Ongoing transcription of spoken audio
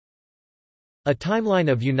A timeline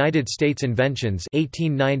of United States inventions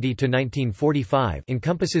 1890 to 1945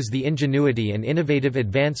 encompasses the ingenuity and innovative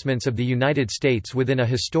advancements of the United States within a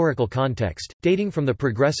historical context, dating from the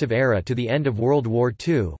Progressive Era to the end of World War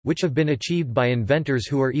II, which have been achieved by inventors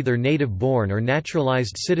who are either native-born or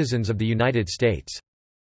naturalized citizens of the United States.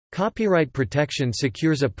 Copyright protection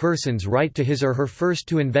secures a person's right to his or her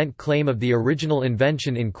first-to-invent claim of the original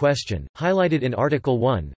invention in question, highlighted in Article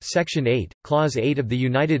 1, Section 8, Clause 8 of the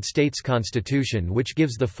United States Constitution, which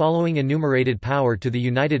gives the following enumerated power to the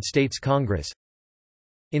United States Congress.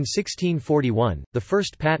 In 1641, the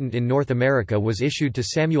first patent in North America was issued to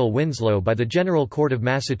Samuel Winslow by the General Court of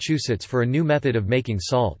Massachusetts for a new method of making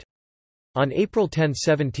salt. On April 10,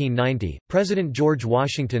 1790, President George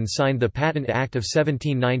Washington signed the Patent Act of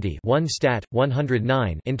 1790 1 Stat.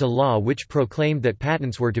 109 into law, which proclaimed that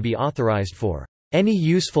patents were to be authorized for "any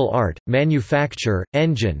useful art, manufacture,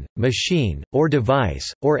 engine, machine, or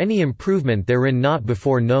device, or any improvement therein not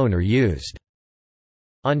before known or used."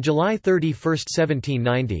 On July 31,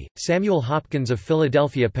 1790, Samuel Hopkins of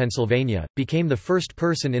Philadelphia, Pennsylvania, became the first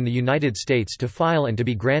person in the United States to file and to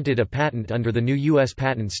be granted a patent under the new U.S.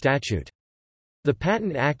 patent statute. The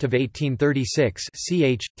Patent Act of 1836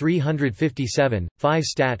 ch. 357, 5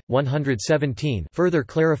 Stat. 117 further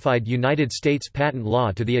clarified United States patent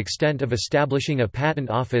law to the extent of establishing a patent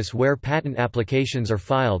office where patent applications are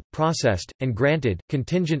filed, processed, and granted,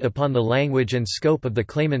 contingent upon the language and scope of the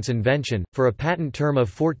claimant's invention, for a patent term of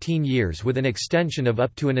 14 years with an extension of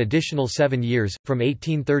up to an additional 7 years. From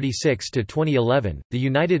 1836 to 2011, the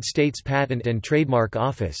United States Patent and Trademark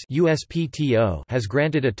Office (USPTO) has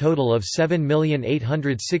granted a total of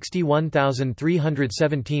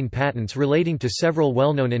 7,861,317 patents relating to several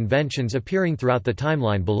well-known inventions appearing throughout the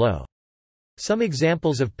timeline below. Some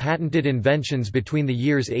examples of patented inventions between the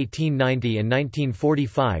years 1890 and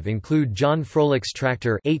 1945 include John Froelic's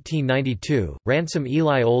tractor 1892, Ransom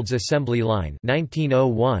Eli Olds assembly line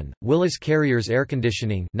 1901, Willis Carrier's air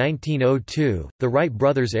conditioning 1902, the Wright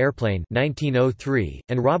brothers airplane 1903,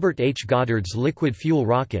 and Robert H. Goddard's liquid fuel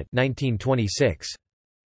rocket 1926.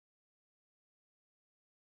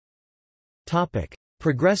 Topic: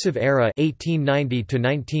 Progressive Era 1890 to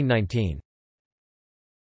 1919.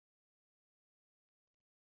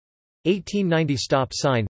 1890 stop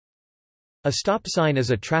sign. A stop sign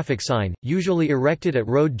is a traffic sign, usually erected at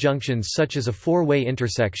road junctions such as a four-way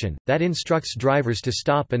intersection, that instructs drivers to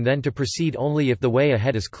stop and then to proceed only if the way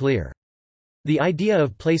ahead is clear. The idea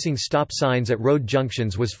of placing stop signs at road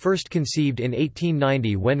junctions was first conceived in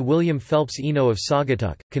 1890 when William Phelps Eno of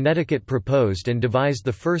Saugatuck, Connecticut proposed and devised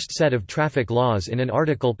the first set of traffic laws in an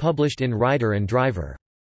article published in Rider and Driver.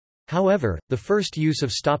 However, the first use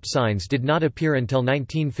of stop signs did not appear until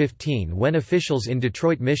 1915 when officials in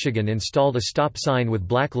Detroit, Michigan installed a stop sign with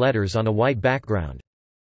black letters on a white background.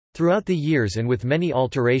 Throughout the years and with many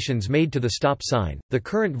alterations made to the stop sign, the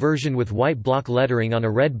current version with white block lettering on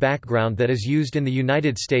a red background that is used in the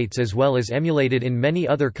United States as well as emulated in many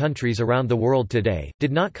other countries around the world today,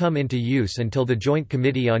 did not come into use until the Joint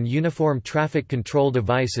Committee on Uniform Traffic Control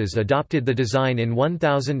Devices adopted the design in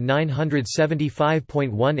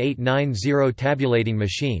 1975.1890 tabulating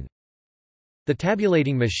machine. The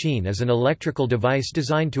tabulating machine is an electrical device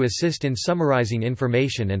designed to assist in summarizing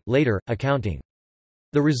information and, later, accounting.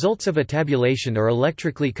 The results of a tabulation are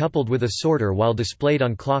electrically coupled with a sorter while displayed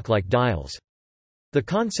on clock-like dials. The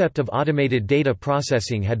concept of automated data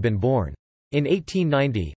processing had been born. In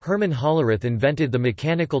 1890, Herman Hollerith invented the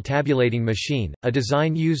mechanical tabulating machine, a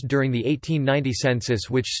design used during the 1890 census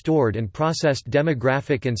which stored and processed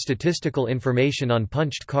demographic and statistical information on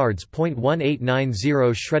punched cards.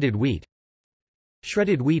 1890 Shredded wheat.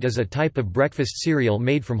 Shredded wheat is a type of breakfast cereal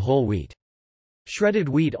made from whole wheat. Shredded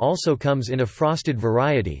wheat also comes in a frosted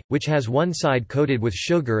variety, which has one side coated with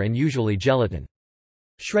sugar and usually gelatin.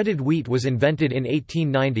 Shredded wheat was invented in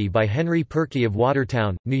 1890 by Henry Perky of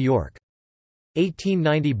Watertown, New York.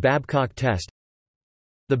 1890 Babcock test.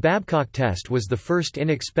 The Babcock test was the first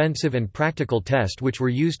inexpensive and practical test which were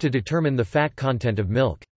used to determine the fat content of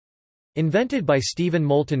milk. Invented by Stephen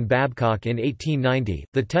Moulton Babcock in 1890,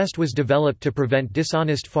 the test was developed to prevent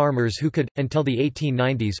dishonest farmers who could, until the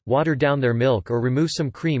 1890s, water down their milk or remove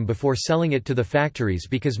some cream before selling it to the factories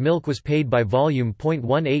because milk was paid by volume.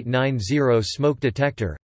 1890 Smoke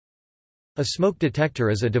detector. A smoke detector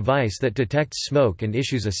is a device that detects smoke and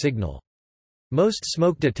issues a signal. Most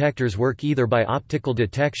smoke detectors work either by optical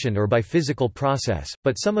detection or by physical process,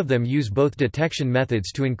 but some of them use both detection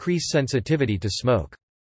methods to increase sensitivity to smoke.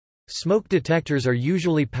 Smoke detectors are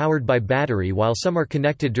usually powered by battery while some are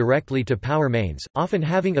connected directly to power mains, often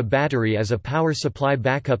having a battery as a power supply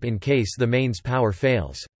backup in case the main's power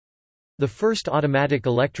fails. The first automatic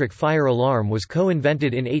electric fire alarm was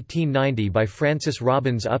co-invented in 1890 by Francis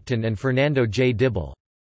Robbins Upton and Fernando J. Dibble.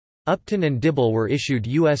 Upton and Dibble were issued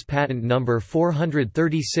U.S. Patent No.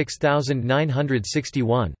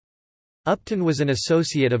 436961. Upton was an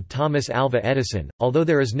associate of Thomas Alva Edison, although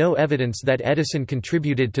there is no evidence that Edison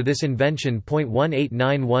contributed to this invention.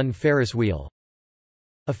 1891 Ferris wheel.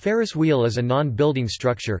 A Ferris wheel is a non-building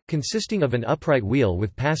structure, consisting of an upright wheel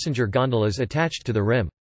with passenger gondolas attached to the rim.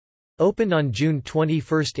 Opened on June 21,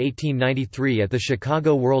 1893 at the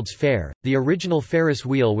Chicago World's Fair, the original Ferris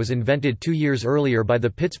wheel was invented 2 years earlier by the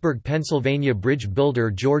Pittsburgh, Pennsylvania bridge builder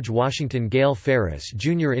George Washington Gale Ferris,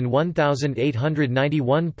 Jr. in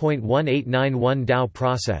 1891.1891 Dow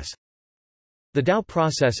process. The Dow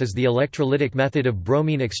process is the electrolytic method of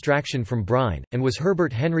bromine extraction from brine, and was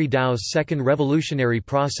Herbert Henry Dow's second revolutionary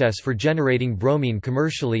process for generating bromine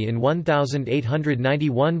commercially in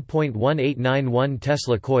 1891.1891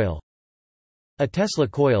 Tesla coil. A Tesla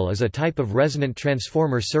coil is a type of resonant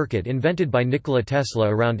transformer circuit invented by Nikola Tesla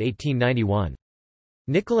around 1891.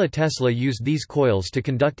 Nikola Tesla used these coils to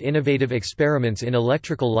conduct innovative experiments in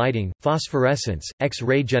electrical lighting, phosphorescence,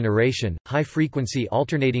 X-ray generation, high-frequency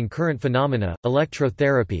alternating current phenomena,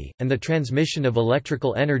 electrotherapy, and the transmission of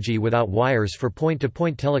electrical energy without wires for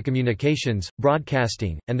point-to-point telecommunications,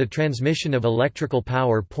 broadcasting, and the transmission of electrical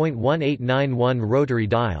power. 1891 Rotary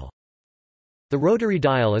dial. The rotary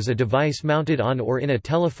dial is a device mounted on or in a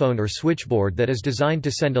telephone or switchboard that is designed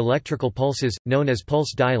to send electrical pulses, known as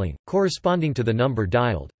pulse dialing, corresponding to the number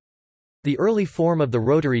dialed. The early form of the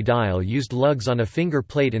rotary dial used lugs on a finger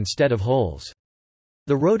plate instead of holes.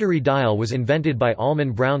 The rotary dial was invented by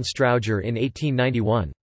Alman Brown Strowger in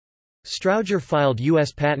 1891. Strowger filed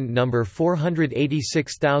U.S. Patent No.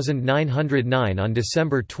 486909 on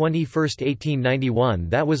December 21, 1891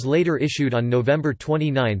 that was later issued on November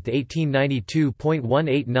 29, 1892.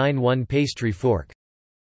 1891 Pastry fork.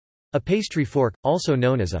 A pastry fork, also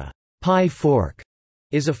known as a pie fork,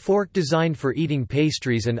 is a fork designed for eating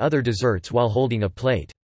pastries and other desserts while holding a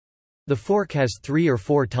plate. The fork has 3 or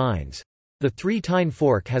 4 tines. The 3-tine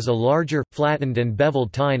fork has a larger, flattened and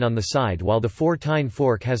beveled tine on the side, while the 4-tine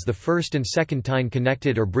fork has the first and second tine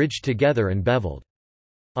connected or bridged together and beveled.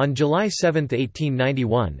 On July 7,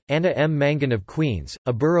 1891, Anna M. Mangan of Queens,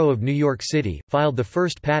 a borough of New York City, filed the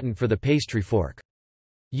first patent for the pastry fork.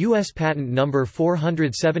 U.S. Patent No.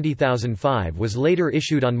 470005 was later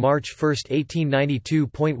issued on March 1, 1892.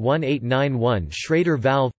 1891 Schrader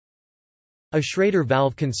valve. A Schrader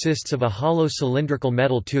valve consists of a hollow cylindrical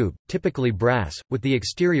metal tube, typically brass, with the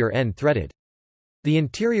exterior end threaded. The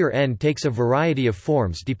interior end takes a variety of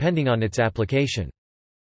forms depending on its application.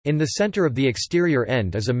 In the center of the exterior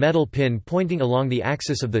end is a metal pin pointing along the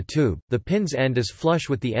axis of the tube. The pin's end is flush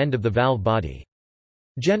with the end of the valve body.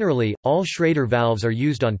 Generally, all Schrader valves are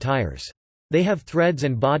used on tires. They have threads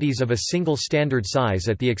and bodies of a single standard size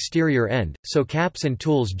at the exterior end, so caps and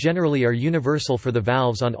tools generally are universal for the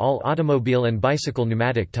valves on all automobile and bicycle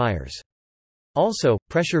pneumatic tires. Also,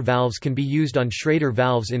 pressure valves can be used on Schrader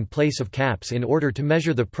valves in place of caps in order to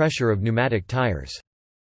measure the pressure of pneumatic tires.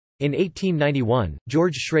 In 1891,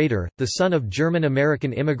 George Schrader, the son of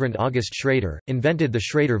German-American immigrant August Schrader, invented the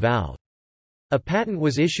Schrader valve. A patent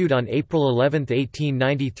was issued on April 11,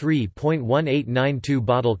 1893. 1892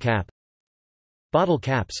 Bottle cap. Bottle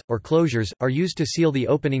caps, or closures, are used to seal the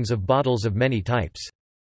openings of bottles of many types.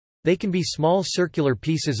 They can be small circular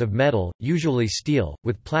pieces of metal, usually steel,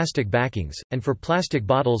 with plastic backings, and for plastic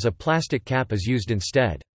bottles a plastic cap is used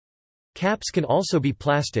instead. Caps can also be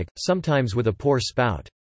plastic, sometimes with a pore spout.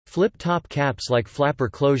 Flip-top caps like flapper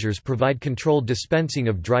closures provide controlled dispensing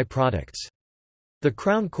of dry products. The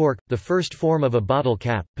crown cork, the first form of a bottle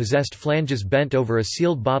cap, possessed flanges bent over a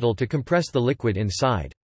sealed bottle to compress the liquid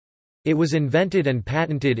inside. It was invented and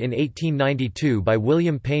patented in 1892 by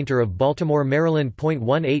William Painter of Baltimore, Maryland.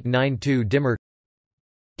 1892 Dimmer.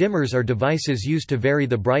 Dimmers are devices used to vary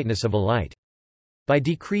the brightness of a light. By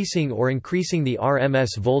decreasing or increasing the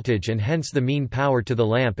RMS voltage and hence the mean power to the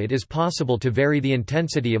lamp, it is possible to vary the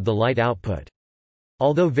intensity of the light output.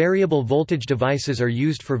 Although variable voltage devices are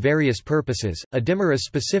used for various purposes, a dimmer is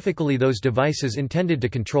specifically those devices intended to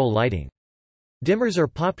control lighting. Dimmers are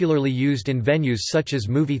popularly used in venues such as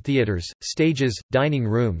movie theaters, stages, dining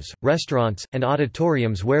rooms, restaurants, and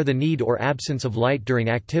auditoriums where the need or absence of light during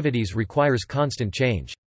activities requires constant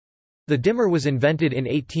change. The dimmer was invented in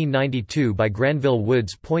 1892 by Granville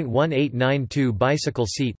Woods. 1892 Bicycle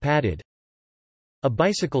seat padded. A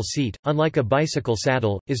bicycle seat, unlike a bicycle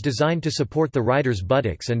saddle, is designed to support the rider's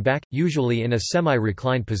buttocks and back, usually in a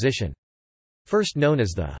semi-reclined position. First known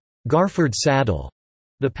as the Garford saddle,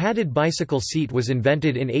 The padded bicycle seat was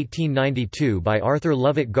invented in 1892 by Arthur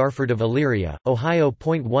Lovett Garford of Elyria, Ohio.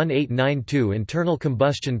 1892 Internal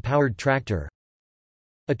combustion-powered tractor.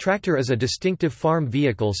 A tractor is a distinctive farm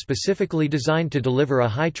vehicle specifically designed to deliver a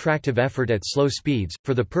high tractive effort at slow speeds,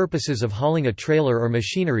 for the purposes of hauling a trailer or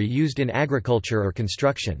machinery used in agriculture or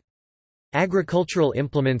construction. Agricultural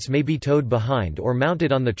implements may be towed behind or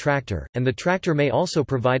mounted on the tractor, and the tractor may also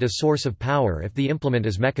provide a source of power if the implement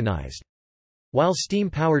is mechanized. While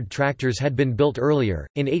steam-powered tractors had been built earlier,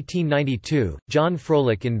 in 1892, John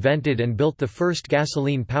Froelich invented and built the first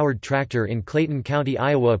gasoline-powered tractor in Clayton County,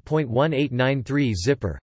 Iowa. 1893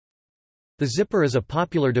 Zipper. The zipper is a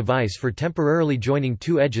popular device for temporarily joining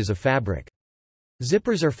two edges of fabric.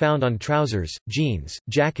 Zippers are found on trousers, jeans,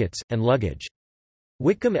 jackets, and luggage.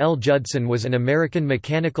 Whitcomb L. Judson was an American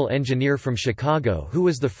mechanical engineer from Chicago who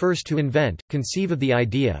was the first to invent, conceive of the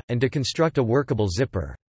idea, and to construct a workable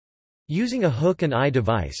zipper. Using a hook and eye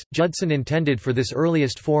device, Judson intended for this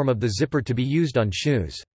earliest form of the zipper to be used on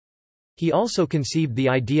shoes. He also conceived the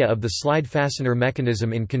idea of the slide fastener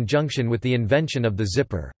mechanism in conjunction with the invention of the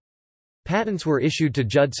zipper. Patents were issued to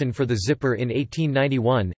Judson for the zipper in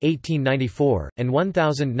 1891, 1894, and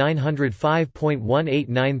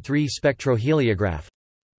 1905.1893 spectroheliograph.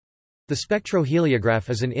 The spectroheliograph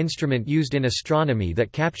is an instrument used in astronomy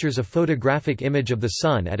that captures a photographic image of the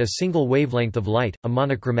Sun at a single wavelength of light, a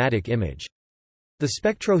monochromatic image. The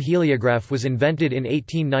spectroheliograph was invented in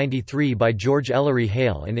 1893 by George Ellery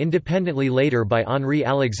Hale and independently later by Henri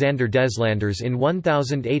Alexander Deslandres in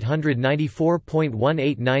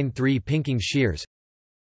 1894.1893 pinking shears.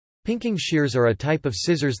 Pinking shears are a type of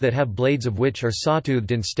scissors that have blades of which are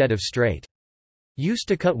sawtoothed instead of straight. Used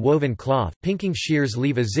to cut woven cloth, pinking shears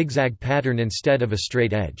leave a zigzag pattern instead of a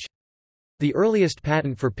straight edge. The earliest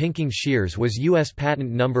patent for pinking shears was U.S.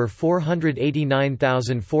 Patent No.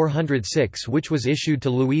 489406, which was issued to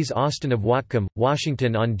Louise Austin of Whatcom,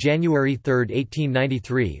 Washington on January 3,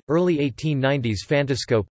 1893. Early 1890s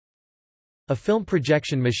Phantoscope, a film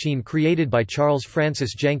projection machine created by Charles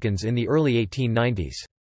Francis Jenkins in the early 1890s.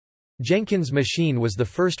 Jenkins' machine was the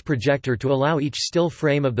first projector to allow each still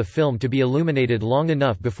frame of the film to be illuminated long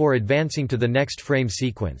enough before advancing to the next frame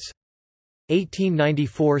sequence.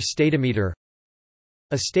 1894 Statometer.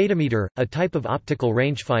 A statometer, a type of optical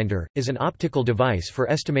rangefinder, is an optical device for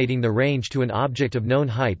estimating the range to an object of known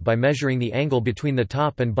height by measuring the angle between the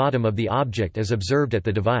top and bottom of the object as observed at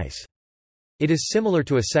the device. It is similar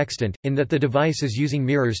to a sextant, in that the device is using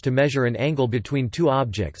mirrors to measure an angle between two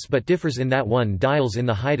objects but differs in that one dials in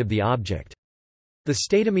the height of the object. The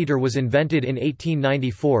statometer was invented in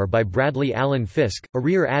 1894 by Bradley Allen Fiske, a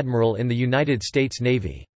rear admiral in the United States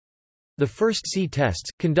Navy. The first sea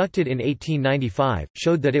tests, conducted in 1895,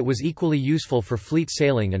 showed that it was equally useful for fleet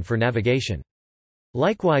sailing and for navigation.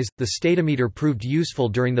 Likewise, the statometer proved useful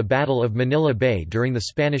during the Battle of Manila Bay during the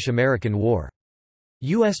Spanish–American War.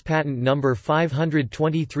 U.S. Patent No.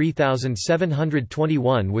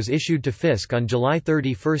 523721 was issued to Fiske on July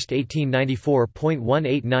 31, 1894.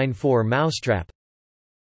 1894 Mousetrap.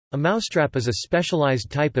 A mousetrap is a specialized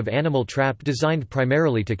type of animal trap designed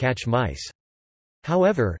primarily to catch mice.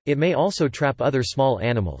 However, it may also trap other small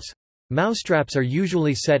animals. Mousetraps are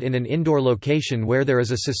usually set in an indoor location where there is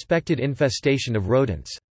a suspected infestation of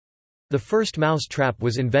rodents. The first mouse trap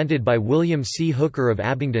was invented by William C. Hooker of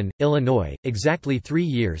Abingdon, Illinois, exactly 3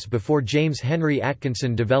 years before James Henry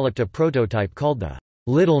Atkinson developed a prototype called the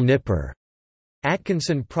Little Nipper.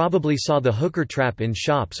 Atkinson probably saw the Hooker trap in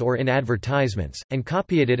shops or in advertisements, and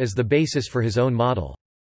copied it as the basis for his own model.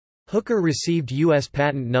 Hooker received U.S.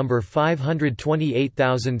 Patent No.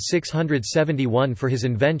 528671 for his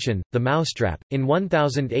invention, the mousetrap, in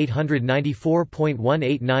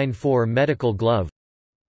 1894.1894 Medical glove.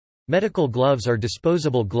 Medical gloves are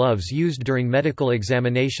disposable gloves used during medical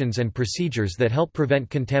examinations and procedures that help prevent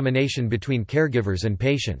contamination between caregivers and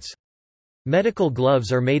patients. Medical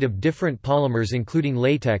gloves are made of different polymers including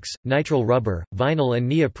latex, nitrile rubber, vinyl and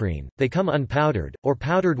neoprene. They come unpowdered, or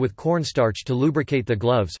powdered with cornstarch to lubricate the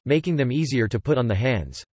gloves, making them easier to put on the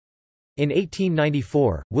hands. In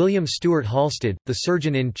 1894, William Stewart Halsted, the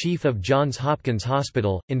surgeon-in-chief of Johns Hopkins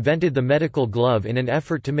Hospital, invented the medical glove in an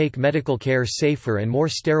effort to make medical care safer and more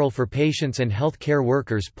sterile for patients and health care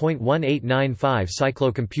workers. 1895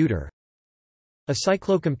 Cyclocomputer. A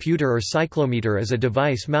cyclocomputer or cyclometer is a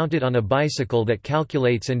device mounted on a bicycle that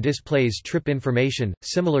calculates and displays trip information,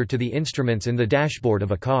 similar to the instruments in the dashboard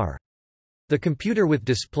of a car. The computer with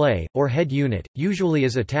display, or head unit, usually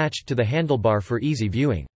is attached to the handlebar for easy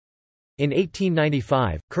viewing. In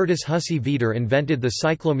 1895, Curtis Hussey Veeder invented the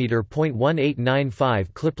cyclometer.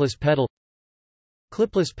 1895 Clipless pedal.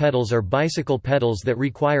 Clipless pedals are bicycle pedals that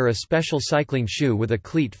require a special cycling shoe with a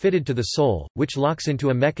cleat fitted to the sole, which locks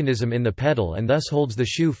into a mechanism in the pedal and thus holds the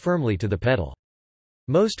shoe firmly to the pedal.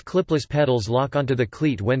 Most clipless pedals lock onto the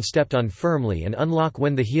cleat when stepped on firmly and unlock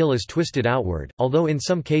when the heel is twisted outward, although in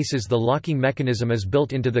some cases the locking mechanism is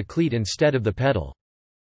built into the cleat instead of the pedal.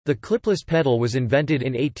 The clipless pedal was invented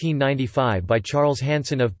in 1895 by Charles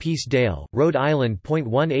Hanson of Peace Dale, Rhode Island.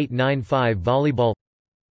 1895 Volleyball.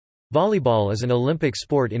 Volleyball is an Olympic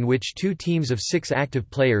sport in which two teams of 6 active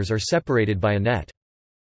players are separated by a net.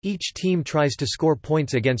 Each team tries to score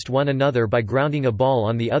points against one another by grounding a ball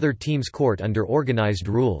on the other team's court under organized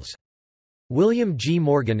rules. William G.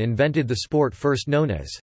 Morgan invented the sport, first known as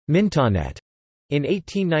mintonette, in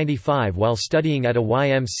 1895 while studying at a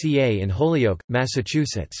YMCA in Holyoke,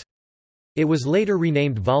 Massachusetts. It was later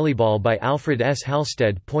renamed volleyball by Alfred S.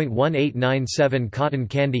 Halstead. 1897 Cotton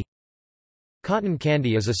candy. Cotton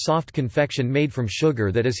candy is a soft confection made from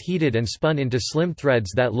sugar that is heated and spun into slim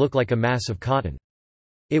threads that look like a mass of cotton.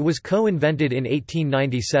 It was co-invented in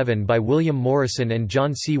 1897 by William Morrison and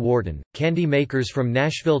John C. Wharton, candy makers from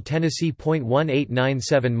Nashville, Tennessee.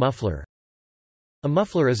 1897 Muffler. A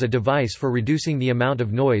muffler is a device for reducing the amount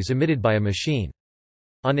of noise emitted by a machine.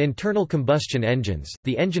 On internal combustion engines,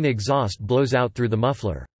 the engine exhaust blows out through the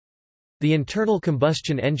muffler. The internal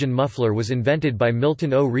combustion engine muffler was invented by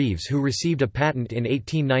Milton O. Reeves, who received a patent in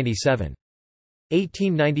 1897.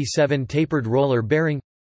 1897 Tapered roller bearing.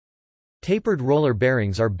 Tapered roller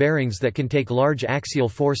bearings are bearings that can take large axial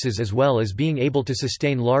forces as well as being able to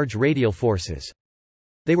sustain large radial forces.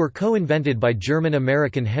 They were co-invented by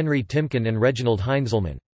German-American Henry Timken and Reginald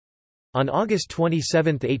Heinzelmann. On August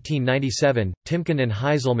 27, 1897, Timken and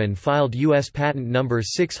Heinzelmann filed U.S. patent number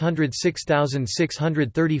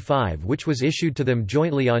 606635, which was issued to them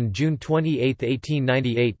jointly on June 28,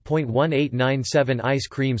 1898. 1897 Ice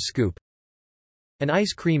cream scoop. An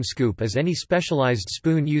ice cream scoop is any specialized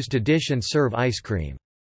spoon used to dish and serve ice cream.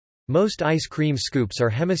 Most ice cream scoops are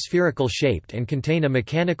hemispherical shaped and contain a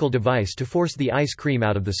mechanical device to force the ice cream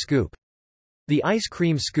out of the scoop. The ice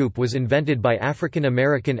cream scoop was invented by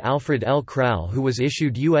African-American Alfred L. Crowell, who was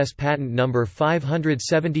issued U.S. patent number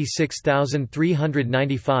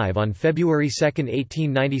 576395 on February 2,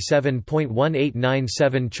 1897.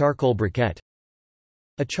 1897 Charcoal briquette.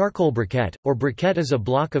 A charcoal briquette, or briquette, is a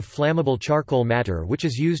block of flammable charcoal matter which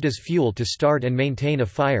is used as fuel to start and maintain a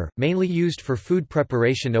fire, mainly used for food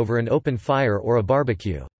preparation over an open fire or a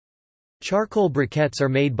barbecue. Charcoal briquettes are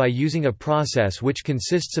made by using a process which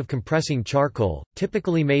consists of compressing charcoal,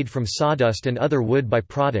 typically made from sawdust and other wood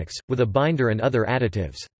byproducts, with a binder and other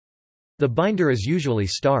additives. The binder is usually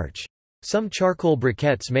starch. Some charcoal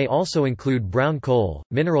briquettes may also include brown coal,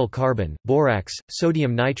 mineral carbon, borax,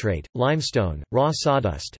 sodium nitrate, limestone, raw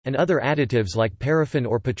sawdust, and other additives like paraffin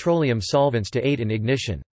or petroleum solvents to aid in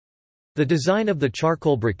ignition. The design of the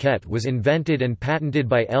charcoal briquette was invented and patented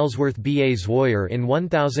by Ellsworth B. A. Zwoyer in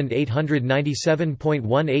 1897.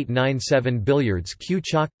 1897 Billiards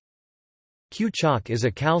Q-chalk. Q-chalk is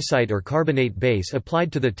a calcite or carbonate base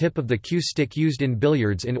applied to the tip of the cue stick used in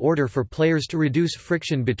billiards in order for players to reduce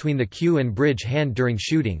friction between the cue and bridge hand during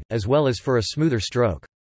shooting, as well as for a smoother stroke.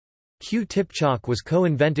 Q-tip chalk was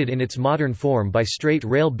co-invented in its modern form by straight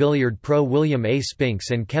rail billiard pro William A. Spinks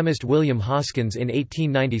and chemist William Hoskins in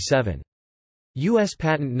 1897. U.S.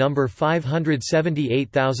 patent number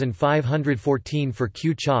 578514 for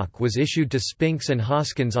Q-chalk was issued to Spinks and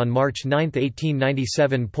Hoskins on March 9,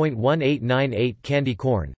 1897. 1898 Candy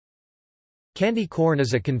corn. Candy corn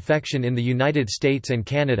is a confection in the United States and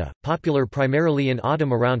Canada, popular primarily in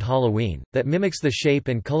autumn around Halloween, that mimics the shape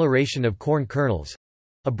and coloration of corn kernels.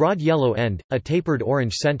 A broad yellow end, a tapered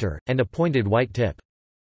orange center, and a pointed white tip.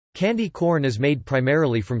 Candy corn is made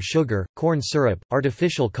primarily from sugar, corn syrup,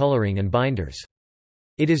 artificial coloring and binders.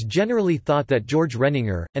 It is generally thought that George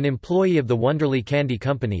Renninger, an employee of the Wonderly Candy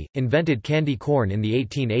Company, invented candy corn in the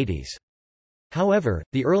 1880s. However,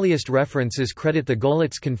 the earliest references credit the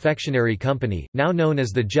Goelitz Confectionery Company, now known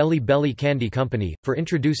as the Jelly Belly Candy Company, for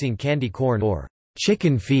introducing candy corn or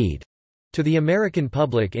chicken feed to the American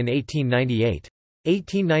public in 1898.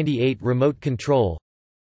 1898 Remote control.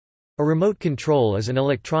 A remote control is an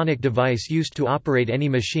electronic device used to operate any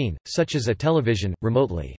machine, such as a television,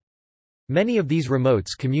 remotely. Many of these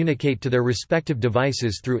remotes communicate to their respective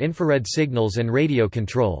devices through infrared signals and radio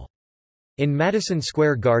control. In Madison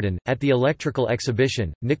Square Garden, at the electrical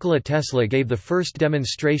exhibition, Nikola Tesla gave the first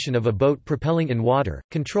demonstration of a boat propelling in water,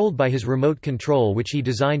 controlled by his remote control which he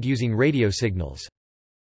designed using radio signals.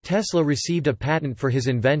 Tesla received a patent for his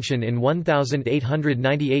invention in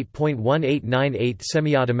 1898. 1898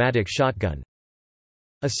 semi-automatic shotgun.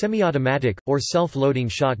 A semi-automatic, or self-loading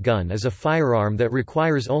shotgun is a firearm that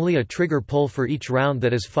requires only a trigger pull for each round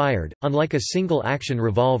that is fired, unlike a single-action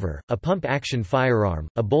revolver, a pump-action firearm,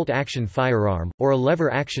 a bolt-action firearm, or a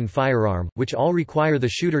lever-action firearm, which all require the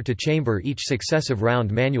shooter to chamber each successive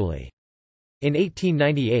round manually. In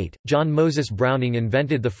 1898, John Moses Browning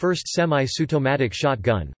invented the first semi-automatic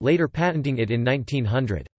shotgun, later patenting it in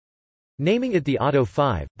 1900. Naming it the Auto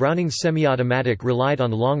 5, Browning's semi-automatic relied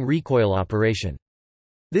on long recoil operation.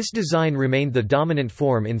 This design remained the dominant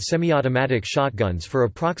form in semi-automatic shotguns for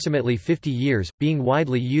approximately 50 years, being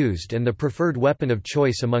widely used and the preferred weapon of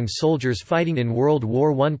choice among soldiers fighting in World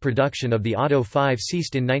War I. Production of the Auto 5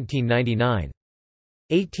 ceased in 1999.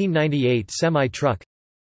 1898 Semi-truck,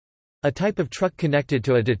 a type of truck connected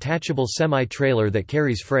to a detachable semi-trailer that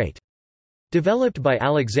carries freight. Developed by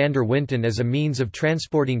Alexander Winton as a means of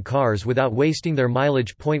transporting cars without wasting their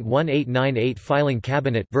mileage. 1898 Filing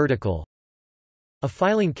cabinet vertical. A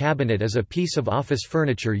filing cabinet is a piece of office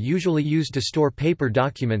furniture usually used to store paper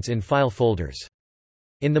documents in file folders.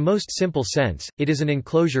 In the most simple sense, it is an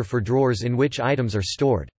enclosure for drawers in which items are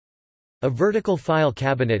stored. A vertical file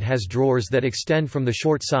cabinet has drawers that extend from the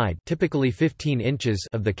short side, typically 15 inches,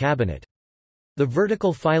 of the cabinet. The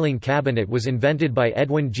vertical filing cabinet was invented by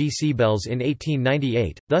Edwin G. Siebels in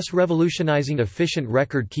 1898, thus revolutionizing efficient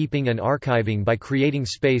record-keeping and archiving by creating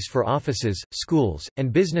space for offices, schools,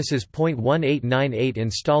 and businesses. 1898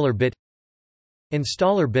 Installer bit.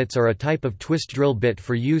 Installer bits are a type of twist drill bit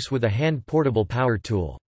for use with a hand-portable power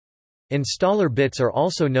tool. Installer bits are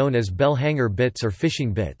also known as bell hanger bits or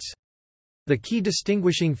fishing bits. The key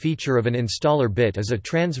distinguishing feature of an installer bit is a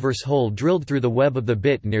transverse hole drilled through the web of the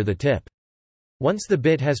bit near the tip. Once the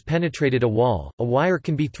bit has penetrated a wall, a wire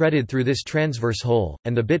can be threaded through this transverse hole,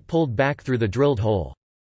 and the bit pulled back through the drilled hole.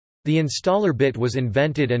 The installer bit was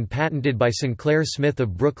invented and patented by Sinclair Smith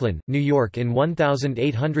of Brooklyn, New York in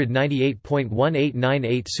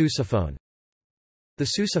 1898.1898 sousaphone.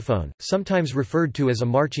 The sousaphone, sometimes referred to as a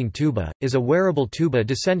marching tuba, is a wearable tuba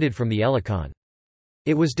descended from the helicon.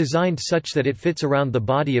 It was designed such that it fits around the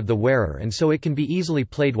body of the wearer and so it can be easily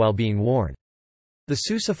played while being worn. The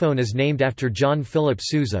sousaphone is named after John Philip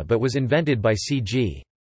Sousa but was invented by C.G.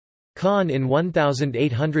 Kahn in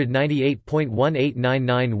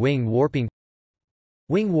 1898.1899 Wing warping.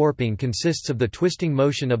 Wing warping consists of the twisting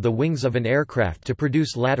motion of the wings of an aircraft to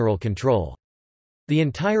produce lateral control. The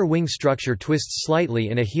entire wing structure twists slightly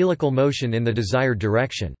in a helical motion in the desired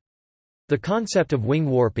direction. The concept of wing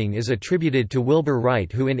warping is attributed to Wilbur Wright,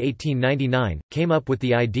 who in 1899, came up with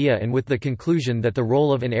the idea and with the conclusion that the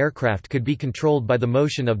roll of an aircraft could be controlled by the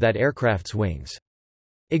motion of that aircraft's wings.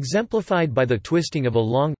 Exemplified by the twisting of a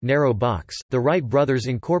long, narrow box, the Wright brothers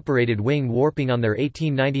incorporated wing warping on their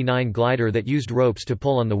 1899 glider that used ropes to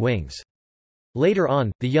pull on the wings. Later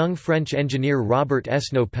on, the young French engineer Robert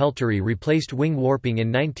Esnault-Pelterie replaced wing warping in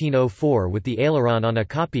 1904 with the aileron on a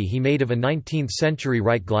copy he made of a 19th-century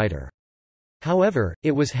Wright glider. However,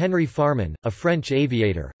 it was Henry Farman, a French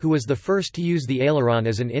aviator, who was the first to use the aileron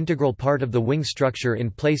as an integral part of the wing structure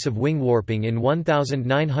in place of wing warping in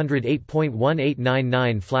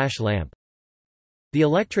 1908.1899 flash lamp. The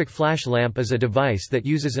electric flash lamp is a device that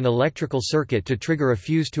uses an electrical circuit to trigger a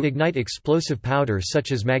fuse to ignite explosive powder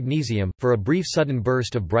such as magnesium, for a brief sudden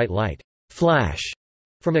burst of bright light flash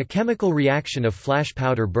from a chemical reaction of flash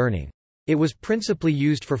powder burning. It was principally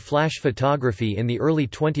used for flash photography in the early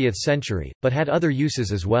 20th century, but had other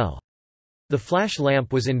uses as well. The flash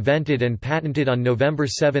lamp was invented and patented on November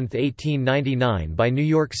 7, 1899 by New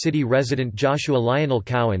York City resident Joshua Lionel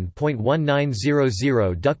Cowan.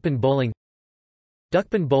 1900 Duckpin bowling.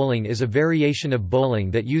 Duckpin bowling is a variation of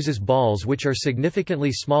bowling that uses balls which are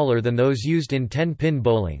significantly smaller than those used in 10-pin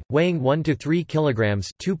bowling, weighing 1 to 3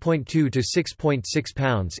 kilograms (2.2 to 6.6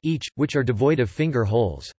 pounds) each, which are devoid of finger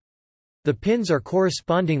holes. The pins are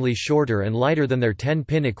correspondingly shorter and lighter than their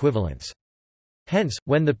 10-pin equivalents. Hence,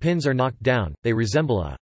 when the pins are knocked down, they resemble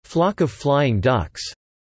a flock of flying ducks.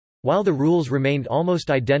 While the rules remained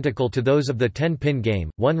almost identical to those of the 10-pin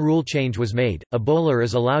game, one rule change was made: a bowler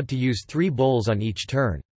is allowed to use 3 bowls on each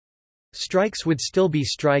turn. Strikes would still be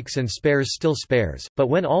strikes and spares still spares, but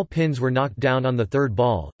when all pins were knocked down on the third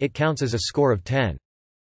ball, it counts as a score of 10.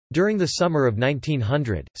 During the summer of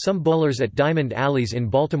 1900, some bowlers at Diamond Alleys in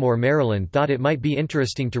Baltimore, Maryland thought it might be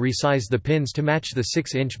interesting to resize the pins to match the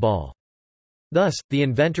 6-inch ball. Thus, the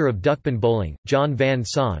inventor of duckpin bowling, John Van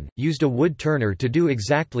Son, used a wood turner to do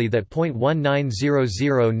exactly that.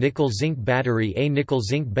 1900 nickel-zinc battery. A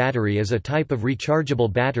nickel-zinc battery is a type of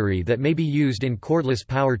rechargeable battery that may be used in cordless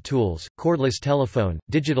power tools, cordless telephone,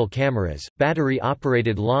 digital cameras,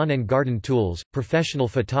 battery-operated lawn and garden tools, professional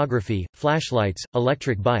photography, flashlights,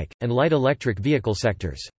 electric bike, and light electric vehicle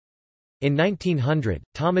sectors. In 1900,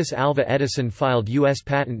 Thomas Alva Edison filed U.S.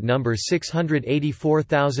 patent number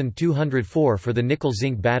 684204 for the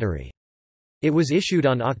nickel-zinc battery. It was issued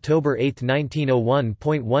on October 8, 1901.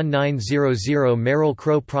 1900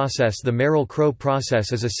 Merrill-Crowe process. The Merrill-Crowe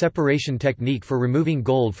process is a separation technique for removing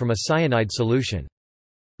gold from a cyanide solution.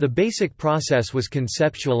 The basic process was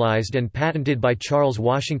conceptualized and patented by Charles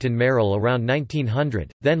Washington Merrill around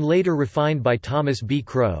 1900, then later refined by Thomas B.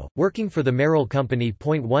 Crowe, working for the Merrill Company.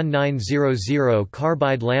 1900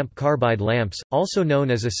 Carbide lamp. Carbide lamps, also known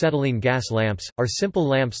as acetylene gas lamps, are simple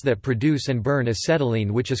lamps that produce and burn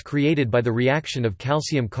acetylene, which is created by the reaction of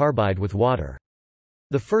calcium carbide with water.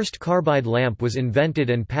 The first carbide lamp was invented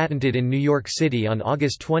and patented in New York City on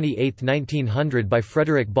August 28, 1900 by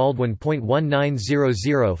Frederick Baldwin.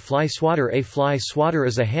 1900 Fly swatter. A fly swatter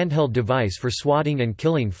is a handheld device for swatting and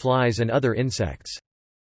killing flies and other insects.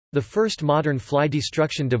 The first modern fly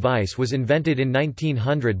destruction device was invented in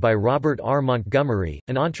 1900 by Robert R. Montgomery,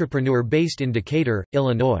 an entrepreneur based in Decatur,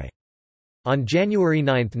 Illinois. On January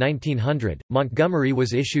 9, 1900, Montgomery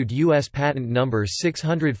was issued U.S. patent number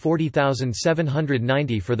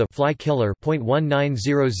 640790 for the fly killer.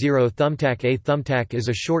 1900 Thumbtack. A thumbtack is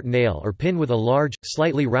a short nail or pin with a large,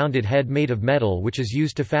 slightly rounded head made of metal which is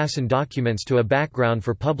used to fasten documents to a background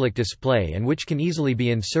for public display and which can easily be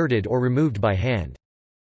inserted or removed by hand.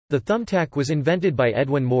 The thumbtack was invented by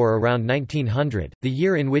Edwin Moore around 1900, the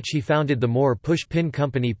year in which he founded the Moore Push-Pin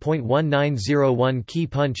Company. 1901 Key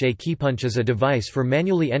punch. A key punch is a device for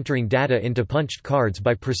manually entering data into punched cards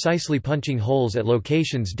by precisely punching holes at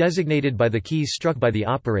locations designated by the keys struck by the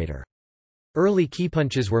operator. Early key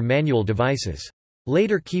punches were manual devices.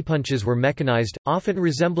 Later key punches were mechanized, often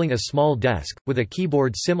resembling a small desk, with a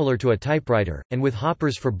keyboard similar to a typewriter, and with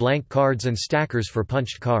hoppers for blank cards and stackers for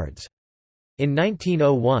punched cards. In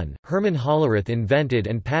 1901, Herman Hollerith invented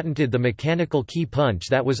and patented the mechanical key punch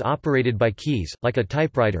that was operated by keys, like a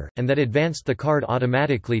typewriter, and that advanced the card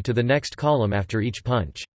automatically to the next column after each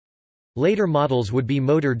punch. Later models would be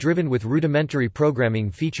motor-driven with rudimentary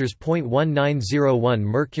programming features. 1901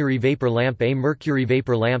 Mercury vapor lamp. A mercury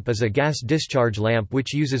vapor lamp is a gas discharge lamp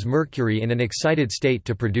which uses mercury in an excited state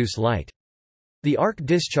to produce light. The arc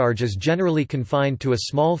discharge is generally confined to a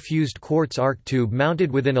small fused quartz arc tube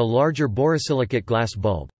mounted within a larger borosilicate glass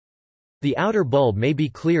bulb. The outer bulb may be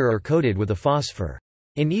clear or coated with a phosphor.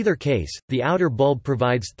 In either case, the outer bulb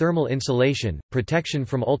provides thermal insulation, protection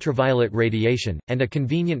from ultraviolet radiation, and a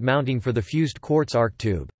convenient mounting for the fused quartz arc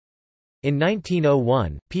tube. In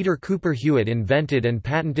 1901, Peter Cooper Hewitt invented and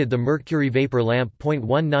patented the mercury vapor lamp.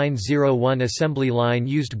 1901 Assembly line.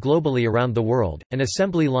 Used globally around the world, an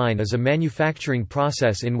assembly line is a manufacturing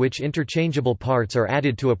process in which interchangeable parts are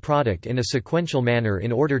added to a product in a sequential manner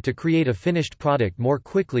in order to create a finished product more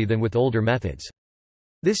quickly than with older methods.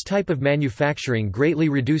 This type of manufacturing greatly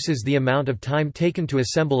reduces the amount of time taken to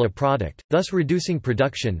assemble a product, thus reducing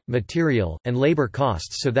production, material, and labor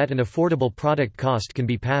costs so that an affordable product cost can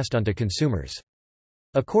be passed on to consumers.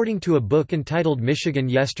 According to a book entitled Michigan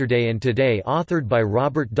Yesterday and Today authored by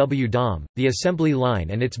Robert W. Dahm, the assembly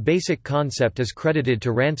line and its basic concept is credited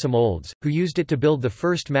to Ransom Olds, who used it to build the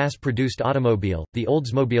first mass-produced automobile, the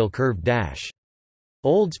Oldsmobile Curved Dash.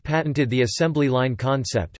 Olds patented the assembly line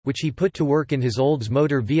concept, which he put to work in his Olds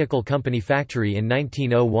Motor Vehicle Company factory in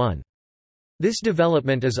 1901. This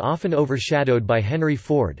development is often overshadowed by Henry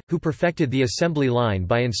Ford, who perfected the assembly line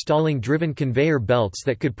by installing driven conveyor belts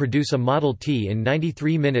that could produce a Model T in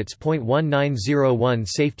 93 minutes. 1901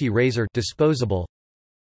 Safety razor. Disposable.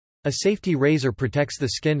 A safety razor protects the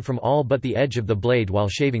skin from all but the edge of the blade while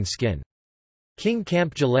shaving skin. King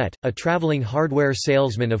Camp Gillette, a traveling hardware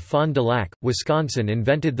salesman of Fond du Lac, Wisconsin,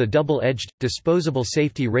 invented the double-edged, disposable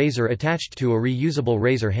safety razor attached to a reusable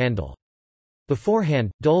razor handle. Beforehand,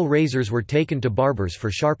 dull razors were taken to barbers for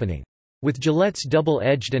sharpening. With Gillette's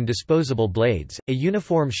double-edged and disposable blades, a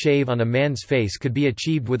uniform shave on a man's face could be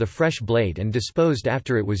achieved with a fresh blade and disposed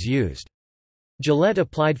after it was used. Gillette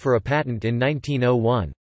applied for a patent in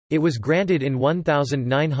 1901. It was granted in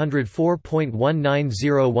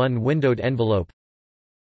 1904.1901 Windowed envelope.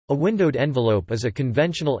 A windowed envelope is a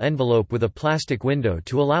conventional envelope with a plastic window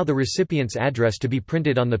to allow the recipient's address to be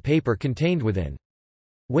printed on the paper contained within.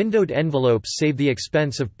 Windowed envelopes save the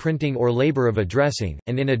expense of printing or labor of addressing,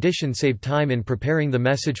 and in addition save time in preparing the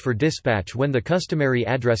message for dispatch when the customary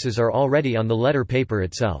addresses are already on the letter paper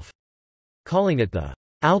itself. Calling it the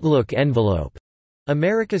Outlook envelope,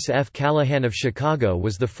 Americus F. Callahan of Chicago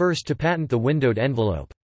was the first to patent the windowed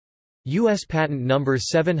envelope. U.S. Patent No.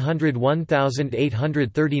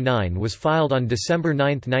 701839 was filed on December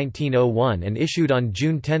 9, 1901 and issued on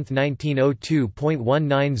June 10, 1902.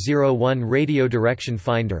 1901 Radio Direction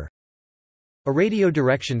Finder. A radio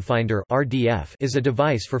direction finder (RDF) is a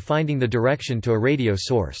device for finding the direction to a radio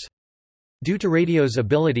source. Due to radio's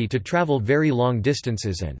ability to travel very long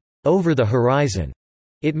distances and over the horizon,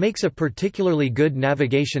 it makes a particularly good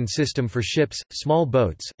navigation system for ships, small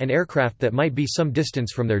boats, and aircraft that might be some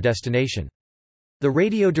distance from their destination. The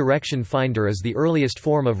radio direction finder is the earliest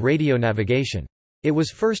form of radio navigation. It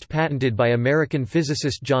was first patented by American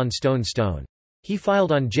physicist John Stone. He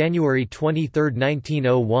filed on January 23,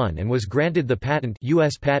 1901 and was granted the patent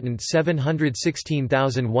U.S. Patent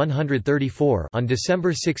 716134 on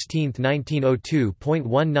December 16, 1902.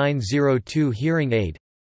 1902 Hearing aid.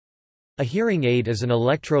 A hearing aid is an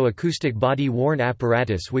electro-acoustic body-worn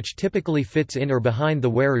apparatus which typically fits in or behind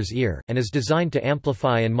the wearer's ear, and is designed to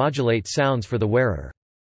amplify and modulate sounds for the wearer.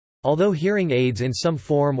 Although hearing aids in some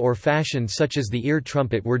form or fashion such as the ear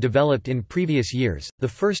trumpet were developed in previous years, the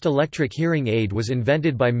first electric hearing aid was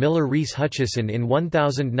invented by Miller Reese Hutchison in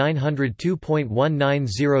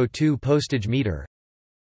 1902.1902 postage meter.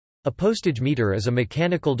 A postage meter is a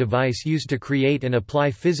mechanical device used to create and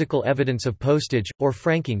apply physical evidence of postage, or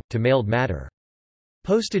franking, to mailed matter.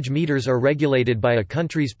 Postage meters are regulated by a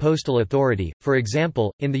country's postal authority. For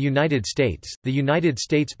example, in the United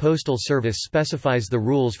States Postal Service specifies the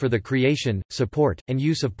rules for the creation, support, and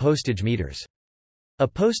use of postage meters. A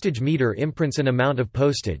postage meter imprints an amount of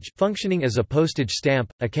postage, functioning as a postage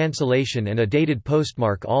stamp, a cancellation and a dated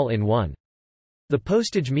postmark all in one. The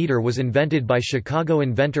postage meter was invented by Chicago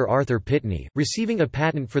inventor Arthur Pitney, receiving a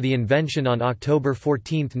patent for the invention on October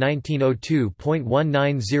 14, 1902.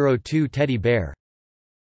 1902 Teddy bear.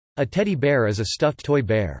 A teddy bear is a stuffed toy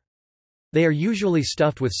bear. They are usually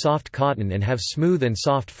stuffed with soft cotton and have smooth and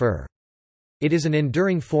soft fur. It is an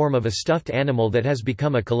enduring form of a stuffed animal that has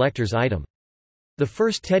become a collector's item. The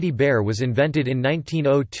first teddy bear was invented in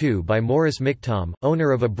 1902 by Morris Michtom,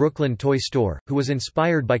 owner of a Brooklyn toy store, who was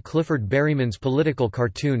inspired by Clifford Berryman's political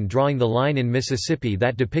cartoon drawing the line in Mississippi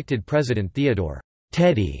that depicted President Theodore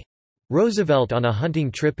Teddy Roosevelt on a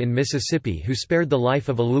hunting trip in Mississippi who spared the life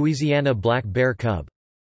of a Louisiana black bear cub.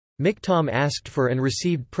 Michtom asked for and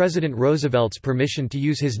received President Roosevelt's permission to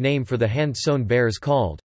use his name for the hand-sewn bears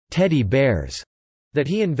called teddy bears that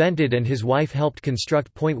he invented, and his wife helped construct.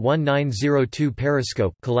 1902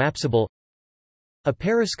 Periscope collapsible. A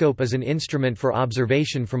periscope is an instrument for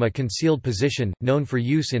observation from a concealed position, known for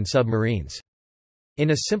use in submarines.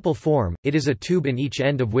 In a simple form, it is a tube in each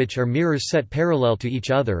end of which are mirrors set parallel to each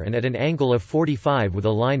other and at an angle of 45 with a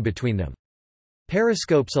line between them.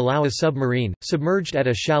 Periscopes allow a submarine, submerged at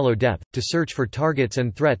a shallow depth, to search for targets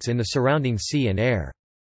and threats in the surrounding sea and air.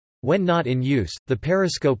 When not in use, the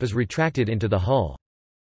periscope is retracted into the hull.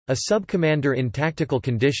 A sub-commander in tactical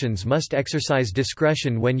conditions must exercise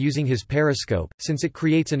discretion when using his periscope, since it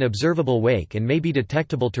creates an observable wake and may be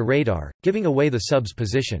detectable to radar, giving away the sub's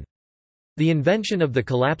position. The invention of the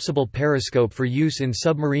collapsible periscope for use in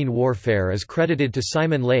submarine warfare is credited to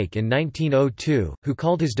Simon Lake in 1902, who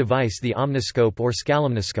called his device the omniscope or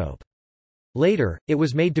scalamnoscope. Later, it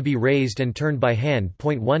was made to be raised and turned by hand.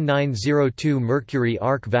 1902 Mercury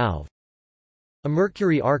arc valve. A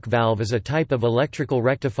mercury arc valve is a type of electrical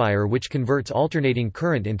rectifier which converts alternating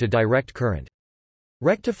current into direct current.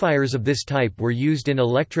 Rectifiers of this type were used in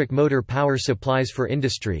electric motor power supplies for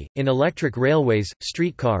industry, in electric railways,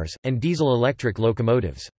 streetcars, and diesel-electric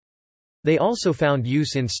locomotives. They also found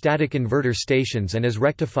use in static inverter stations and as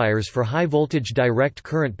rectifiers for high-voltage direct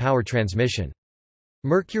current power transmission.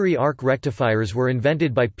 Mercury arc rectifiers were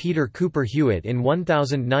invented by Peter Cooper Hewitt in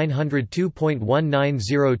 1902.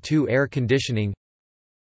 1902 Air conditioning.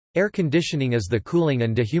 Air conditioning is the cooling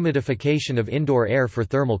and dehumidification of indoor air for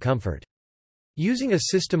thermal comfort. Using a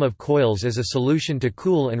system of coils as a solution to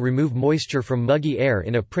cool and remove moisture from muggy air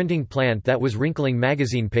in a printing plant that was wrinkling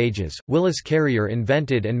magazine pages, Willis Carrier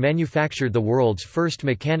invented and manufactured the world's first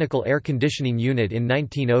mechanical air conditioning unit in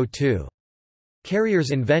 1902. Carrier's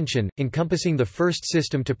invention, encompassing the first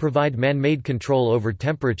system to provide man-made control over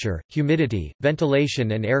temperature, humidity,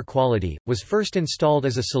 ventilation and air quality, was first installed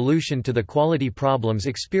as a solution to the quality problems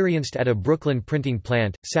experienced at a Brooklyn printing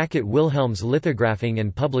plant, Sackett-Wilhelms Lithographing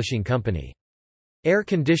and Publishing Company. Air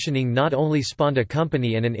conditioning not only spawned a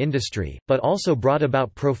company and an industry, but also brought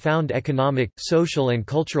about profound economic, social and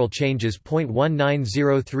cultural changes.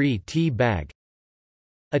 1903 Tea bag.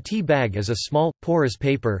 A tea bag is a small, porous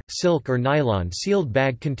paper, silk or nylon sealed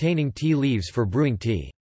bag containing tea leaves for brewing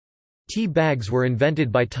tea. Tea bags were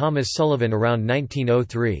invented by Thomas Sullivan around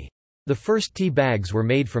 1903. The first tea bags were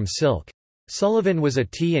made from silk. Sullivan was a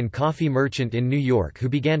tea and coffee merchant in New York who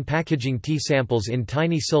began packaging tea samples in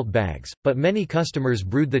tiny silk bags, but many customers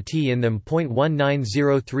brewed the tea in them.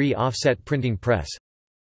 1903 Offset printing press.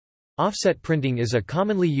 Offset printing is a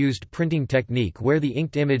commonly used printing technique where the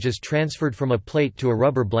inked image is transferred from a plate to a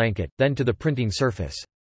rubber blanket, then to the printing surface.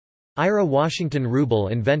 Ira Washington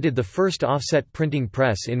Rubel invented the first offset printing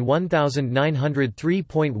press in 1903.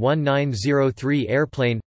 1903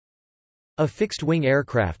 Airplane. A fixed-wing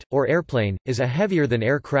aircraft, or airplane, is a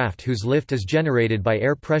heavier-than-air craft whose lift is generated by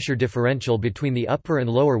air pressure differential between the upper and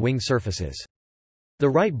lower wing surfaces. The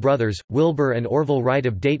Wright brothers, Wilbur and Orville Wright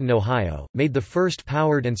of Dayton, Ohio, made the first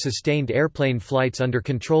powered and sustained airplane flights under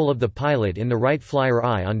control of the pilot in the Wright Flyer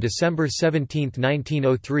I on December 17,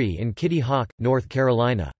 1903 in Kitty Hawk, North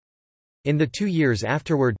Carolina. In the 2 years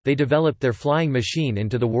afterward, they developed their flying machine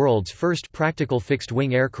into the world's first practical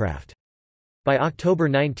fixed-wing aircraft. By October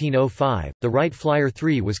 1905, the Wright Flyer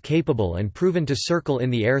III was capable and proven to circle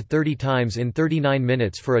in the air 30 times in 39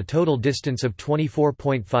 minutes for a total distance of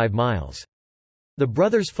 24.5 miles. The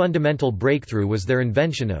brothers' fundamental breakthrough was their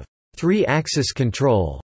invention of three-axis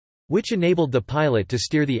control, which enabled the pilot to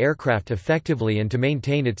steer the aircraft effectively and to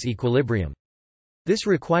maintain its equilibrium. This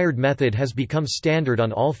required method has become standard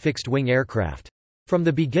on all fixed-wing aircraft. From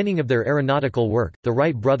the beginning of their aeronautical work, the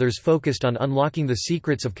Wright brothers focused on unlocking the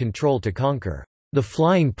secrets of control to conquer the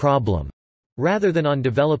flying problem, rather than on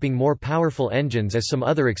developing more powerful engines as some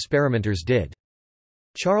other experimenters did.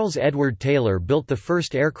 Charles Edward Taylor built the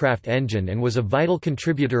first aircraft engine and was a vital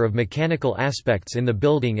contributor of mechanical aspects in the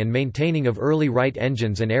building and maintaining of early Wright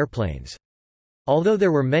engines and airplanes. Although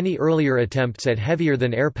there were many earlier attempts at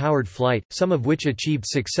heavier-than-air-powered flight, some of which achieved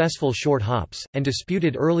successful short hops, and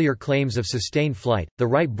disputed earlier claims of sustained flight, the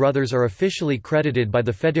Wright brothers are officially credited by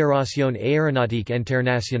the Fédération Aéronautique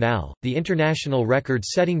Internationale, the international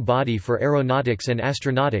record-setting body for aeronautics and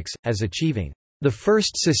astronautics, as achieving the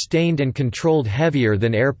first sustained and controlled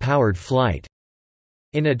heavier-than-air-powered flight.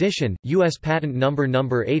 In addition, U.S. Patent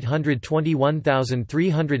Number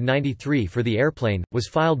 821393 for the airplane, was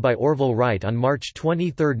filed by Orville Wright on March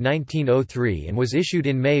 23, 1903 and was issued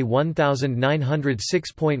in May.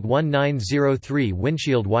 1906.1903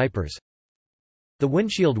 Windshield wipers. The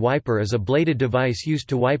windshield wiper is a bladed device used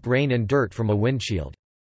to wipe rain and dirt from a windshield.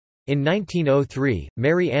 In 1903,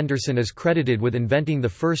 Mary Anderson is credited with inventing the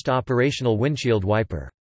first operational windshield wiper.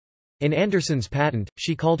 In Anderson's patent,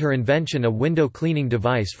 she called her invention a window cleaning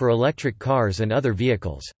device for electric cars and other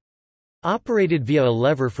vehicles. Operated via a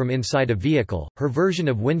lever from inside a vehicle, her version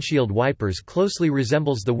of windshield wipers closely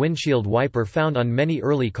resembles the windshield wiper found on many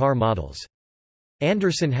early car models.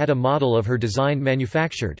 Anderson had a model of her design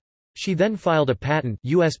manufactured. She then filed a patent,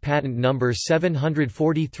 U.S. Patent Number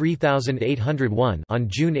 743801, on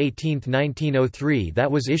June 18, 1903 that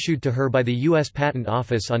was issued to her by the U.S. Patent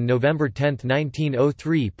Office on November 10,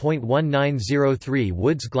 1903. 1903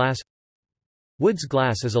 Woods glass. Woods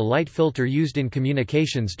glass is a light filter used in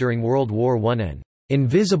communications during World War I and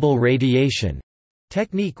invisible radiation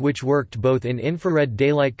technique which worked both in infrared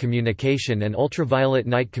daylight communication and ultraviolet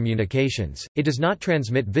night communications. It does not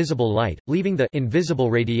transmit visible light, leaving the invisible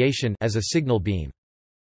radiation as a signal beam.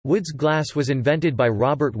 Wood's glass was invented by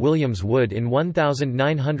Robert Williams Wood in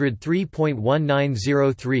 1903.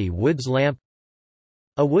 1903 Wood's lamp.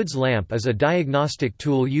 A Wood's lamp is a diagnostic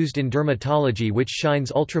tool used in dermatology which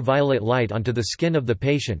shines ultraviolet light onto the skin of the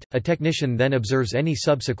patient. A technician then observes any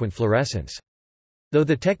subsequent fluorescence. Though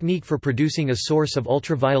the technique for producing a source of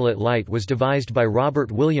ultraviolet light was devised by Robert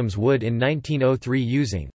Williams Wood in 1903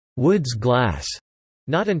 using Wood's glass,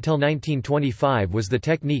 not until 1925 was the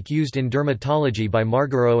technique used in dermatology by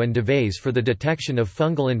Margarot and Devers for the detection of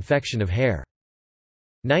fungal infection of hair.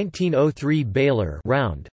 1903 Baler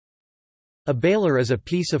round. A baler is a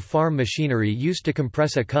piece of farm machinery used to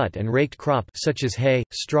compress a cut and raked crop such as hay,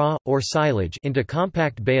 straw, or silage into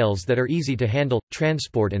compact bales that are easy to handle,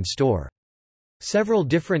 transport and store. Several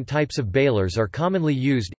different types of balers are commonly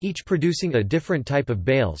used, each producing a different type of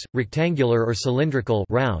bales, rectangular or cylindrical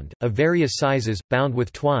round, of various sizes, bound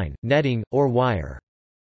with twine, netting, or wire.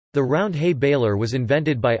 The round hay baler was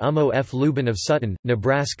invented by Ummo F. Lubin of Sutton,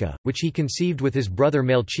 Nebraska, which he conceived with his brother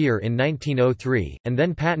Melchior in 1903, and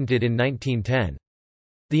then patented in 1910.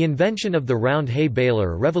 The invention of the round hay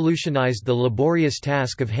baler revolutionized the laborious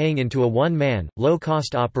task of haying into a one-man,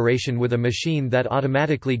 low-cost operation with a machine that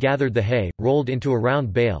automatically gathered the hay, rolled into a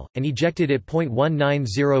round bale, and ejected it.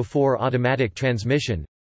 1904 Automatic transmission.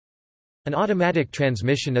 An automatic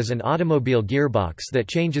transmission is an automobile gearbox that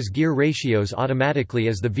changes gear ratios automatically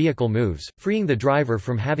as the vehicle moves, freeing the driver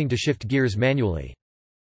from having to shift gears manually.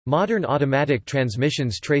 Modern automatic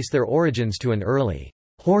transmissions trace their origins to an early,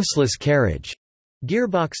 horseless carriage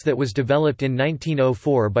gearbox that was developed in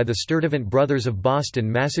 1904 by the Sturtevant brothers of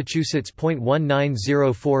Boston, Massachusetts.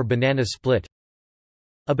 1904 Banana split.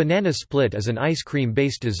 A banana split is an ice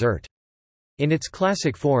cream-based dessert. In its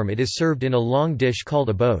classic form it is served in a long dish called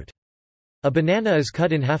a boat. A banana is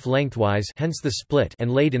cut in half lengthwise, hence the split,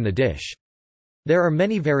 and laid in the dish. There are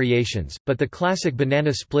many variations, but the classic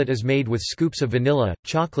banana split is made with scoops of vanilla,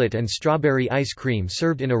 chocolate and strawberry ice cream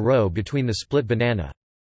served in a row between the split banana.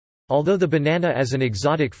 Although the banana as an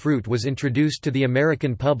exotic fruit was introduced to the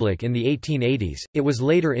American public in the 1880s, it was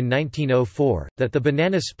later in 1904, that the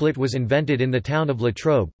banana split was invented in the town of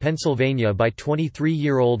Latrobe, Pennsylvania by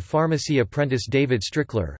 23-year-old pharmacy apprentice David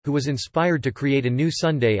Strickler, who was inspired to create a new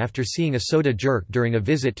sundae after seeing a soda jerk during a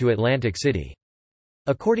visit to Atlantic City.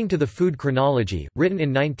 According to the Food Chronology, written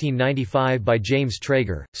in 1995 by James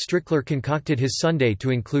Traeger, Strickler concocted his sundae to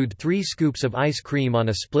include 3 scoops of ice cream on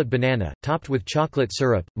a split banana, topped with chocolate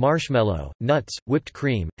syrup, marshmallow, nuts, whipped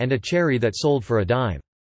cream, and a cherry that sold for a dime.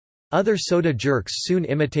 Other soda jerks soon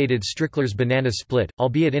imitated Strickler's banana split,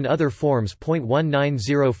 albeit in other forms.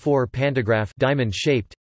 1904 Pantograph,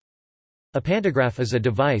 diamond-shaped. A pantograph is a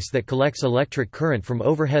device that collects electric current from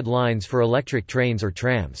overhead lines for electric trains or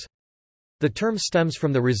trams. The term stems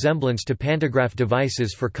from the resemblance to pantograph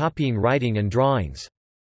devices for copying writing and drawings.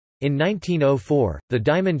 In 1904, the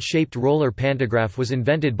diamond-shaped roller pantograph was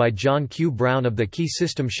invented by John Q. Brown of the Key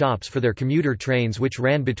System shops for their commuter trains which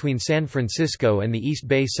ran between San Francisco and the East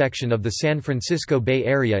Bay section of the San Francisco Bay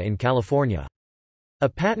Area in California. A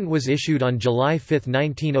patent was issued on July 5,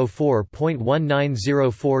 1904.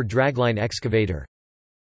 1904 Dragline excavator.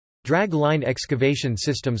 Drag line excavation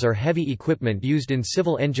systems are heavy equipment used in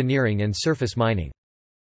civil engineering and surface mining.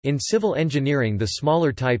 In civil engineering, the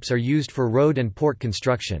smaller types are used for road and port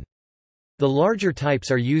construction. The larger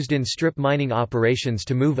types are used in strip mining operations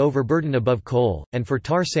to move overburden above coal, and for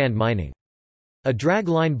tar sand mining. A drag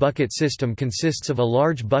line bucket system consists of a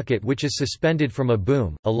large bucket which is suspended from a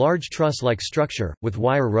boom, a large truss-like structure, with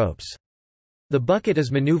wire ropes. The bucket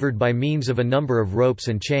is maneuvered by means of a number of ropes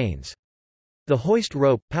and chains. The hoist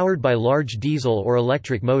rope, powered by large diesel or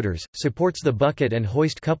electric motors, supports the bucket and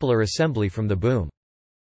hoist coupler assembly from the boom.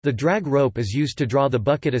 The drag rope is used to draw the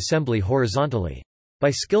bucket assembly horizontally.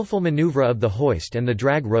 By skillful maneuver of the hoist and the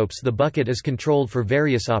drag ropes, the bucket is controlled for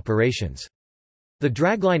various operations. The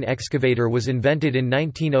dragline excavator was invented in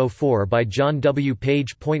 1904 by John W.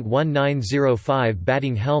 Page. 1905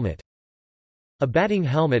 Batting helmet. A batting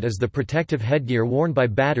helmet is the protective headgear worn by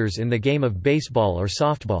batters in the game of baseball or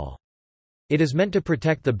softball. It is meant to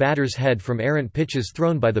protect the batter's head from errant pitches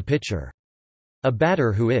thrown by the pitcher. A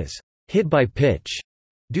batter who is hit by pitch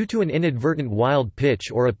due to an inadvertent wild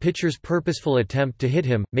pitch or a pitcher's purposeful attempt to hit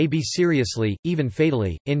him, may be seriously, even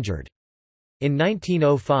fatally, injured. In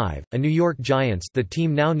 1905, a New York Giants, the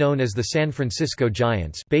team now known as the San Francisco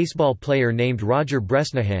Giants, baseball player named Roger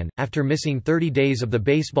Bresnahan, after missing 30 days of the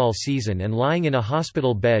baseball season and lying in a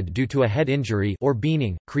hospital bed due to a head injury or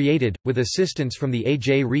beaning, created, with assistance from the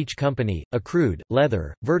A.J. Reach Company, a crude,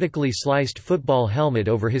 leather, vertically sliced football helmet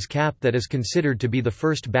over his cap that is considered to be the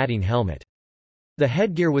first batting helmet. The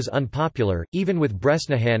headgear was unpopular, even with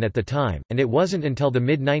Bresnahan at the time, and it wasn't until the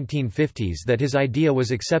mid-1950s that his idea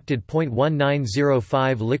was accepted.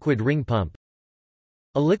 1905 Liquid ring pump.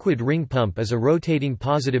 A liquid ring pump is a rotating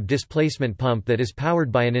positive displacement pump that is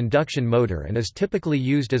powered by an induction motor and is typically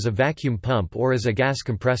used as a vacuum pump or as a gas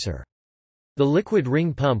compressor. The liquid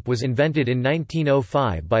ring pump was invented in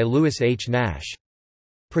 1905 by Lewis H. Nash.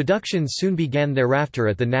 Production soon began thereafter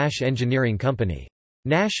at the Nash Engineering Company.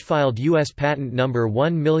 Nash filed U.S. Patent No.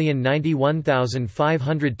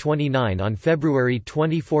 1091529 on February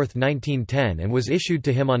 24, 1910 and was issued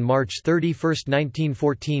to him on March 31,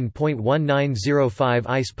 1914. 1905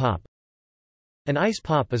 Ice pop. An ice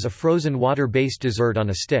pop is a frozen water-based dessert on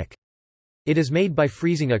a stick. It is made by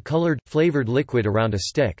freezing a colored, flavored liquid around a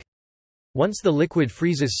stick. Once the liquid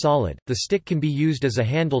freezes solid, the stick can be used as a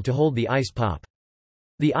handle to hold the ice pop.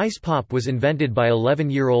 The ice pop was invented by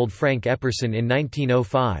 11-year-old Frank Epperson in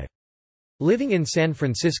 1905. Living in San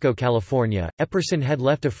Francisco, California, Epperson had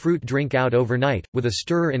left a fruit drink out overnight, with a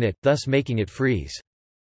stirrer in it, thus making it freeze.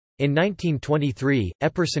 In 1923,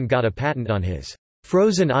 Epperson got a patent on his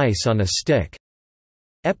frozen ice on a stick.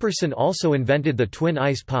 Epperson also invented the twin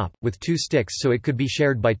ice pop, with 2 sticks so it could be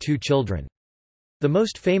shared by 2 children. The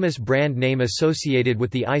most famous brand name associated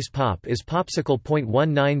with the ice pop is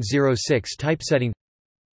Popsicle.1906 typesetting.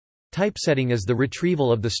 Typesetting is the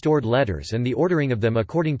retrieval of the stored letters and the ordering of them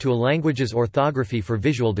according to a language's orthography for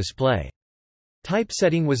visual display.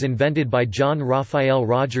 Typesetting was invented by John Raphael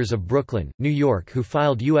Rogers of Brooklyn, New York, who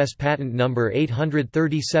filed U.S. Patent No.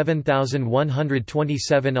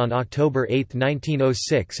 837127 on October 8,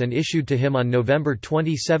 1906 and issued to him on November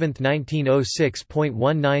 27, 1906.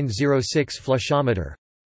 1906 Flushometer.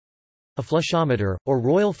 A flushometer, or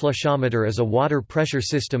Royal Flushometer, is a water pressure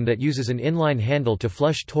system that uses an inline handle to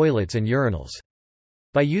flush toilets and urinals.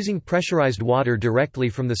 By using pressurized water directly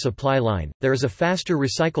from the supply line, there is a faster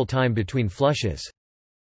recycle time between flushes.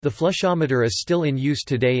 The flushometer is still in use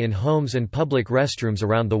today in homes and public restrooms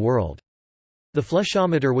around the world. The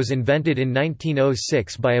flushometer was invented in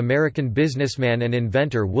 1906 by American businessman and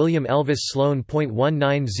inventor William Elvis Sloan.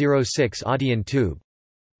 1906 Audion tube.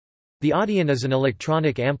 The Audion is an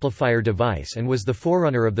electronic amplifier device and was the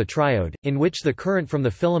forerunner of the triode, in which the current from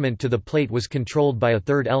the filament to the plate was controlled by a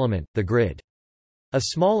third element, the grid. A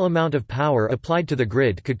small amount of power applied to the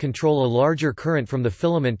grid could control a larger current from the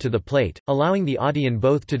filament to the plate, allowing the Audion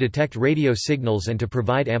both to detect radio signals and to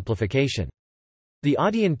provide amplification. The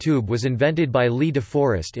Audion tube was invented by Lee de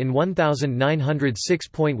Forest in 1906.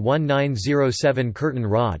 1907 Curtain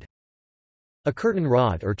rod. A curtain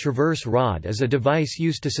rod or traverse rod is a device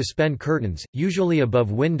used to suspend curtains, usually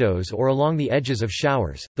above windows or along the edges of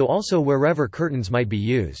showers, though also wherever curtains might be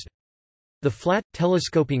used. The flat,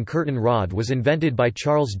 telescoping curtain rod was invented by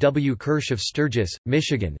Charles W. Kirsch of Sturgis,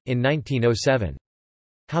 Michigan, in 1907.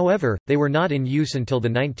 However, they were not in use until the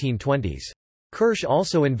 1920s. Kirsch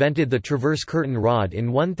also invented the traverse curtain rod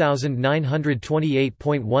in 1928.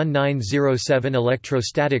 1907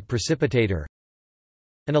 Electrostatic precipitator.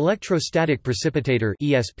 An electrostatic precipitator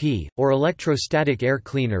 (ESP), or electrostatic air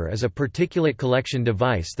cleaner, is a particulate collection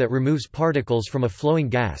device that removes particles from a flowing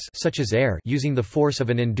gas such as air using the force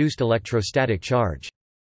of an induced electrostatic charge.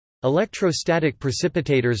 Electrostatic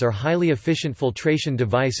precipitators are highly efficient filtration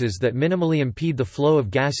devices that minimally impede the flow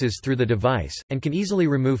of gases through the device, and can easily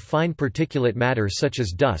remove fine particulate matter such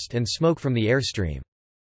as dust and smoke from the airstream.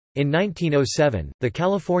 In 1907, the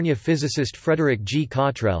California physicist Frederick G.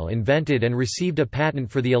 Cottrell invented and received a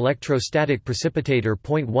patent for the electrostatic precipitator.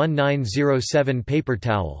 1907 Paper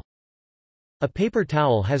towel. A paper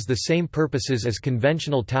towel has the same purposes as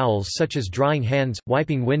conventional towels such as drying hands,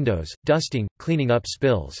 wiping windows, dusting, cleaning up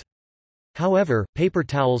spills. However, paper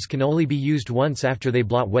towels can only be used once after they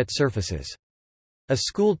blot wet surfaces. A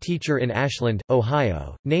school teacher in Ashland,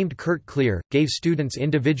 Ohio, named Kurt Clear, gave students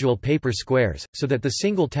individual paper squares, so that the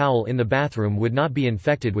single towel in the bathroom would not be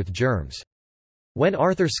infected with germs. When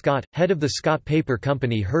Arthur Scott, head of the Scott Paper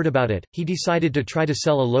Company, heard about it, he decided to try to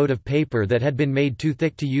sell a load of paper that had been made too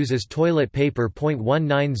thick to use as toilet paper.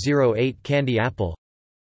 1908 Candy apple.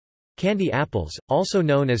 Candy apples, also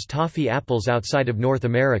known as toffee apples outside of North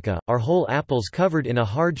America, are whole apples covered in a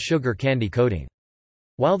hard sugar candy coating.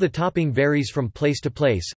 While the topping varies from place to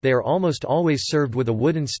place, they are almost always served with a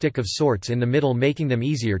wooden stick of sorts in the middle, making them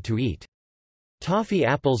easier to eat. Toffee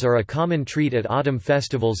apples are a common treat at autumn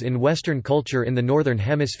festivals in Western culture in the Northern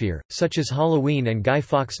Hemisphere, such as Halloween and Guy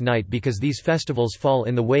Fawkes Night, because these festivals fall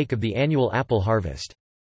in the wake of the annual apple harvest.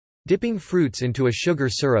 Dipping fruits into a sugar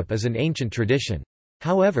syrup is an ancient tradition.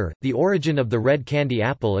 However, the origin of the red candy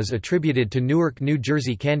apple is attributed to Newark, New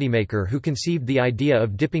Jersey candymaker who conceived the idea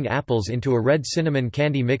of dipping apples into a red cinnamon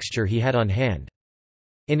candy mixture he had on hand.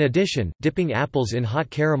 In addition, dipping apples in hot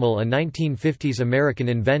caramel, a 1950s American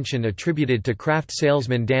invention attributed to craft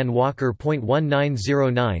salesman Dan Walker.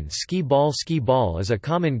 1909 Skee ball. Skee ball is a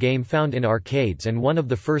common game found in arcades and one of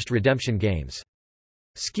the first redemption games.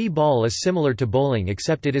 Skee ball is similar to bowling,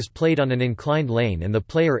 except it is played on an inclined lane and the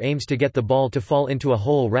player aims to get the ball to fall into a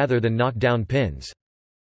hole rather than knock down pins.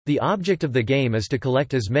 The object of the game is to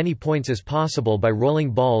collect as many points as possible by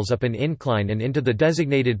rolling balls up an incline and into the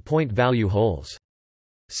designated point value holes.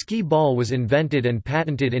 Skee ball was invented and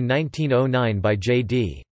patented in 1909 by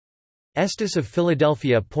J.D. Estes of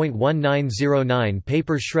Philadelphia. 1909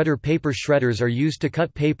 Paper shredder. Paper shredders are used to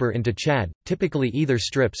cut paper into chad, typically either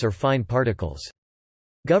strips or fine particles.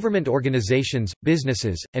 Government organizations,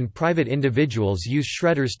 businesses, and private individuals use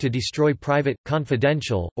shredders to destroy private,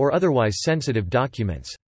 confidential, or otherwise sensitive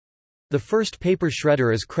documents. The first paper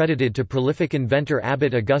shredder is credited to prolific inventor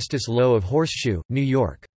Abbott Augustus Lowe of Horseshoe, New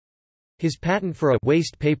York. His patent for a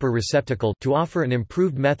waste paper receptacle to offer an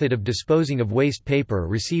improved method of disposing of waste paper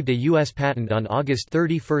received a U.S. patent on August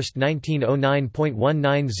 31,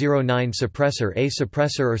 1909.1909. Suppressor. A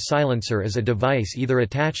suppressor or silencer is a device either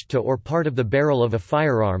attached to or part of the barrel of a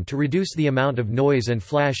firearm to reduce the amount of noise and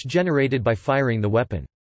flash generated by firing the weapon.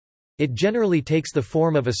 It generally takes the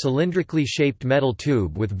form of a cylindrically shaped metal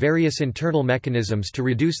tube with various internal mechanisms to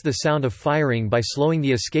reduce the sound of firing by slowing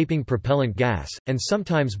the escaping propellant gas, and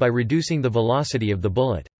sometimes by reducing the velocity of the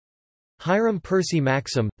bullet. Hiram Percy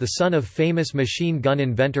Maxim, the son of famous machine gun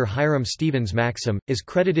inventor Hiram Stevens Maxim, is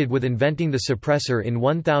credited with inventing the suppressor in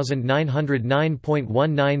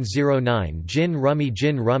 1909.1909. Gin Rummy.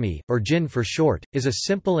 Gin Rummy, or Gin for short, is a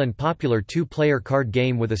simple and popular two-player card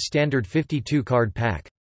game with a standard 52-card pack.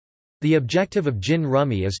 The objective of Gin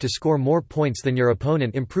Rummy is to score more points than your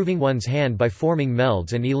opponent, improving one's hand by forming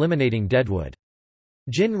melds and eliminating deadwood.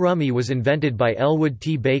 Gin Rummy was invented by Elwood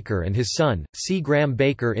T. Baker and his son, C. Graham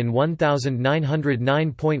Baker in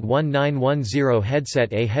 1909.1910.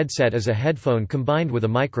 Headset. A headset is a headphone combined with a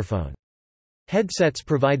microphone. Headsets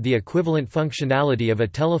provide the equivalent functionality of a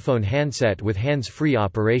telephone handset with hands-free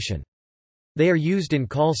operation. They are used in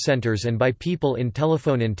call centers and by people in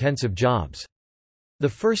telephone-intensive jobs. The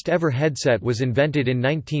first ever headset was invented in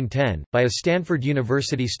 1910, by a Stanford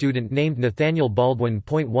University student named Nathaniel Baldwin.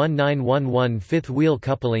 1911 Fifth wheel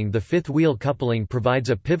coupling. The fifth wheel coupling provides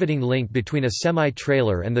a pivoting link between a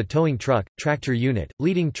semi-trailer and the towing truck, tractor unit,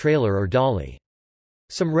 leading trailer or dolly.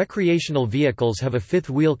 Some recreational vehicles have a fifth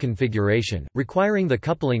wheel configuration, requiring the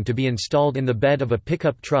coupling to be installed in the bed of a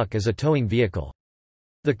pickup truck as a towing vehicle.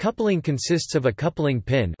 The coupling consists of a coupling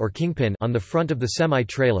pin or kingpin on the front of the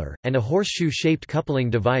semi-trailer, and a horseshoe-shaped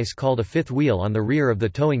coupling device called a fifth wheel on the rear of the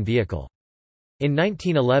towing vehicle. In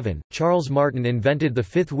 1911, Charles Martin invented the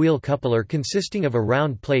fifth wheel coupler consisting of a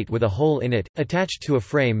round plate with a hole in it, attached to a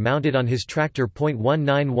frame mounted on his tractor.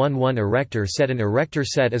 1911 Erector set. An erector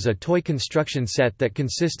set is a toy construction set that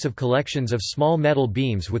consists of collections of small metal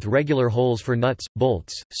beams with regular holes for nuts,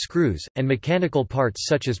 bolts, screws, and mechanical parts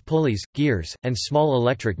such as pulleys, gears, and small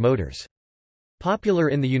electric motors. Popular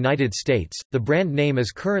in the United States, the brand name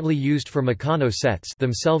is currently used for Meccano sets,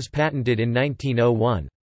 themselves patented in 1901.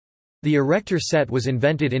 The erector set was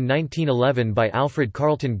invented in 1911 by Alfred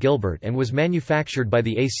Carlton Gilbert and was manufactured by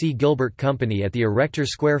the A.C. Gilbert Company at the Erector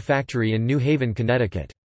Square factory in New Haven,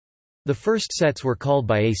 Connecticut. The first sets were called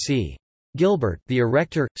by A.C. Gilbert, the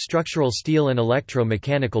erector, structural steel and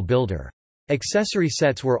electro-mechanical builder. Accessory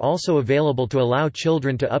sets were also available to allow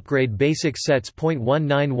children to upgrade basic sets.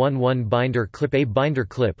 1911 Binder clip. A binder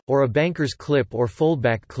clip, or a banker's clip or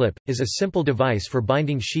foldback clip, is a simple device for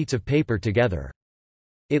binding sheets of paper together.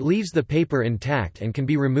 It leaves the paper intact and can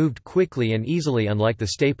be removed quickly and easily, unlike the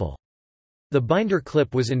staple. The binder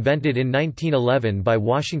clip was invented in 1911 by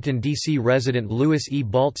Washington, D.C. resident Louis E.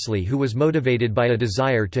 Baltzley, who was motivated by a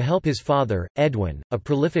desire to help his father, Edwin, a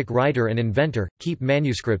prolific writer and inventor, keep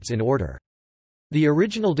manuscripts in order. The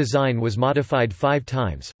original design was modified 5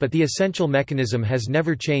 times, but the essential mechanism has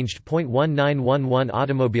never changed. 1911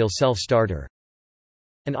 Automobile self-starter.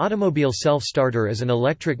 An automobile self-starter is an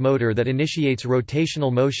electric motor that initiates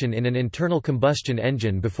rotational motion in an internal combustion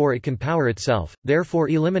engine before it can power itself, therefore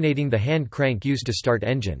eliminating the hand crank used to start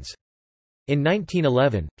engines. In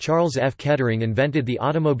 1911, Charles F. Kettering invented the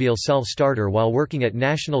automobile self-starter while working at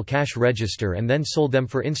National Cash Register and then sold them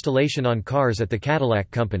for installation on cars at the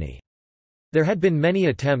Cadillac Company. There had been many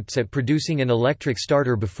attempts at producing an electric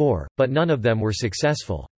starter before, but none of them were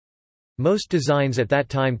successful. Most designs at that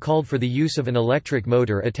time called for the use of an electric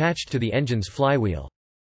motor attached to the engine's flywheel.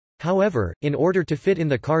 However, in order to fit in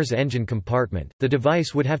the car's engine compartment, the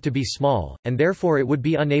device would have to be small, and therefore it would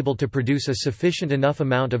be unable to produce a sufficient enough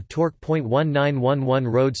amount of torque. 1911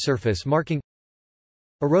 Road surface marking.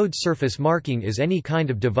 A road surface marking is any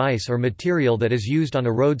kind of device or material that is used on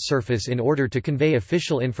a road surface in order to convey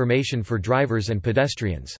official information for drivers and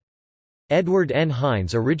pedestrians. Edward N.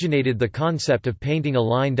 Hines originated the concept of painting a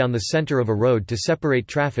line down the center of a road to separate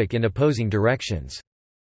traffic in opposing directions.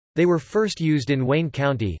 They were first used in Wayne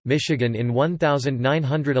County, Michigan in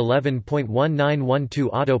 1911.1912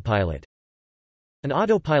 Autopilot. An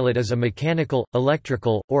autopilot is a mechanical,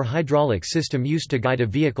 electrical, or hydraulic system used to guide a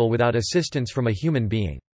vehicle without assistance from a human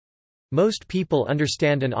being. Most people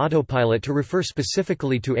understand an autopilot to refer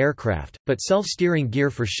specifically to aircraft, but self-steering gear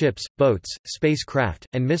for ships, boats, spacecraft,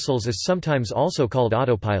 and missiles is sometimes also called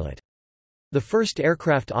autopilot. The first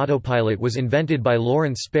aircraft autopilot was invented by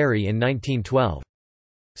Lawrence Sperry in 1912.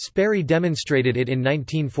 Sperry demonstrated it in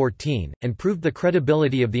 1914, and proved the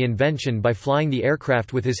credibility of the invention by flying the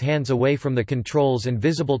aircraft with his hands away from the controls and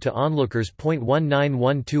visible to onlookers.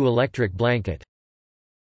 1912 Electric blanket.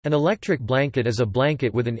 An electric blanket is a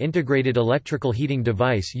blanket with an integrated electrical heating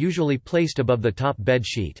device usually placed above the top bed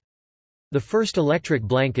sheet. The first electric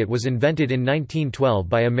blanket was invented in 1912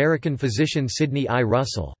 by American physician Sidney I.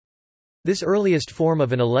 Russell. This earliest form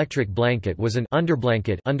of an electric blanket was an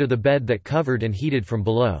underblanket under the bed that covered and heated from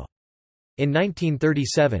below. In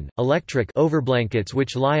 1937, electric overblankets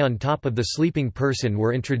which lie on top of the sleeping person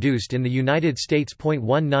were introduced in the United States.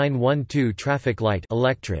 1912 Traffic light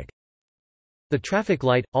electric. The traffic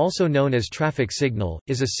light, also known as traffic signal,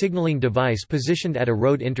 is a signaling device positioned at a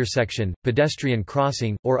road intersection, pedestrian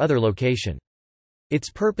crossing, or other location. Its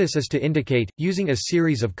purpose is to indicate, using a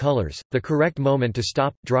series of colors, the correct moment to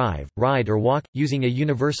stop, drive, ride or walk, using a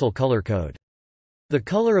universal color code. The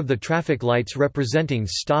color of the traffic lights representing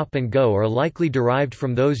stop and go are likely derived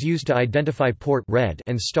from those used to identify port red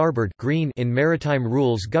and starboard green in maritime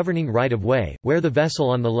rules governing right-of-way, where the vessel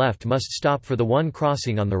on the left must stop for the one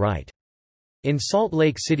crossing on the right. In Salt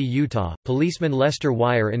Lake City, Utah, policeman Lester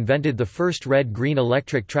Wire invented the first red-green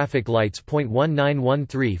electric traffic lights.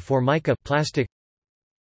 1913 Formica plastic.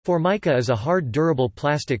 Formica is a hard durable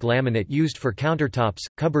plastic laminate used for countertops,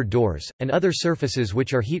 cupboard doors, and other surfaces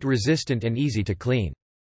which are heat-resistant and easy to clean.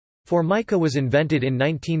 Formica was invented in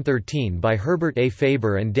 1913 by Herbert A.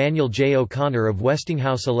 Faber and Daniel J. O'Connor of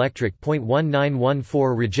Westinghouse Electric.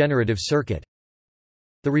 1914 Regenerative circuit.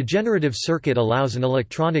 The regenerative circuit allows an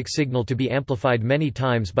electronic signal to be amplified many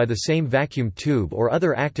times by the same vacuum tube or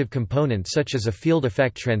other active component such as a field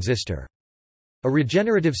effect transistor. A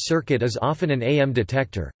regenerative circuit is often an AM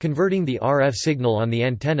detector, converting the RF signal on the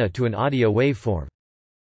antenna to an audio waveform.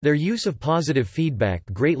 Their use of positive feedback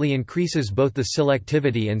greatly increases both the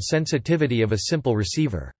selectivity and sensitivity of a simple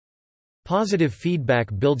receiver. Positive feedback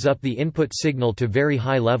builds up the input signal to very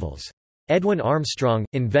high levels. Edwin Armstrong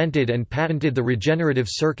invented and patented the regenerative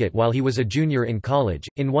circuit while he was a junior in college.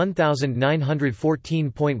 In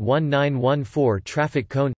 1914.1914 Traffic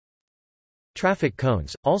cone. Traffic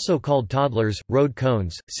cones, also called toddlers, road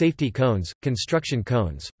cones, safety cones, construction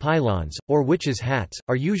cones, pylons, or witches' hats,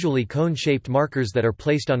 are usually cone-shaped markers that are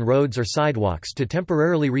placed on roads or sidewalks to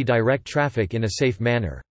temporarily redirect traffic in a safe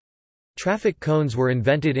manner. Traffic cones were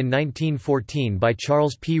invented in 1914 by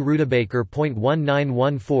Charles P. Rudebaker.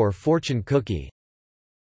 1914 Fortune cookie.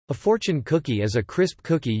 A fortune cookie is a crisp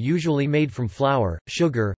cookie usually made from flour,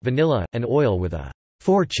 sugar, vanilla, and oil with a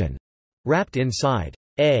fortune wrapped inside.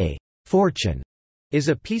 A fortune is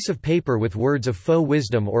a piece of paper with words of faux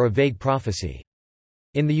wisdom or a vague prophecy.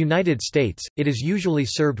 In the United States, it is usually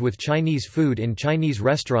served with Chinese food in Chinese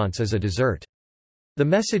restaurants as a dessert. The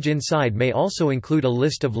message inside may also include a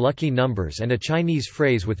list of lucky numbers and a Chinese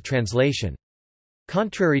phrase with translation.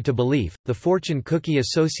 Contrary to belief, the fortune cookie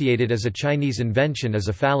associated as a Chinese invention is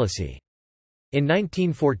a fallacy. In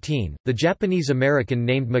 1914, the Japanese American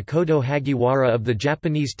named Makoto Hagiwara of the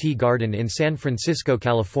Japanese Tea Garden in San Francisco,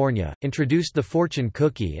 California, introduced the fortune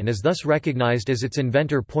cookie and is thus recognized as its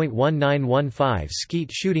inventor. 1915 Skeet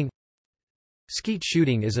shooting. Skeet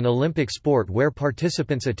shooting is an Olympic sport where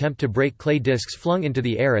participants attempt to break clay discs flung into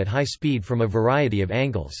the air at high speed from a variety of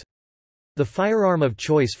angles. The firearm of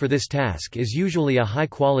choice for this task is usually a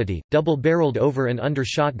high-quality, double-barreled over and under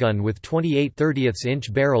shotgun with 28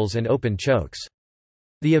 30-inch barrels and open chokes.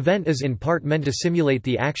 The event is in part meant to simulate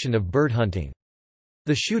the action of bird hunting.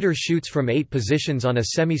 The shooter shoots from 8 positions on a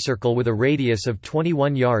semicircle with a radius of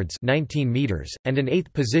 21 yards 19 meters, and an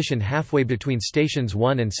 8th position halfway between stations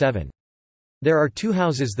 1 and 7. There are 2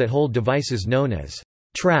 houses that hold devices known as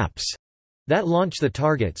traps that launch the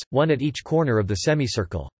targets, one at each corner of the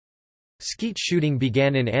semicircle. Skeet shooting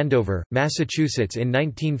began in Andover, Massachusetts in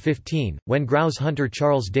 1915, when grouse hunter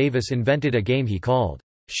Charles Davis invented a game he called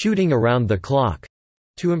shooting around the clock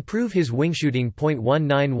to improve his wingshooting.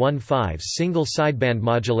 1915 Single sideband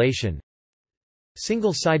modulation.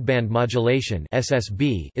 Single sideband modulation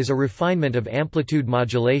 (SSB) is a refinement of amplitude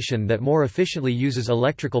modulation that more efficiently uses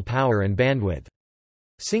electrical power and bandwidth.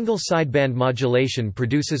 Single sideband modulation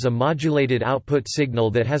produces a modulated output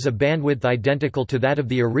signal that has a bandwidth identical to that of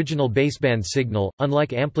the original baseband signal,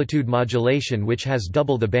 unlike amplitude modulation which has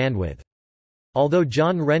double the bandwidth. Although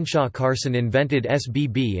John Renshaw Carson invented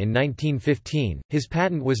SBB in 1915, his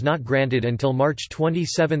patent was not granted until March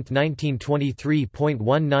 27, 1923.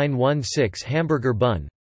 1916 Hamburger bun.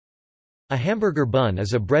 A hamburger bun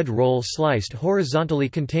is a bread roll sliced horizontally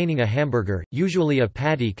containing a hamburger, usually a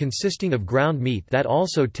patty consisting of ground meat that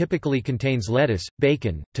also typically contains lettuce,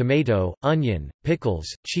 bacon, tomato, onion, pickles,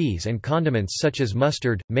 cheese and condiments such as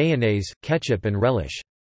mustard, mayonnaise, ketchup and relish.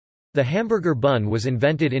 The hamburger bun was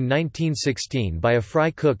invented in 1916 by a fry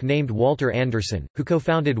cook named Walter Anderson, who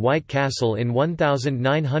co-founded White Castle in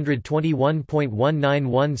 1921.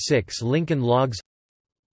 1916 Lincoln Logs.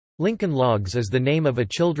 Lincoln Logs is the name of a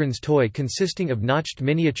children's toy consisting of notched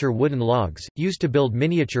miniature wooden logs, used to build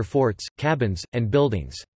miniature forts, cabins, and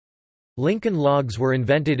buildings. Lincoln Logs were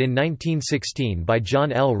invented in 1916 by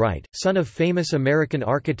John L. Wright, son of famous American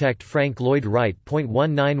architect Frank Lloyd Wright.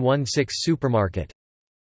 1916 Supermarket.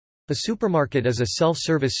 A supermarket is a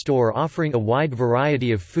self-service store offering a wide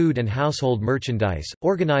variety of food and household merchandise,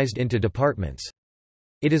 organized into departments.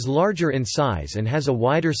 It is larger in size and has a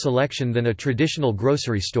wider selection than a traditional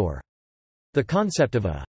grocery store. The concept of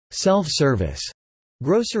a self-service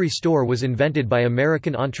grocery store was invented by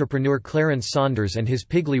American entrepreneur Clarence Saunders and his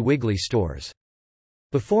Piggly Wiggly stores.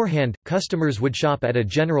 Beforehand, customers would shop at a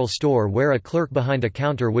general store where a clerk behind a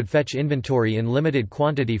counter would fetch inventory in limited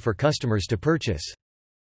quantity for customers to purchase.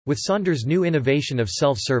 With Saunders' new innovation of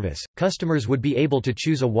self-service, customers would be able to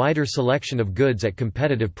choose a wider selection of goods at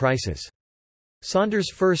competitive prices. Saunders'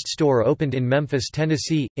 first store opened in Memphis,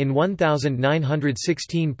 Tennessee, in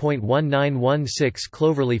 1916.1916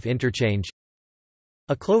 Cloverleaf Interchange.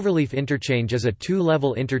 A cloverleaf interchange is a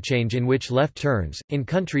two-level interchange in which left turns, in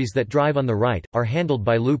countries that drive on the right, are handled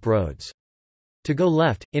by loop roads. To go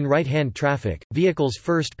left, in right-hand traffic, vehicles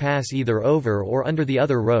first pass either over or under the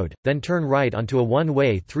other road, then turn right onto a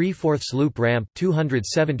one-way 3/4 loop ramp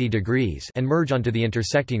 270 degrees and merge onto the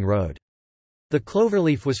intersecting road. The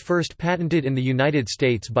cloverleaf was first patented in the United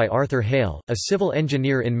States by Arthur Hale, a civil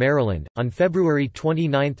engineer in Maryland, on February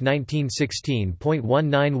 29, 1916.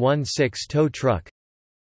 1916 Tow truck.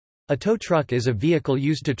 A tow truck is a vehicle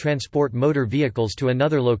used to transport motor vehicles to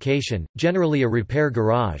another location, generally a repair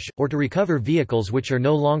garage, or to recover vehicles which are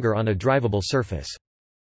no longer on a drivable surface.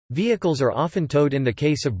 Vehicles are often towed in the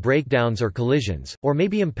case of breakdowns or collisions, or may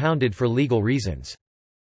be impounded for legal reasons.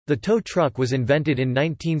 The tow truck was invented in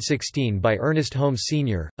 1916 by Ernest Holmes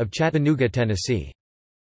Sr., of Chattanooga, Tennessee.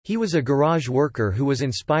 He was a garage worker who was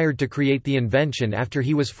inspired to create the invention after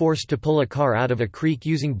he was forced to pull a car out of a creek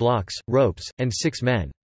using blocks, ropes, and 6 men.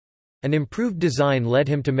 An improved design led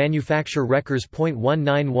him to manufacture Recker's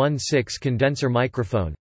 .1916 condenser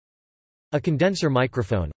microphone. A condenser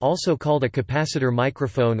microphone, also called a capacitor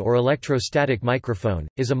microphone or electrostatic microphone,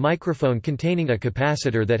 is a microphone containing a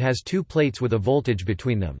capacitor that has two plates with a voltage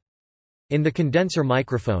between them. In the condenser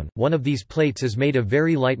microphone, one of these plates is made of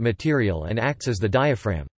very light material and acts as the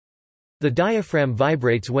diaphragm. The diaphragm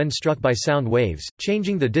vibrates when struck by sound waves,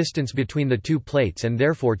 changing the distance between the two plates and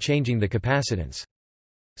therefore changing the capacitance.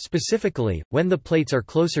 Specifically, when the plates are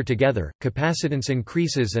closer together, capacitance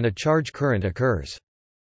increases and a charge current occurs.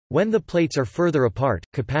 When the plates are further apart,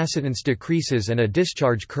 capacitance decreases and a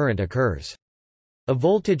discharge current occurs. A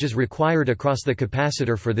voltage is required across the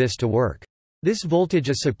capacitor for this to work. This voltage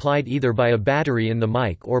is supplied either by a battery in the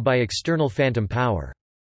mic or by external phantom power.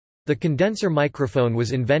 The condenser microphone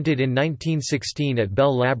was invented in 1916 at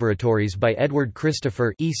Bell Laboratories by Edward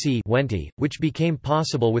Christopher E.C. Wente, which became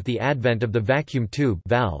possible with the advent of the vacuum tube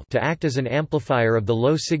valve to act as an amplifier of the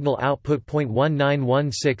low signal output.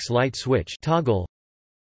 1916 light switch toggle.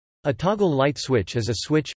 A toggle light switch is a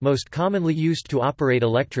switch, most commonly used to operate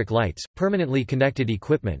electric lights, permanently connected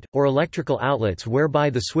equipment, or electrical outlets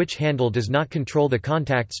whereby the switch handle does not control the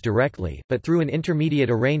contacts directly, but through an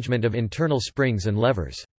intermediate arrangement of internal springs and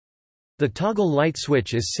levers. The toggle light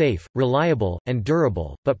switch is safe, reliable, and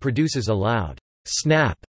durable, but produces a loud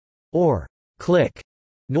snap or click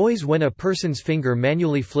noise when a person's finger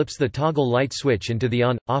manually flips the toggle light switch into the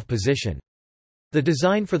on/off position. The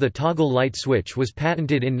design for the toggle light switch was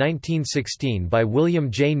patented in 1916 by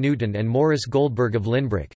William J. Newton and Morris Goldberg of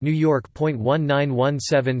Lynbrook, New York.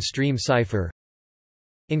 1917 Stream cipher.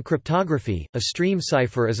 In cryptography, a stream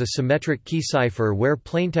cipher is a symmetric key cipher where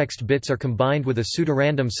plaintext bits are combined with a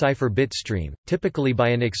pseudorandom cipher bit stream, typically by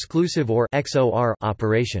an exclusive or XOR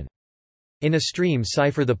operation. In a stream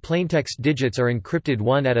cipher, the plaintext digits are encrypted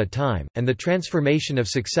one at a time, and the transformation of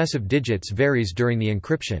successive digits varies during the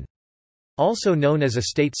encryption. Also known as a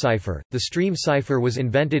state cipher, the stream cipher was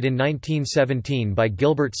invented in 1917 by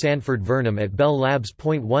Gilbert Sanford Vernon at Bell Labs.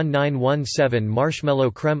 1917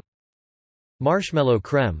 Marshmallow creme. Marshmallow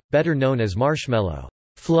creme, better known as marshmallow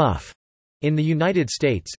fluff, in the United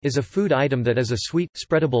States, is a food item that is a sweet,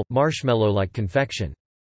 spreadable, marshmallow-like confection.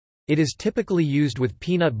 It is typically used with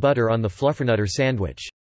peanut butter on the fluffernutter sandwich.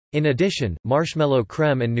 In addition, marshmallow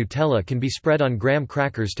creme and Nutella can be spread on graham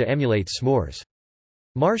crackers to emulate s'mores.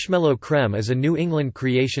 Marshmallow creme is a New England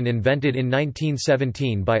creation invented in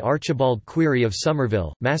 1917 by Archibald Query of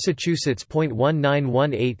Somerville, Massachusetts.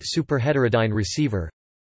 1918 Superheterodyne receiver.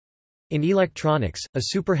 In electronics, a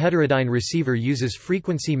superheterodyne receiver uses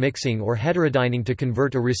frequency mixing or heterodyning to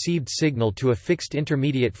convert a received signal to a fixed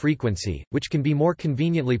intermediate frequency, which can be more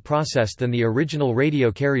conveniently processed than the original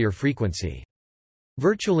radio carrier frequency.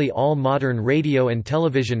 Virtually all modern radio and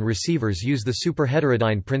television receivers use the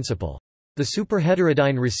superheterodyne principle. The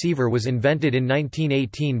superheterodyne receiver was invented in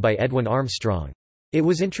 1918 by Edwin Armstrong. It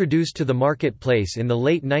was introduced to the marketplace in the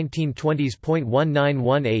late 1920s.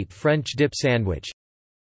 1918 French dip sandwich.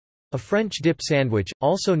 A French dip sandwich,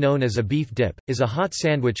 also known as a beef dip, is a hot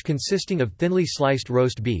sandwich consisting of thinly sliced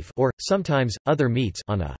roast beef or, sometimes, other meats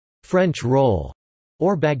on a French roll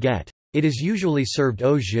or baguette. It is usually served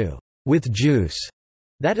au jus, with juice,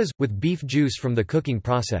 that is, with beef juice from the cooking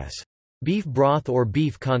process. Beef broth or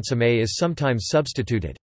beef consommé is sometimes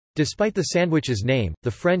substituted. Despite the sandwich's name,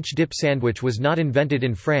 the French dip sandwich was not invented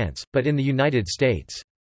in France, but in the United States.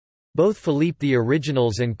 Both Philippe the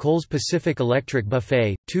Originals and Cole's Pacific Electric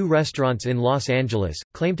Buffet, two restaurants in Los Angeles,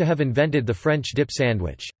 claim to have invented the French dip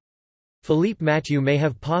sandwich. Philippe Mathieu may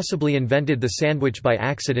have possibly invented the sandwich by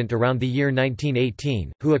accident around the year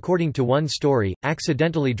 1918, who according to one story,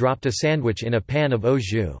 accidentally dropped a sandwich in a pan of au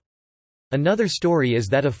jus. Another story is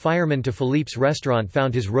that a fireman to Philippe's restaurant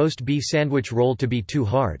found his roast beef sandwich roll to be too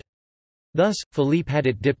hard. Thus, Philippe had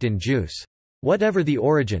it dipped in juice. Whatever the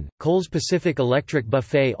origin, Cole's Pacific Electric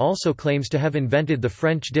Buffet also claims to have invented the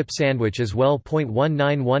French dip sandwich as well.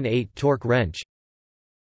 1918 Torque wrench.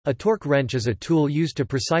 A torque wrench is a tool used to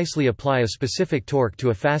precisely apply a specific torque to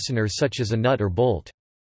a fastener such as a nut or bolt.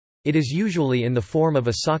 It is usually in the form of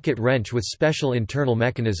a socket wrench with special internal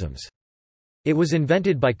mechanisms. It was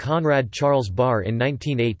invented by Conrad Charles Barr in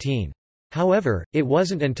 1918. However, it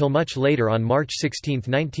wasn't until much later on March 16,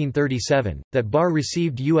 1937, that Barr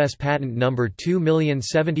received U.S. patent number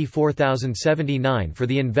 2074079 for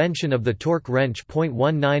the invention of the torque wrench.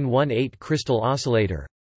 1918 Crystal oscillator.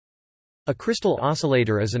 A crystal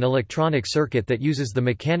oscillator is an electronic circuit that uses the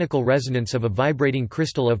mechanical resonance of a vibrating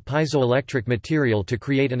crystal of piezoelectric material to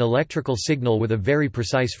create an electrical signal with a very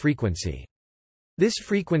precise frequency. This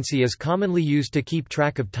frequency is commonly used to keep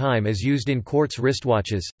track of time as used in quartz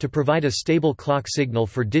wristwatches, to provide a stable clock signal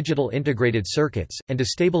for digital integrated circuits, and to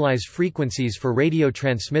stabilize frequencies for radio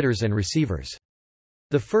transmitters and receivers.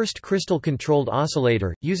 The first crystal-controlled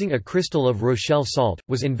oscillator, using a crystal of Rochelle salt,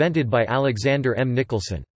 was invented by Alexander M.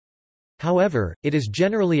 Nicholson. However, it is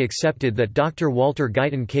generally accepted that Dr. Walter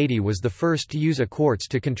Guyton Cady was the first to use a quartz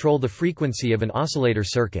to control the frequency of an oscillator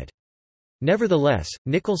circuit. Nevertheless,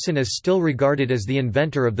 Nicholson is still regarded as the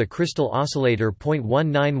inventor of the crystal oscillator.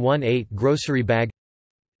 1918 Grocery bag.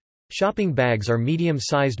 Shopping bags are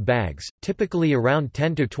medium-sized bags, typically around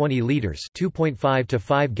 10 to 20 liters (2.5 to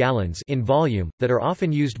 5 gallons) in volume, that are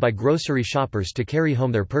often used by grocery shoppers to carry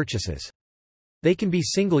home their purchases. They can be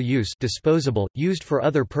single-use disposable, used for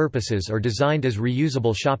other purposes or designed as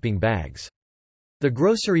reusable shopping bags. The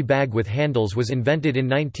grocery bag with handles was invented in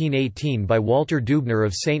 1918 by Walter Dubner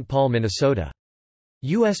of St. Paul, Minnesota.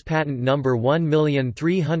 U.S. patent number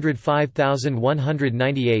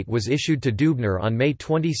 1305198 was issued to Dubner on May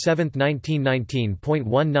 27, 1919.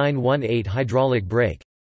 1918 Hydraulic brake.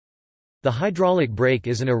 The hydraulic brake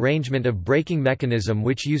is an arrangement of braking mechanism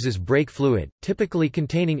which uses brake fluid, typically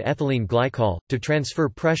containing ethylene glycol, to transfer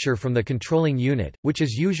pressure from the controlling unit, which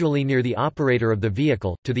is usually near the operator of the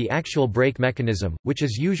vehicle, to the actual brake mechanism, which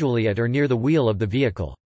is usually at or near the wheel of the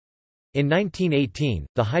vehicle. In 1918,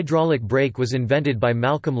 the hydraulic brake was invented by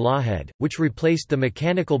Malcolm Lawhead, which replaced the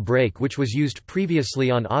mechanical brake which was used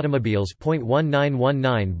previously on automobiles.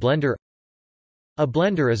 1919 Blender. A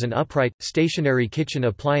blender is an upright, stationary kitchen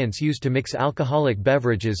appliance used to mix alcoholic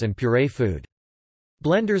beverages and puree food.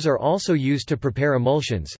 Blenders are also used to prepare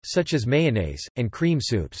emulsions, such as mayonnaise, and cream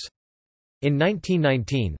soups. In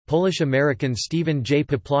 1919, Polish-American Stephen J.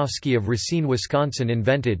 Poplawski of Racine, Wisconsin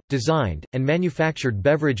invented, designed, and manufactured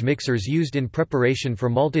beverage mixers used in preparation for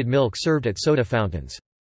malted milk served at soda fountains.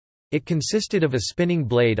 It consisted of a spinning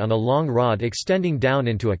blade on a long rod extending down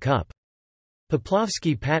into a cup.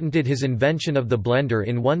 Poplawski patented his invention of the blender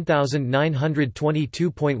in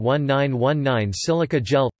 1922.1919 Silica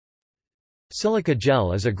gel. Silica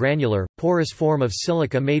gel is a granular, porous form of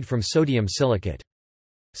silica made from sodium silicate.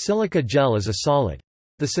 Silica gel is a solid.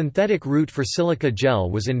 The synthetic route for silica gel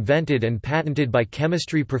was invented and patented by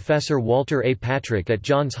chemistry professor Walter A. Patrick at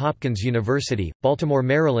Johns Hopkins University, Baltimore,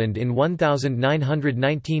 Maryland in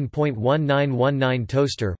 1919.1919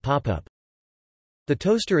 Toaster pop-up. The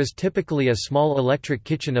toaster is typically a small electric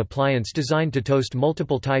kitchen appliance designed to toast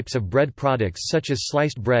multiple types of bread products such as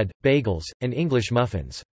sliced bread, bagels, and English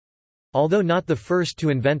muffins. Although not the first to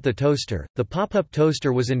invent the toaster, the pop-up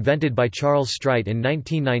toaster was invented by Charles Strite in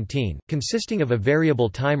 1919, consisting of a variable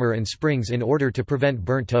timer and springs in order to prevent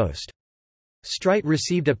burnt toast. Strite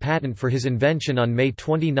received a patent for his invention on May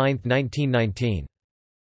 29, 1919.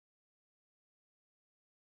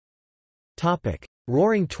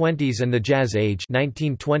 Roaring Twenties and the Jazz Age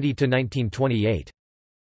 1920 to 1928.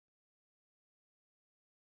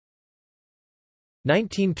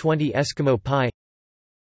 1920 Eskimo Pie.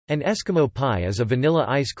 An Eskimo pie is a vanilla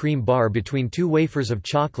ice cream bar between two wafers of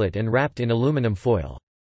chocolate and wrapped in aluminum foil.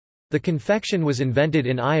 The confection was invented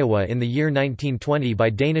in Iowa in the year 1920 by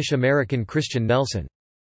Danish-American Christian Nelson.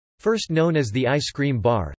 First known as the ice cream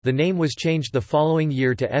bar, the name was changed the following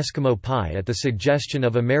year to Eskimo Pie at the suggestion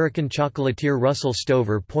of American chocolatier Russell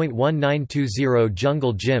Stover. 1920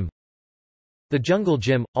 Jungle Gym. The Jungle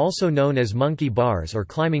Gym, also known as monkey bars or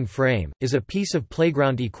climbing frame, is a piece of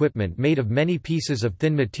playground equipment made of many pieces of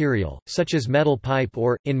thin material, such as metal pipe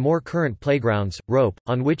or, in more current playgrounds, rope,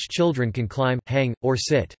 on which children can climb, hang, or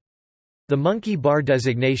sit. The monkey bar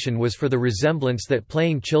designation was for the resemblance that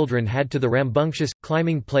playing children had to the rambunctious,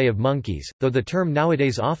 climbing play of monkeys, though the term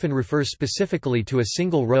nowadays often refers specifically to a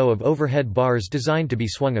single row of overhead bars designed to be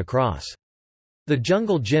swung across. The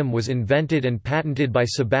Jungle Gym was invented and patented by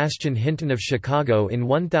Sebastian Hinton of Chicago in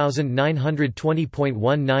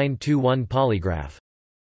 1920.1921 polygraph.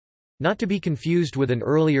 Not to be confused with an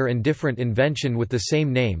earlier and different invention with the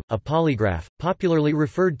same name, a polygraph, popularly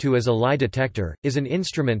referred to as a lie detector, is an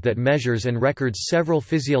instrument that measures and records several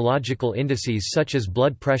physiological indices such as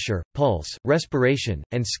blood pressure, pulse, respiration,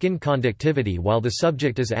 and skin conductivity while the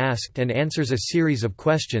subject is asked and answers a series of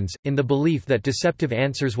questions, in the belief that deceptive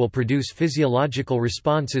answers will produce physiological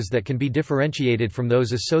responses that can be differentiated from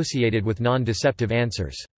those associated with non-deceptive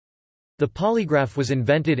answers. The polygraph was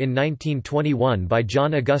invented in 1921 by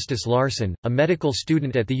John Augustus Larson, a medical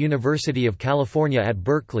student at the University of California at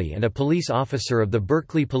Berkeley and a police officer of the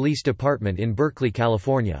Berkeley Police Department in Berkeley,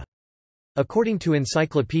 California. According to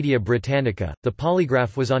Encyclopaedia Britannica, the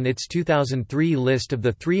polygraph was on its 2003 list of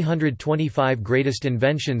the 325 greatest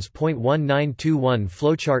inventions. 1921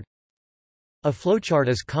 Flowchart. A flowchart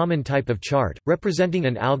is common type of chart, representing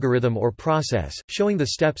an algorithm or process, showing the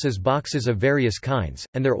steps as boxes of various kinds,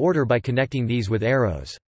 and their order by connecting these with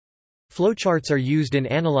arrows. Flowcharts are used in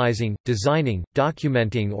analyzing, designing,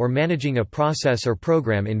 documenting or managing a process or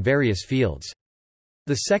program in various fields.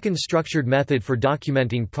 The second structured method for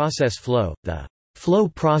documenting process flow, the flow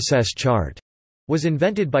process chart, was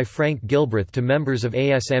invented by Frank Gilbreth to members of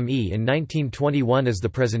ASME in 1921 as the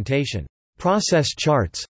presentation, "Process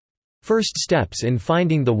Charts. First steps in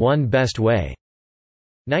finding the one best way."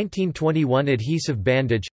 1921 Adhesive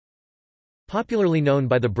bandage. Popularly known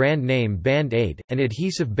by the brand name Band-Aid, an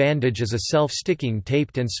adhesive bandage is a self-sticking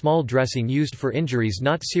taped and small dressing used for injuries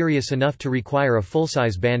not serious enough to require a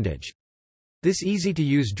full-size bandage. This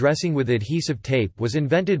easy-to-use dressing with adhesive tape was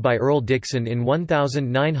invented by Earl Dixon in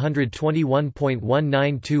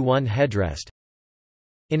 1921.1921 Headrest.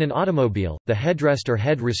 In an automobile, the headrest or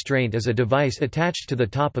head restraint is a device attached to the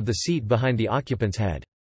top of the seat behind the occupant's head.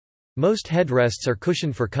 Most headrests are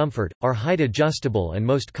cushioned for comfort, are height adjustable and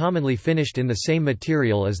most commonly finished in the same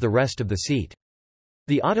material as the rest of the seat.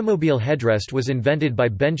 The automobile headrest was invented by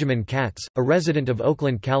Benjamin Katz, a resident of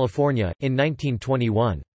Oakland, California, in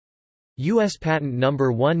 1921. U.S. Patent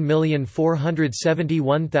number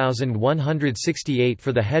 1,471,168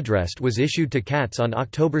 for the headrest was issued to Katz on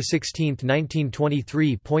October 16,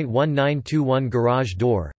 1923. 1921 Garage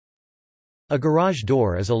door. A garage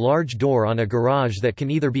door is a large door on a garage that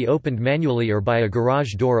can either be opened manually or by a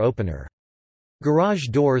garage door opener. Garage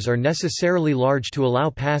doors are necessarily large to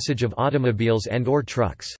allow passage of automobiles and/or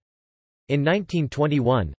trucks. In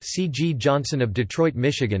 1921, C. G. Johnson of Detroit,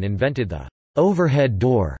 Michigan invented the overhead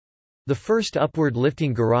door, the first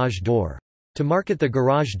upward-lifting garage door. To market the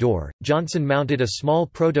garage door, Johnson mounted a small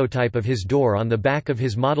prototype of his door on the back of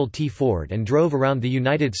his Model T Ford and drove around the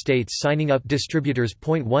United States signing up distributors.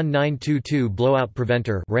 1922 Blowout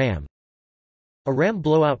preventer (RAM). A ram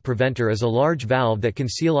blowout preventer is a large valve that can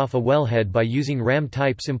seal off a wellhead by using ram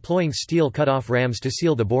types employing steel cut-off rams to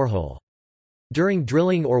seal the borehole. During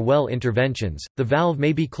drilling or well interventions, the valve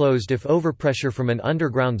may be closed if overpressure from an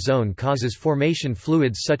underground zone causes formation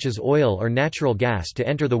fluids such as oil or natural gas to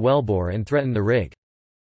enter the wellbore and threaten the rig.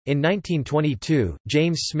 In 1922,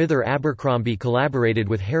 James Smither Abercrombie collaborated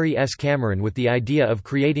with Harry S. Cameron with the idea of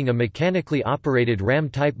creating a mechanically operated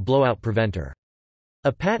ram-type blowout preventer.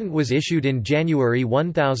 A patent was issued in January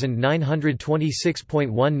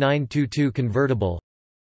 1926.1922 Convertible.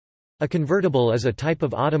 A convertible is a type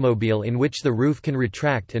of automobile in which the roof can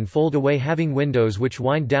retract and fold away, having windows which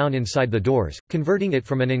wind down inside the doors, converting it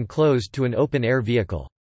from an enclosed to an open-air vehicle.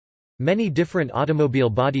 Many different automobile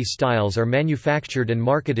body styles are manufactured and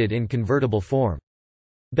marketed in convertible form.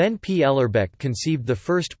 Ben P. Ellerbeck conceived the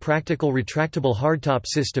first practical retractable hardtop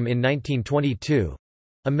system in 1922.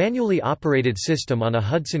 A manually operated system on a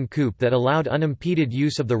Hudson coupe that allowed unimpeded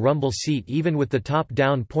use of the rumble seat even with the top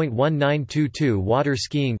down. 1922 Water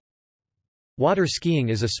skiing. Water skiing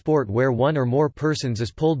is a sport where one or more persons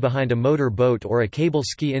is pulled behind a motor boat or a cable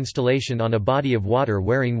ski installation on a body of water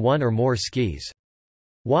wearing one or more skis.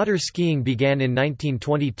 Water skiing began in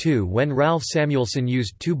 1922 when Ralph Samuelson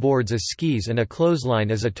used 2 boards as skis and a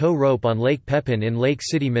clothesline as a tow rope on Lake Pepin in Lake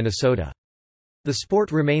City, Minnesota. The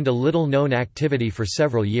sport remained a little-known activity for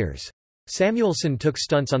several years. Samuelson took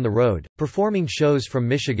stunts on the road, performing shows from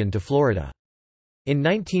Michigan to Florida. In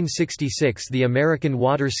 1966 the American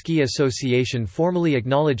Water Ski Association formally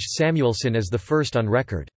acknowledged Samuelson as the first on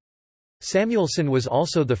record. Samuelson was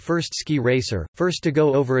also the first ski racer, first to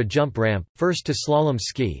go over a jump ramp, first to slalom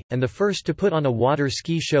ski, and the first to put on a water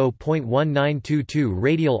ski show. 1922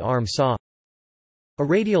 Radial arm saw. A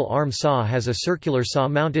radial arm saw has a circular saw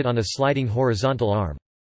mounted on a sliding horizontal arm.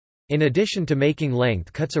 In addition to making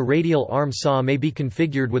length cuts, a radial arm saw may be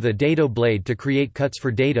configured with a dado blade to create cuts for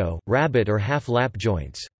dado, rabbet or half-lap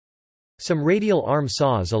joints. Some radial arm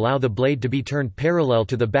saws allow the blade to be turned parallel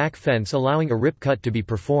to the back fence, allowing a rip cut to be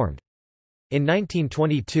performed. In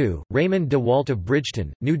 1922, Raymond DeWalt of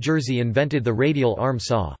Bridgeton, New Jersey invented the radial arm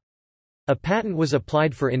saw. A patent was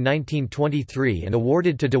applied for in 1923 and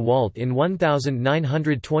awarded to DeWalt in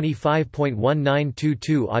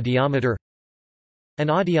 1925.1922 audiometer. An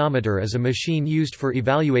audiometer is a machine used for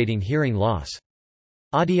evaluating hearing loss.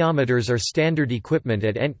 Audiometers are standard equipment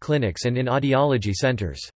at ENT clinics and in audiology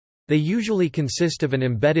centers. They usually consist of an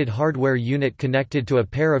embedded hardware unit connected to a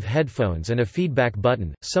pair of headphones and a feedback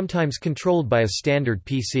button, sometimes controlled by a standard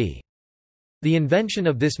PC. The invention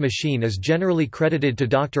of this machine is generally credited to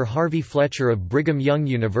Dr. Harvey Fletcher of Brigham Young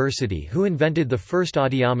University, who invented the first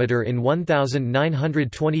audiometer in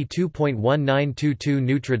 1922.1922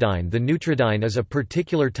 Nutridyne. The Nutridyne is a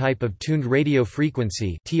particular type of tuned radio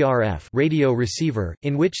frequency (TRF) radio receiver,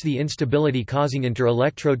 in which the instability causing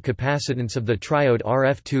inter-electrode capacitance of the triode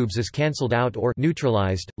RF tubes is cancelled out or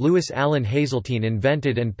neutralized. Louis Allen Hazeltine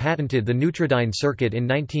invented and patented the Nutridyne circuit in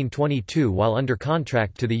 1922 while under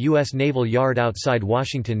contract to the U.S. Naval Yard outside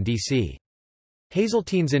Washington, D.C.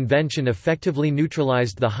 Hazeltine's invention effectively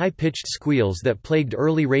neutralized the high-pitched squeals that plagued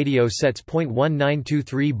early radio sets.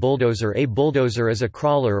 1923 Bulldozer. A bulldozer is a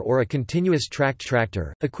crawler or a continuous tracked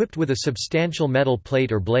tractor, equipped with a substantial metal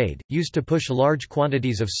plate or blade, used to push large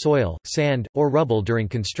quantities of soil, sand, or rubble during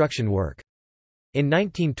construction work. In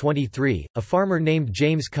 1923, a farmer named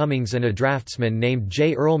James Cummings and a draftsman named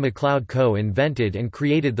J. Earl McLeod co-invented and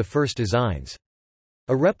created the first designs.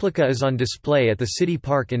 A replica is on display at the City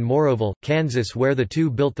Park in Mooroville, Kansas, where the two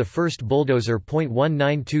built the first bulldozer.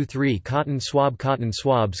 1923 Cotton swab. Cotton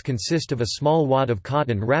swabs consist of a small wad of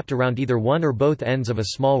cotton wrapped around either one or both ends of a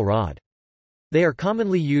small rod. They are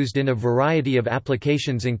commonly used in a variety of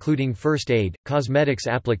applications including first aid, cosmetics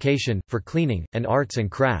application, for cleaning, and arts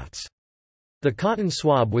and crafts. The cotton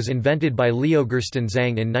swab was invented by Leo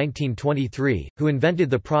Gerstenzang in 1923, who invented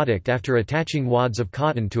the product after attaching wads of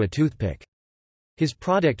cotton to a toothpick. His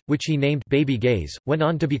product, which he named Baby Gaze, went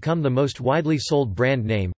on to become the most widely sold brand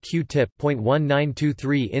name. Q-tip.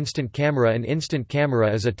 1923 Instant camera. An instant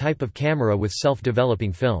camera is a type of camera with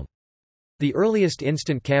self-developing film. The earliest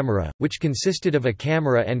instant camera, which consisted of a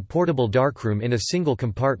camera and portable darkroom in a single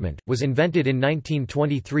compartment, was invented in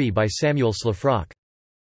 1923 by Samuel Slafrock.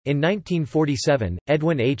 In 1947,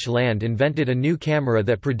 Edwin H. Land invented a new camera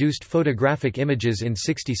that produced photographic images in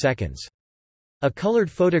 60 seconds. A colored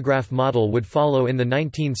photograph model would follow in the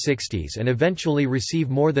 1960s and eventually receive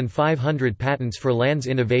more than 500 patents for Land's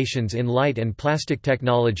innovations in light and plastic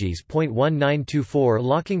technologies. 1924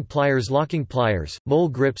 Locking pliers. Locking pliers, mole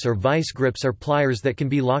grips or vice grips are pliers that can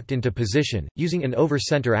be locked into position, using an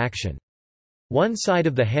over-center action. One side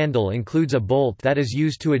of the handle includes a bolt that is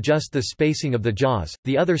used to adjust the spacing of the jaws,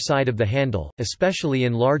 the other side of the handle, especially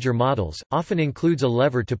in larger models, often includes a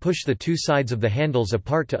lever to push the two sides of the handles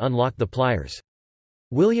apart to unlock the pliers.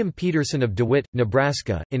 William Peterson of DeWitt,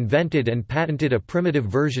 Nebraska, invented and patented a primitive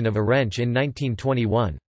version of a wrench in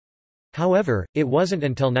 1921. However, it wasn't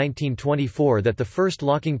until 1924 that the first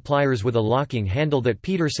locking pliers with a locking handle that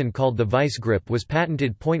Peterson called the vice grip was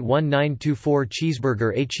patented. 1924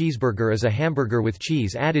 Cheeseburger. A cheeseburger is a hamburger with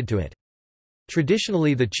cheese added to it.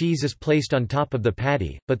 Traditionally the cheese is placed on top of the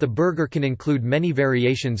patty, but the burger can include many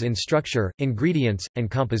variations in structure, ingredients,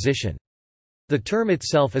 and composition. The term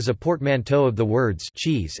itself is a portmanteau of the words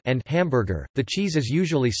cheese and hamburger. The cheese is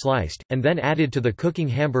usually sliced, and then added to the cooking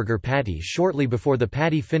hamburger patty shortly before the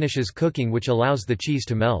patty finishes cooking, which allows the cheese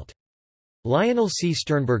to melt. Lionel C.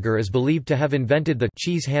 Sternberger is believed to have invented the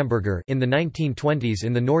cheese hamburger in the 1920s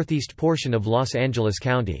in the northeast portion of Los Angeles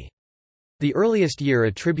County. The earliest year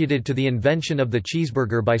attributed to the invention of the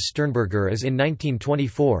cheeseburger by Sternberger is in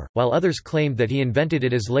 1924, while others claimed that he invented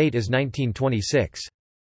it as late as 1926.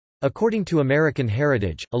 According to American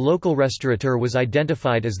Heritage, a local restaurateur was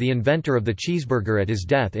identified as the inventor of the cheeseburger at his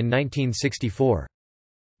death in 1964.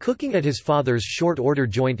 Cooking at his father's short-order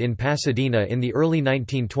joint in Pasadena in the early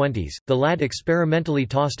 1920s, the lad experimentally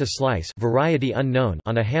tossed a slice, variety unknown,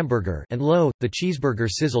 on a hamburger, and lo, the cheeseburger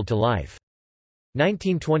sizzled to life.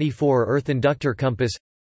 1924 Earth Inductor Compass.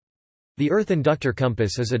 The Earth Inductor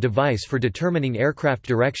Compass is a device for determining aircraft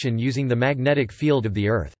direction using the magnetic field of the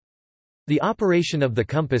Earth. The operation of the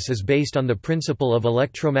compass is based on the principle of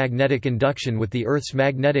electromagnetic induction, with the Earth's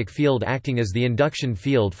magnetic field acting as the induction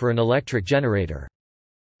field for an electric generator.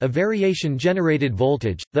 A variation-generated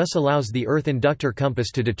voltage, thus allows the Earth Inductor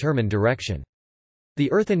Compass to determine direction.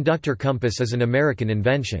 The Earth Inductor Compass is an American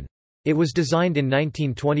invention. It was designed in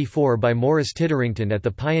 1924 by Morris Titterington at the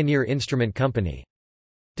Pioneer Instrument Company.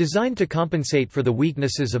 Designed to compensate for the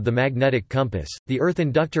weaknesses of the magnetic compass, the Earth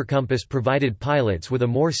Inductor Compass provided pilots with a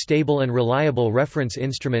more stable and reliable reference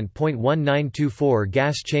instrument. 1924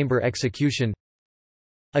 Gas chamber execution.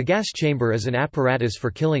 A gas chamber is an apparatus for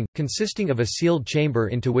killing, consisting of a sealed chamber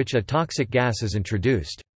into which a toxic gas is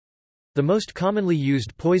introduced. The most commonly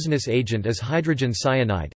used poisonous agent is hydrogen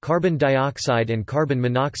cyanide. Carbon dioxide and carbon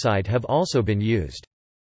monoxide have also been used.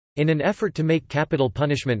 In an effort to make capital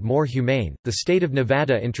punishment more humane, the state of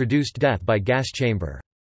Nevada introduced death by gas chamber.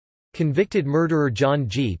 Convicted murderer John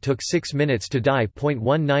G. took 6 minutes to die.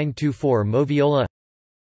 1924 Moviola.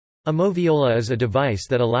 A moviola is a device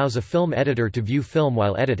that allows a film editor to view film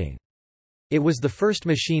while editing. It was the first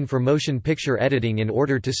machine for motion picture editing in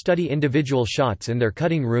order to study individual shots in their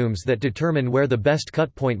cutting rooms that determine where the best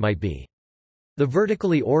cut point might be. The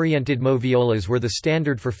vertically oriented moviolas were the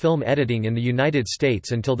standard for film editing in the United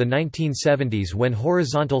States until the 1970s, when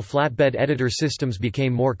horizontal flatbed editor systems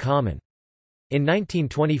became more common. In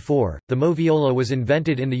 1924, the moviola was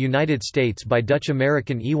invented in the United States by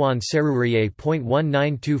Dutch-American Iwan Serurier.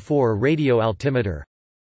 1924 Radio altimeter.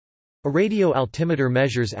 A radio altimeter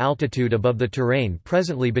measures altitude above the terrain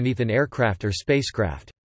presently beneath an aircraft or spacecraft.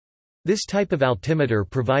 This type of altimeter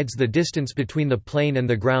provides the distance between the plane and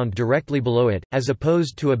the ground directly below it, as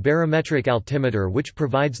opposed to a barometric altimeter which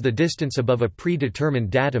provides the distance above a predetermined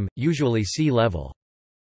datum, usually sea level.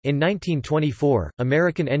 In 1924,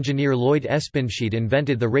 American engineer Lloyd Espenschied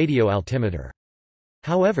invented the radio altimeter.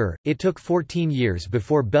 However, it took 14 years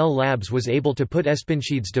before Bell Labs was able to put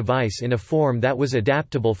Espenschied's device in a form that was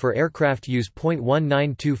adaptable for aircraft use.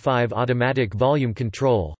 1925 Automatic volume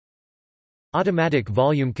control. Automatic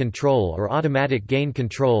volume control or automatic gain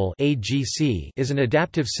control (AGC) is an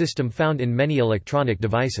adaptive system found in many electronic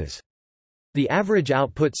devices. The average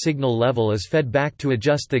output signal level is fed back to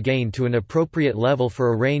adjust the gain to an appropriate level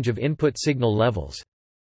for a range of input signal levels.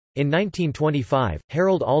 In 1925,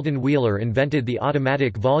 Harold Alden Wheeler invented the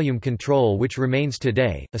automatic volume control, which remains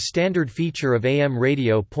today a standard feature of AM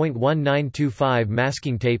radio. 1925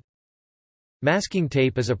 Masking tape. Masking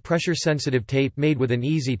tape is a pressure-sensitive tape made with an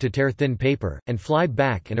easy-to-tear thin paper, and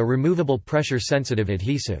fly-back and a removable pressure-sensitive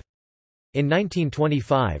adhesive. In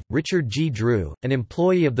 1925, Richard G. Drew, an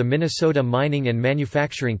employee of the Minnesota Mining and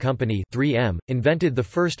Manufacturing Company 3M, invented the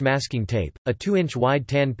first masking tape, a 2-inch wide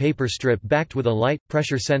tan paper strip backed with a light,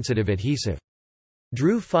 pressure-sensitive adhesive.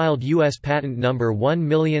 Drew filed U.S. Patent number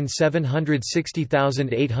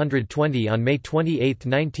 1,760,820 on May 28,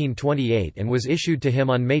 1928 and was issued to him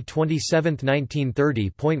on May 27,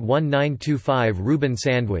 1930. 1925 Reuben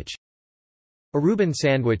sandwich. A Reuben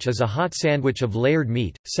sandwich is a hot sandwich of layered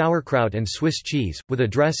meat, sauerkraut and Swiss cheese, with a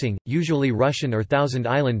dressing, usually Russian or Thousand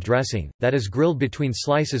Island dressing, that is grilled between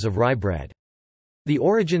slices of rye bread. The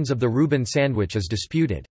origins of the Reuben sandwich is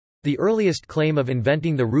disputed. The earliest claim of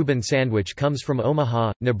inventing the Reuben sandwich comes from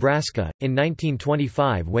Omaha, Nebraska, in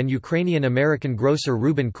 1925 when Ukrainian-American grocer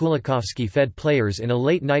Reuben Kulikovsky fed players in a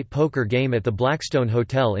late-night poker game at the Blackstone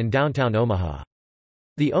Hotel in downtown Omaha.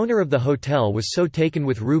 The owner of the hotel was so taken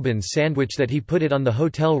with Reuben's sandwich that he put it on the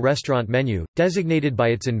hotel restaurant menu, designated by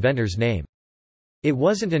its inventor's name. It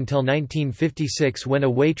wasn't until 1956 when a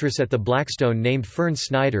waitress at the Blackstone named Fern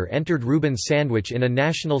Snyder entered Reuben's sandwich in a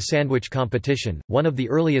national sandwich competition, one of the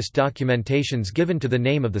earliest documentations given to the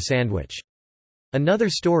name of the sandwich. Another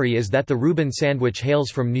story is that the Reuben sandwich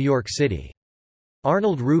hails from New York City.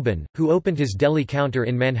 Arnold Reuben, who opened his deli counter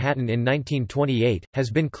in Manhattan in 1928,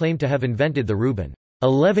 has been claimed to have invented the Reuben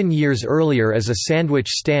 11 years earlier as a sandwich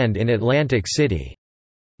stand in Atlantic City.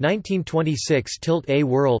 1926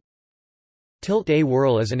 Tilt-A-Whirl.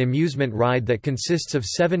 Tilt-A-Whirl is an amusement ride that consists of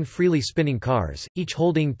 7 freely spinning cars, each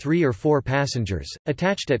holding 3 or 4 passengers,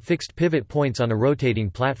 attached at fixed pivot points on a rotating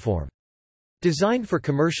platform. Designed for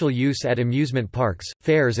commercial use at amusement parks,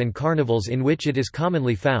 fairs and carnivals in which it is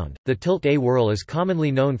commonly found, the tilt-a-whirl is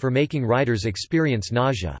commonly known for making riders experience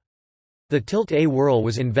nausea. The tilt-a-whirl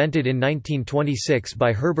was invented in 1926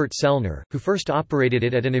 by Herbert Sellner, who first operated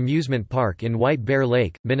it at an amusement park in White Bear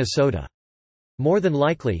Lake, Minnesota. More than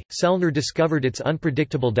likely, Sellner discovered its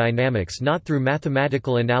unpredictable dynamics not through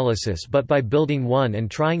mathematical analysis but by building one and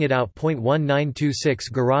trying it out. 1926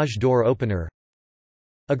 Garage door opener.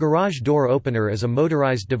 A garage door opener is a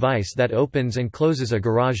motorized device that opens and closes a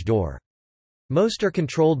garage door. Most are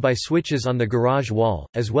controlled by switches on the garage wall,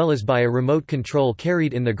 as well as by a remote control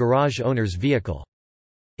carried in the garage owner's vehicle.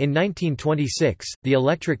 In 1926, the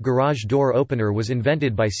electric garage door opener was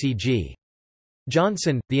invented by C.G.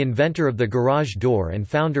 Johnson, the inventor of the garage door and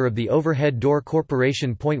founder of the Overhead Door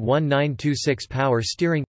Corporation. 1926 Power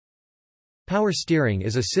steering. Power steering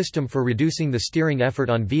is a system for reducing the steering effort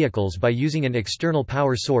on vehicles by using an external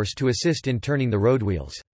power source to assist in turning the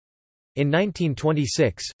roadwheels. In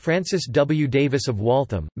 1926, Francis W. Davis of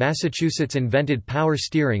Waltham, Massachusetts invented power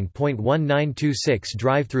steering. 1926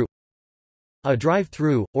 Drive-through. A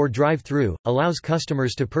drive-through, or drive-through, allows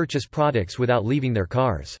customers to purchase products without leaving their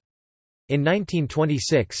cars. In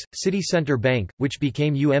 1926, City Center Bank, which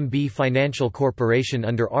became UMB Financial Corporation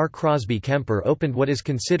under R. Crosby Kemper, opened what is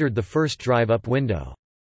considered the first drive-up window.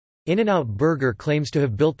 In-N-Out Burger claims to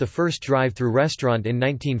have built the first drive-through restaurant in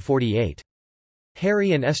 1948.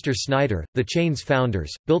 Harry and Esther Snyder, the chain's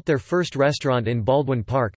founders, built their first restaurant in Baldwin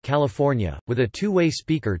Park, California, with a two-way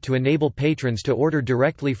speaker to enable patrons to order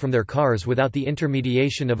directly from their cars without the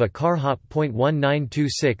intermediation of a car hop.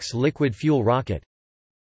 1926 Liquid fuel rocket.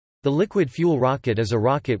 The liquid fuel rocket is a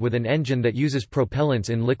rocket with an engine that uses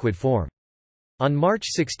propellants in liquid form. On March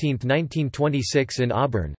 16, 1926 in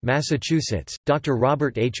Auburn, Massachusetts, Dr.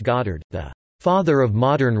 Robert H. Goddard, the father of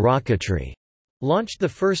modern rocketry, launched the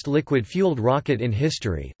first liquid-fueled rocket in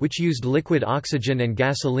history, which used liquid oxygen and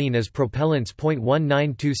gasoline as propellants.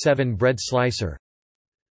 1927 Bread slicer.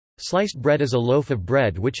 Sliced bread is a loaf of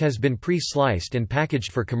bread which has been pre-sliced and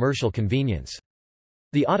packaged for commercial convenience.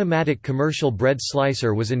 The automatic commercial bread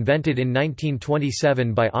slicer was invented in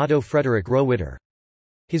 1927 by Otto Frederick Rohwitter.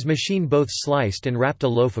 His machine both sliced and wrapped a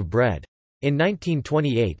loaf of bread. In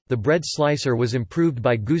 1928, the bread slicer was improved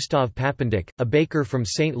by Gustav Papendick, a baker from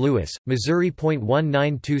St. Louis, Missouri.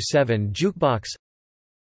 1927 Jukebox.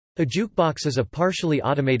 A jukebox is a partially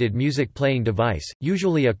automated music-playing device,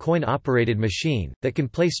 usually a coin-operated machine, that can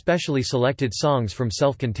play specially selected songs from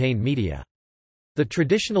self-contained media. The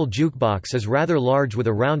traditional jukebox is rather large with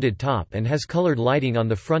a rounded top and has colored lighting on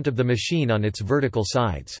the front of the machine on its vertical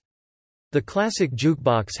sides. The classic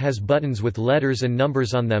jukebox has buttons with letters and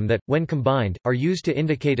numbers on them that, when combined, are used to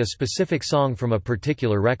indicate a specific song from a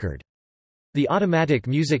particular record. The Automatic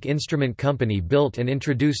Music Instrument Company built and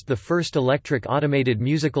introduced the first electric automated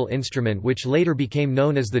musical instrument, which later became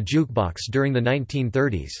known as the jukebox during the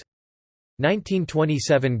 1930s.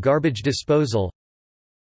 1927 Garbage disposal.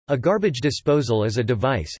 A garbage disposal is a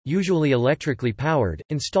device, usually electrically powered,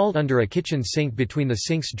 installed under a kitchen sink between the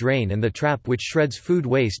sink's drain and the trap, which shreds food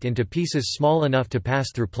waste into pieces small enough to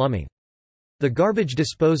pass through plumbing. The garbage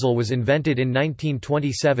disposal was invented in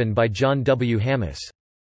 1927 by John W. Hammis.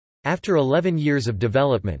 After 11 years of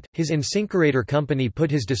development, his InSinkErator company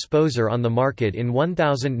put his disposer on the market in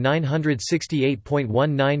 1968.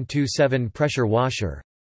 1927 Pressure washer.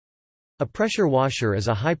 A pressure washer is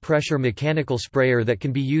a high-pressure mechanical sprayer that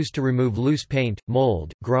can be used to remove loose paint,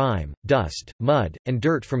 mold, grime, dust, mud, and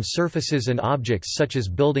dirt from surfaces and objects such as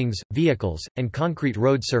buildings, vehicles, and concrete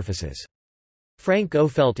road surfaces. Frank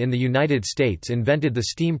Ofelt in the United States invented the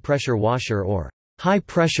steam pressure washer, or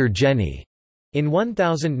high-pressure Jenny, in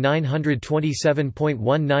 1927.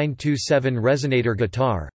 1927 Resonator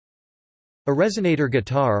guitar. A resonator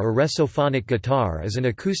guitar or resophonic guitar is an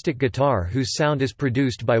acoustic guitar whose sound is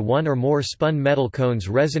produced by one or more spun metal cones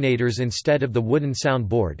resonators instead of the wooden sound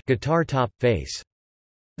board guitar top, face.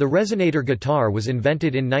 The resonator guitar was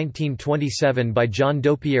invented in 1927 by John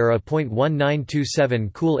Dopiera. 1927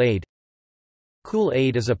 Kool-Aid.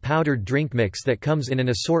 Kool-Aid is a powdered drink mix that comes in an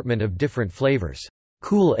assortment of different flavors.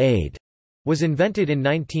 Kool-Aid was invented in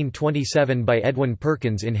 1927 by Edwin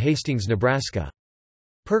Perkins in Hastings, Nebraska.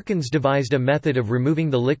 Perkins devised a method of removing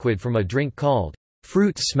the liquid from a drink called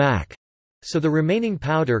fruit smack, so the remaining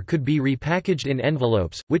powder could be repackaged in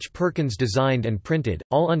envelopes, which Perkins designed and printed,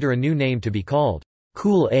 all under a new name to be called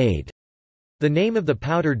Kool-Aid. The name of the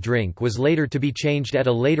powdered drink was later to be changed at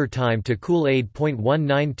a later time to Kool-Aid.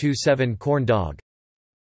 1927 Corn dog.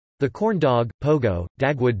 The corn dog, pogo,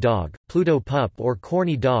 Dagwood dog, Pluto pup or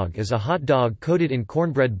corny dog is a hot dog coated in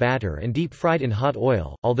cornbread batter and deep fried in hot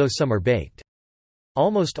oil, although some are baked.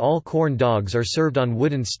 Almost all corn dogs are served on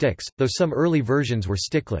wooden sticks, though some early versions were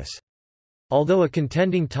stickless. Although a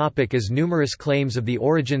contending topic as numerous claims of the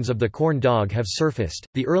origins of the corn dog have surfaced,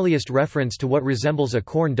 the earliest reference to what resembles a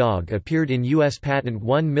corn dog appeared in U.S. Patent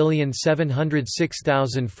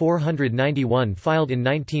 1,706,491 filed in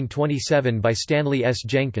 1927 by Stanley S.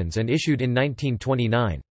 Jenkins and issued in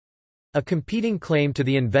 1929. A competing claim to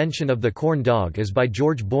the invention of the corn dog is by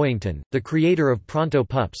George Boyington, the creator of Pronto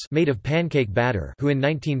Pups made of pancake batter, who in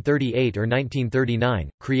 1938 or 1939,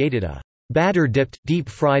 created a batter-dipped,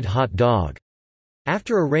 deep-fried hot dog.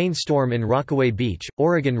 After a rainstorm in Rockaway Beach,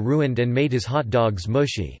 Oregon ruined and made his hot dogs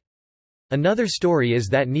mushy. Another story is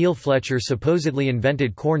that Neil Fletcher supposedly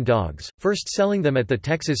invented corn dogs, first selling them at the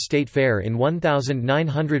Texas State Fair in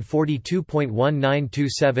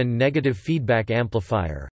 1942.1927 negative feedback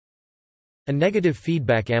amplifier. A negative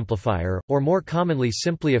feedback amplifier, or more commonly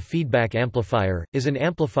simply a feedback amplifier, is an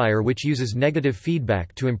amplifier which uses negative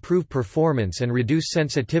feedback to improve performance and reduce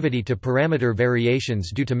sensitivity to parameter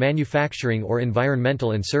variations due to manufacturing or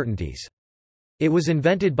environmental uncertainties. It was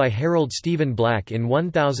invented by Harold Stephen Black in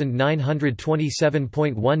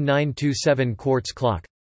 1927.1927 quartz clock.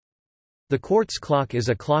 The quartz clock is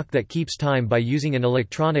a clock that keeps time by using an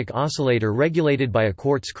electronic oscillator regulated by a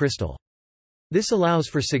quartz crystal. This allows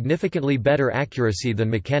for significantly better accuracy than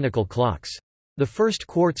mechanical clocks. The first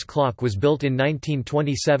quartz clock was built in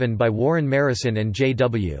 1927 by Warren Marrison and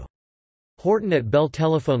J.W. Horton at Bell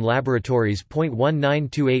Telephone Laboratories.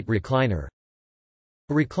 1928 Recliner.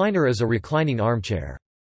 A recliner is a reclining armchair.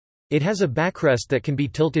 It has a backrest that can be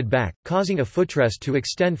tilted back, causing a footrest to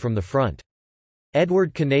extend from the front.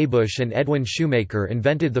 Edward Knabush and Edwin Shoemaker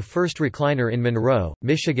invented the first recliner in Monroe,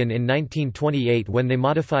 Michigan in 1928 when they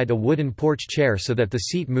modified a wooden porch chair so that the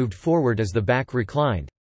seat moved forward as the back reclined.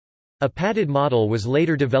 A padded model was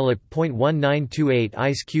later developed. 1928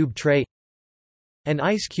 Ice cube tray. An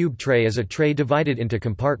ice cube tray is a tray divided into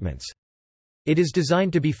compartments. It is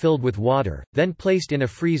designed to be filled with water, then placed in a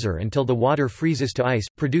freezer until the water freezes to ice,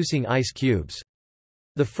 producing ice cubes.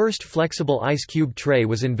 The first flexible ice cube tray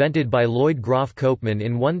was invented by Lloyd Groff Copeman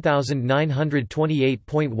in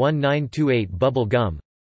 1928.1928 Bubble gum.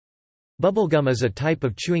 Bubble gum is a type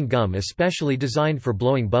of chewing gum especially designed for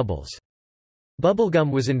blowing bubbles. Bubble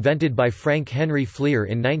gum was invented by Frank Henry Fleer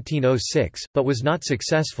in 1906, but was not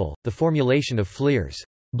successful. The formulation of Fleer's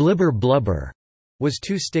blibber blubber was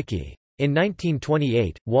too sticky. In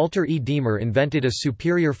 1928, Walter E. Deemer invented a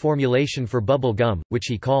superior formulation for bubble gum, which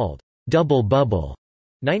he called double bubble.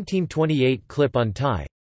 1928 Clip-on tie.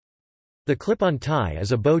 The clip-on tie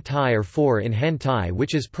is a bow tie or four-in-hand tie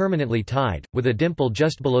which is permanently tied, with a dimple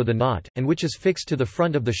just below the knot, and which is fixed to the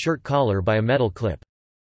front of the shirt collar by a metal clip.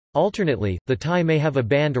 Alternately, the tie may have a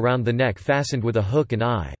band around the neck fastened with a hook and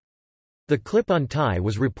eye. The clip-on tie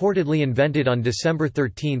was reportedly invented on December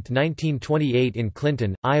 13, 1928 in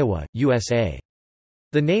Clinton, Iowa, USA.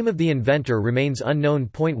 The name of the inventor remains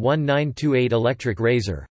unknown. 1928 Electric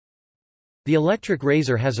razor. The electric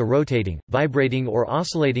razor has a rotating, vibrating or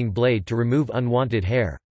oscillating blade to remove unwanted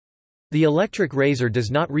hair. The electric razor does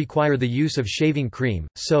not require the use of shaving cream,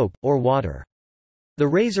 soap, or water. The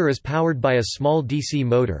razor is powered by a small DC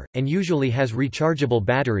motor, and usually has rechargeable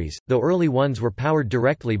batteries, though early ones were powered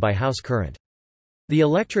directly by house current. The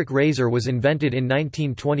electric razor was invented in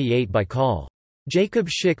 1928 by Col. Jacob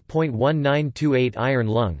Schick. 1928 Iron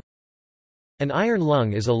lung. An iron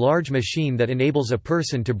lung is a large machine that enables a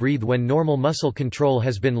person to breathe when normal muscle control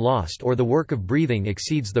has been lost or the work of breathing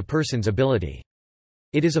exceeds the person's ability.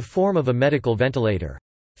 It is a form of a medical ventilator.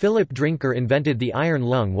 Philip Drinker invented the iron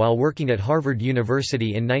lung while working at Harvard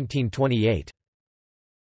University in 1928.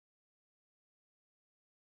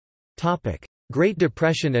 Great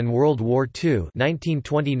Depression and World War II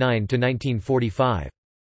 1929 to 1945.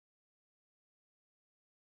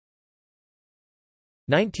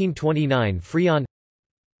 1929 Freon.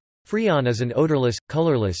 Freon is an odorless,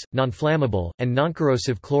 colorless, non-flammable, and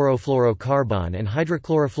non-corrosive chlorofluorocarbon and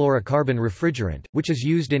hydrochlorofluorocarbon refrigerant, which is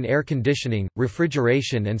used in air conditioning,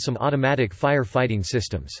 refrigeration and some automatic fire-fighting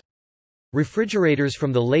systems. Refrigerators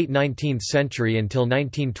from the late 19th century until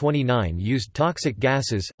 1929 used toxic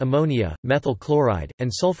gases, ammonia, methyl chloride,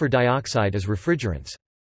 and sulfur dioxide as refrigerants.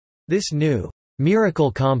 This new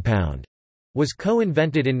miracle compound was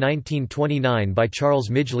co-invented in 1929 by Charles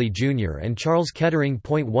Midgley Jr. and Charles Kettering.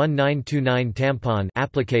 1929 Tampon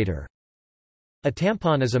applicator. A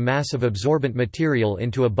tampon is a mass of absorbent material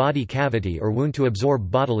into a body cavity or wound to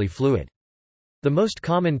absorb bodily fluid. The most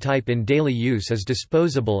common type in daily use is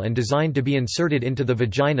disposable and designed to be inserted into the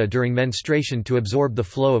vagina during menstruation to absorb the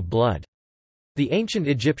flow of blood. The ancient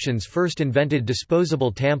Egyptians first invented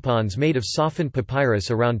disposable tampons made of softened papyrus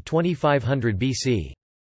around 2500 BC.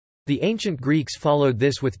 The ancient Greeks followed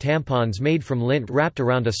this with tampons made from lint wrapped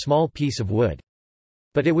around a small piece of wood.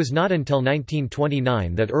 But it was not until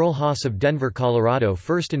 1929 that Earl Haas of Denver, Colorado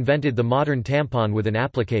first invented the modern tampon with an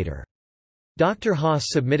applicator. Dr. Haas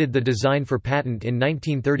submitted the design for patent in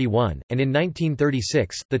 1931, and in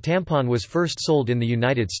 1936, the tampon was first sold in the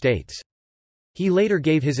United States. He later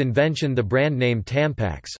gave his invention the brand name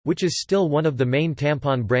Tampax, which is still one of the main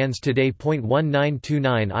tampon brands today.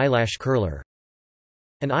 1929 Eyelash curler.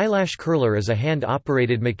 An eyelash curler is a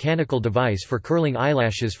hand-operated mechanical device for curling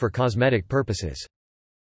eyelashes for cosmetic purposes.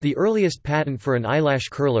 The earliest patent for an eyelash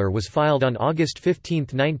curler was filed on August 15,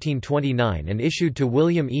 1929 and issued to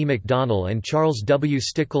William E. McDonnell and Charles W.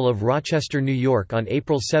 Stickle of Rochester, New York on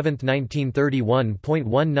April 7, 1931.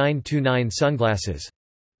 1929 Sunglasses.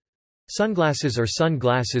 Sunglasses or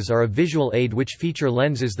sunglasses are a visual aid which feature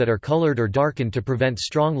lenses that are colored or darkened to prevent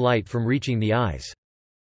strong light from reaching the eyes.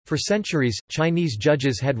 For centuries, Chinese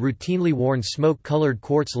judges had routinely worn smoke-colored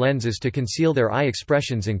quartz lenses to conceal their eye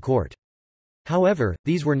expressions in court. However,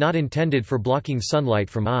 these were not intended for blocking sunlight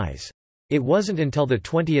from eyes. It wasn't until the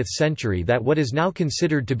 20th century that what is now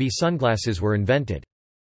considered to be sunglasses were invented.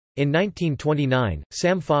 In 1929,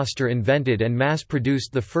 Sam Foster invented and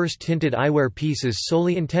mass-produced the first tinted eyewear pieces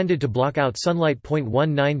solely intended to block out sunlight.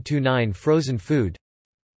 1929 Frozen food.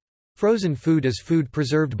 Frozen food is food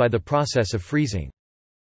preserved by the process of freezing.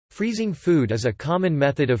 Freezing food is a common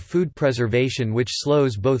method of food preservation which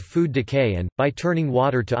slows both food decay and, by turning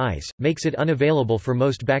water to ice, makes it unavailable for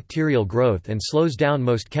most bacterial growth and slows down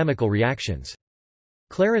most chemical reactions.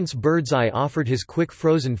 Clarence Birdseye offered his quick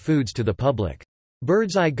frozen foods to the public.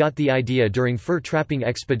 Birdseye got the idea during fur-trapping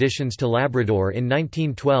expeditions to Labrador in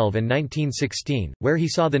 1912 and 1916, where he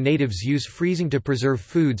saw the natives use freezing to preserve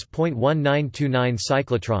foods. 1929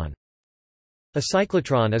 Cyclotron. A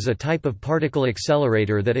cyclotron is a type of particle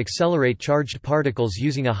accelerator that accelerate charged particles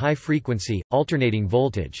using a high-frequency, alternating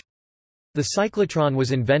voltage. The cyclotron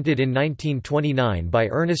was invented in 1929 by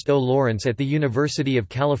Ernest O. Lawrence at the University of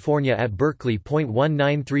California at Berkeley.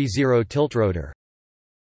 1930 Tiltrotor.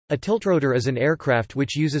 A tiltrotor is an aircraft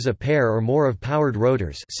which uses a pair or more of powered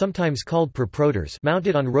rotors, sometimes called proprotors,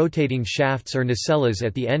 mounted on rotating shafts or nacelles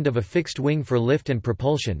at the end of a fixed wing for lift and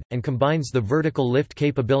propulsion, and combines the vertical lift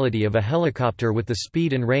capability of a helicopter with the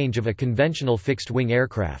speed and range of a conventional fixed-wing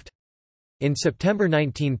aircraft. In September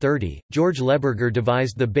 1930, George Leberger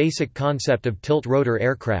devised the basic concept of tilt-rotor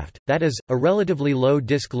aircraft, that is, a relatively low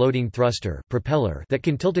disk-loading thruster propeller that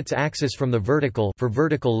can tilt its axis from the vertical for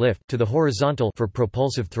vertical lift to the horizontal for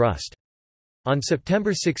propulsive thrust. On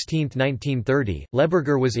September 16, 1930,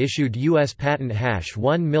 Leberger was issued U.S. patent hash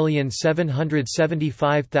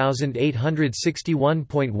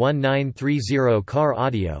 1,775,861.1930 Car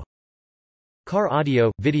audio. Car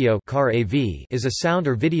audio, video car AV is a sound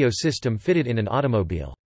or video system fitted in an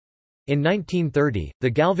automobile. In 1930,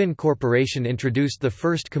 the Galvin Corporation introduced the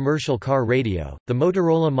first commercial car radio, the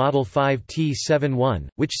Motorola Model 5 T71,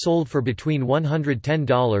 which sold for between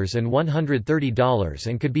 $110 and $130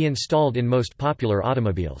 and could be installed in most popular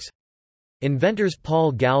automobiles. Inventors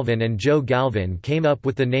Paul Galvin and Joe Galvin came up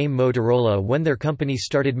with the name Motorola when their companies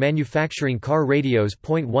started manufacturing car radios.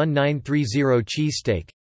 1930 Cheesesteak.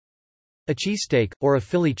 A cheesesteak, or a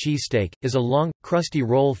Philly cheesesteak, is a long, crusty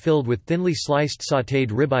roll filled with thinly sliced sautéed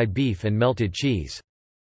ribeye beef and melted cheese.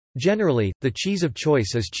 Generally, the cheese of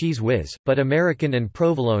choice is Cheese Whiz, but American and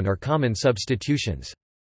provolone are common substitutions.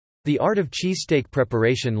 The art of cheesesteak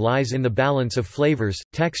preparation lies in the balance of flavors,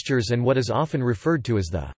 textures and what is often referred to as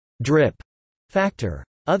the drip factor.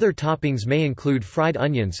 Other toppings may include fried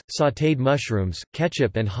onions, sautéed mushrooms,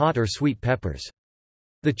 ketchup and hot or sweet peppers.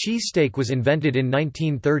 The cheesesteak was invented in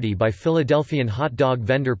 1930 by Philadelphian hot dog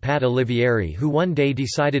vendor Pat Olivieri, who one day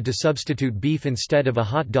decided to substitute beef instead of a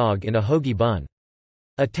hot dog in a hoagie bun.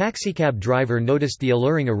 A taxicab driver noticed the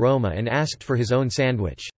alluring aroma and asked for his own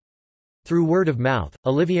sandwich. Through word of mouth,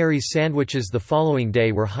 Olivieri's sandwiches the following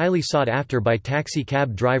day were highly sought after by taxi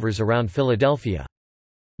cab drivers around Philadelphia.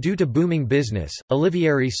 Due to booming business,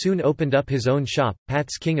 Olivieri soon opened up his own shop,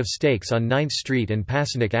 Pat's King of Steaks on 9th Street and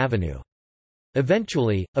Passyunk Avenue.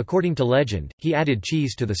 Eventually, according to legend, he added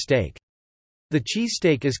cheese to the steak. The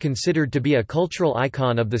cheesesteak is considered to be a cultural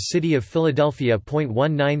icon of the city of Philadelphia.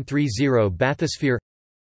 1930 Bathysphere.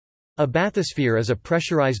 A bathysphere is a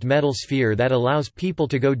pressurized metal sphere that allows people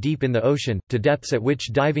to go deep in the ocean, to depths at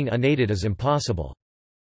which diving unaided is impossible.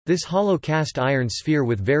 This hollow cast iron sphere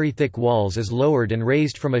with very thick walls is lowered and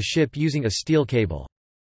raised from a ship using a steel cable.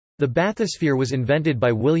 The bathysphere was invented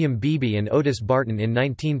by William Beebe and Otis Barton in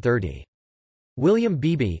 1930. William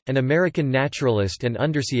Beebe, an American naturalist and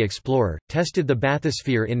undersea explorer, tested the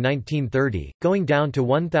bathysphere in 1930, going down to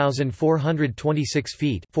 1,426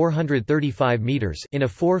 feet (435 meters) in a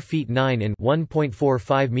 4 feet 9 in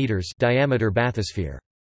 (1.45 meters) diameter bathysphere.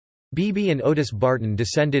 Beebe and Otis Barton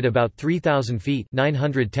descended about 3,000 feet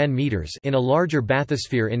 (910 meters) in a larger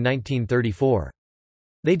bathysphere in 1934.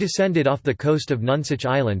 They descended off the coast of Nonsuch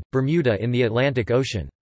Island, Bermuda in the Atlantic Ocean.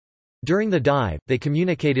 During the dive, they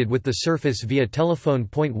communicated with the surface via telephone.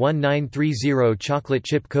 1930 Chocolate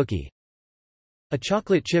chip cookie. A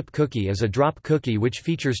chocolate chip cookie is a drop cookie which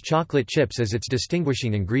features chocolate chips as its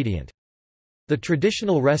distinguishing ingredient. The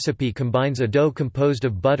traditional recipe combines a dough composed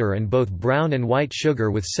of butter and both brown and white sugar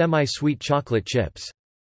with semi-sweet chocolate chips.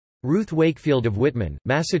 Ruth Wakefield of Whitman,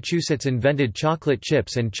 Massachusetts invented chocolate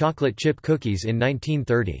chips and chocolate chip cookies in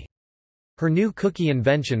 1930. Her new cookie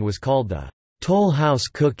invention was called the Toll House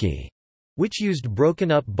cookie, which used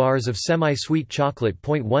broken-up bars of semi-sweet chocolate.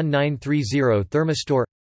 1930 Thermistor.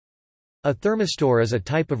 A thermistor is a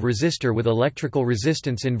type of resistor with electrical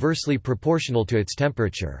resistance inversely proportional to its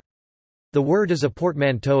temperature. The word is a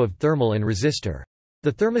portmanteau of thermal and resistor.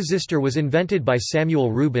 The thermistor was invented by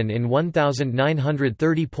Samuel Rubin in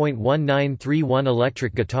 1930. 1931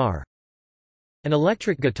 Electric guitar. An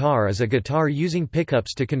electric guitar is a guitar using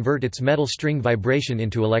pickups to convert its metal string vibration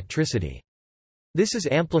into electricity. This is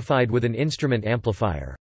amplified with an instrument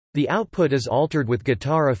amplifier. The output is altered with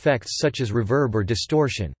guitar effects such as reverb or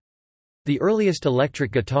distortion. The earliest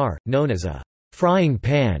electric guitar, known as a frying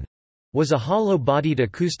pan, was a hollow-bodied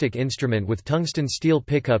acoustic instrument with tungsten steel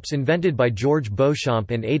pickups invented by George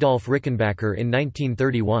Beauchamp and Adolphe Rickenbacker in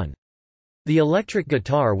 1931. The electric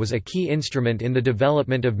guitar was a key instrument in the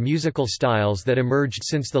development of musical styles that emerged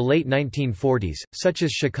since the late 1940s, such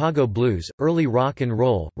as Chicago blues, early rock and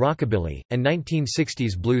roll, rockabilly, and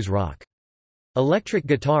 1960s blues rock. Electric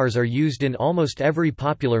guitars are used in almost every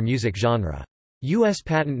popular music genre. U.S.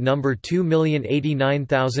 Patent number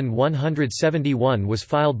 2,089,171 was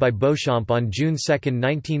filed by Beauchamp on June 2,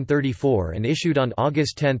 1934 and issued on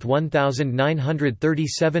August 10,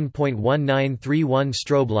 1937.1931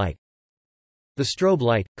 Strobe light. The strobe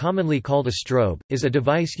light, commonly called a strobe, is a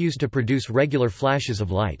device used to produce regular flashes of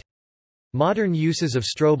light. Modern uses of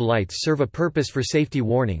strobe lights serve a purpose for safety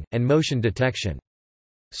warning, and motion detection.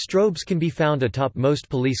 Strobes can be found atop most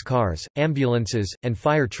police cars, ambulances, and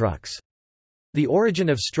fire trucks. The origin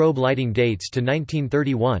of strobe lighting dates to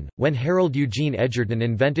 1931, when Harold Eugene Edgerton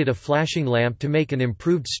invented a flashing lamp to make an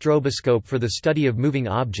improved stroboscope for the study of moving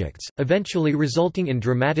objects, eventually resulting in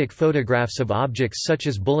dramatic photographs of objects such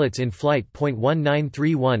as bullets in flight.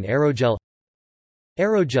 1931 Aerogel.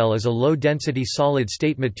 Aerogel is a low-density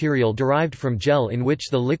solid-state material derived from gel in which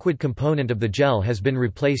the liquid component of the gel has been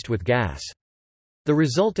replaced with gas. The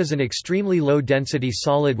result is an extremely low-density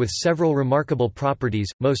solid with several remarkable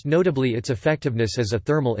properties, most notably its effectiveness as a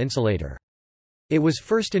thermal insulator. It was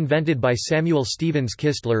first invented by Samuel Stevens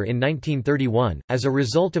Kistler in 1931, as a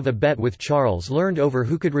result of a bet with Charles learned over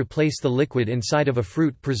who could replace the liquid inside of a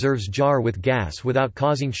fruit preserves jar with gas without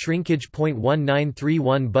causing shrinkage.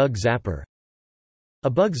 1931 Bug zapper. A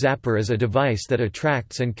bug zapper is a device that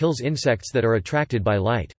attracts and kills insects that are attracted by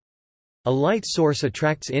light. A light source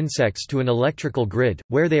attracts insects to an electrical grid,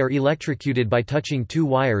 where they are electrocuted by touching two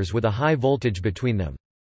wires with a high voltage between them.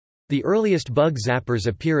 The earliest bug zappers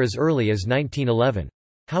appear as early as 1911.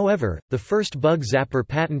 However, the first bug zapper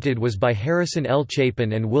patented was by Harrison L.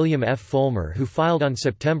 Chapin and William F. Fulmer, who filed on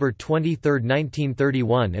September 23,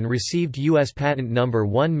 1931 and received U.S. patent number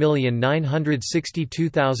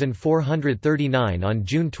 1,962,439 on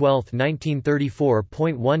June 12, 1934.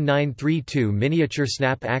 1932 Miniature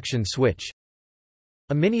snap action switch.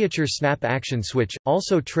 A miniature snap-action switch,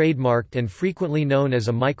 also trademarked and frequently known as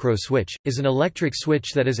a micro-switch, is an electric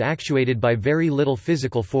switch that is actuated by very little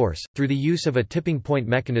physical force, through the use of a tipping point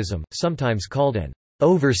mechanism, sometimes called an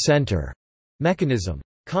over-center mechanism.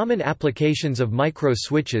 Common applications of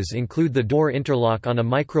micro-switches include the door interlock on a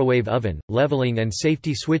microwave oven, leveling and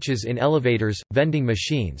safety switches in elevators, vending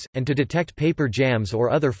machines, and to detect paper jams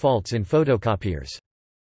or other faults in photocopiers.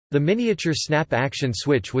 The miniature snap-action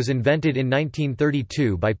switch was invented in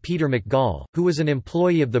 1932 by Peter McGall, who was an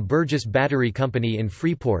employee of the Burgess Battery Company in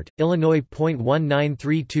Freeport, Illinois.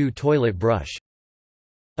 1932 Toilet brush.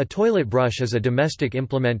 A toilet brush is a domestic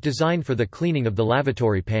implement designed for the cleaning of the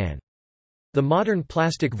lavatory pan. The modern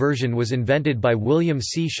plastic version was invented by William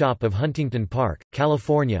C. Shopp of Huntington Park,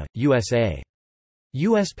 California, USA.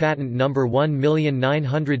 U.S. patent number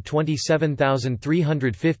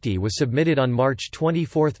 1,927,350 was submitted on March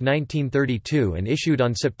 24, 1932 and issued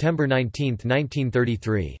on September 19,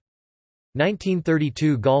 1933.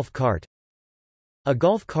 1932 golf cart. A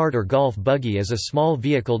golf cart or golf buggy is a small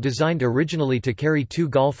vehicle designed originally to carry two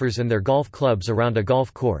golfers and their golf clubs around a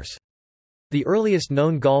golf course. The earliest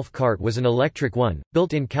known golf cart was an electric one,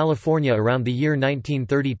 built in California around the year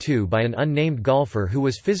 1932 by an unnamed golfer who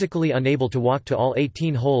was physically unable to walk to all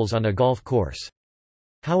 18 holes on a golf course.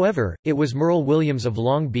 However, it was Merle Williams of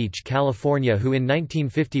Long Beach, California who in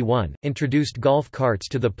 1951, introduced golf carts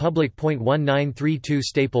to the public. 1932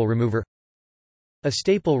 Staple remover. A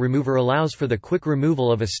staple remover allows for the quick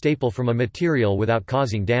removal of a staple from a material without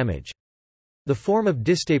causing damage. The form of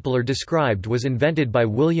distapler described was invented by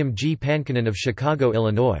William G. Pankonen of Chicago,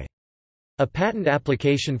 Illinois. A patent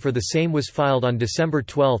application for the same was filed on December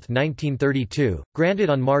 12, 1932,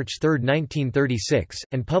 granted on March 3, 1936,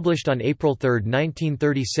 and published on April 3,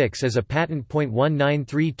 1936 as a patent.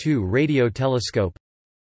 1932 Radio telescope.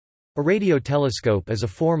 A radio telescope is a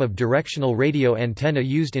form of directional radio antenna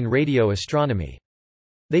used in radio astronomy.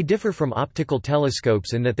 They differ from optical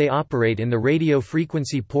telescopes in that they operate in the radio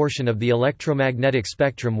frequency portion of the electromagnetic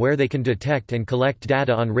spectrum where they can detect and collect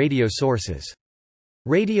data on radio sources.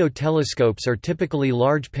 Radio telescopes are typically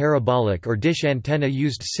large parabolic or dish antenna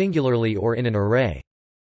used singularly or in an array.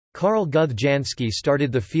 Carl Guth Jansky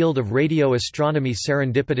started the field of radio astronomy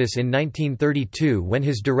serendipitous in 1932 when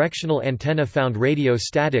his directional antenna found radio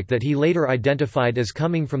static that he later identified as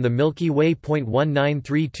coming from the Milky Way.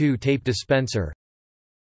 1932 Tape dispenser.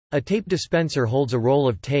 A tape dispenser holds a roll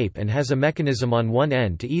of tape and has a mechanism on one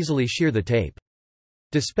end to easily shear the tape.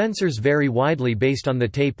 Dispensers vary widely based on the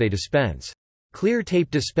tape they dispense. Clear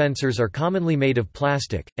tape dispensers are commonly made of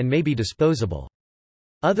plastic, and may be disposable.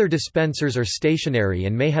 Other dispensers are stationary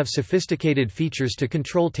and may have sophisticated features to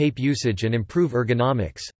control tape usage and improve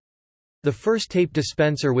ergonomics. The first tape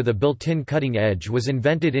dispenser with a built-in cutting edge was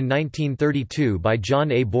invented in 1932 by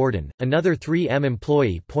John A. Borden, another 3M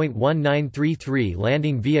employee. 1933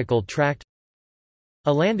 Landing vehicle tract.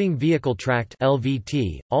 A landing vehicle tract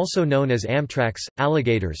 (LVT), also known as Amtraks,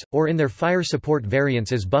 alligators, or in their fire support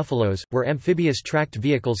variants as buffaloes, were amphibious tracked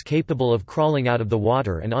vehicles capable of crawling out of the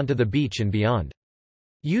water and onto the beach and beyond.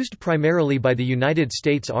 Used primarily by the United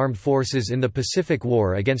States Armed Forces in the Pacific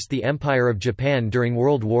War against the Empire of Japan during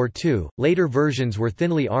World War II, later versions were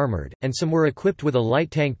thinly armored, and some were equipped with a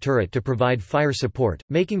light tank turret to provide fire support,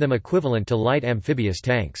 making them equivalent to light amphibious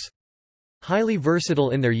tanks. Highly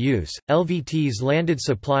versatile in their use, LVTs landed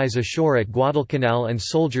supplies ashore at Guadalcanal and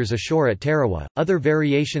soldiers ashore at Tarawa. Other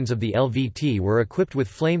variations of the LVT were equipped with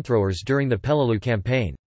flamethrowers during the Peleliu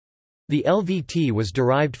campaign. The LVT was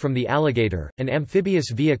derived from the alligator, an amphibious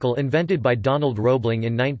vehicle invented by Donald Roebling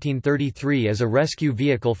in 1933 as a rescue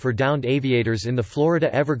vehicle for downed aviators in the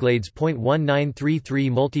Florida Everglades. 1933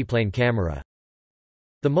 Multiplane camera.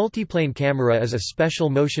 The multiplane camera is a special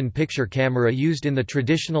motion picture camera used in the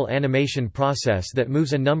traditional animation process that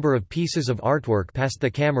moves a number of pieces of artwork past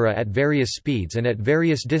the camera at various speeds and at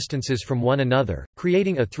various distances from one another,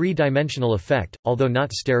 creating a three-dimensional effect, although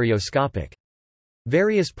not stereoscopic.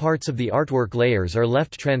 Various parts of the artwork layers are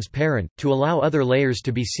left transparent, to allow other layers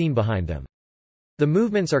to be seen behind them. The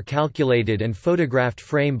movements are calculated and photographed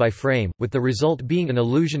frame by frame, with the result being an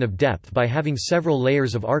illusion of depth by having several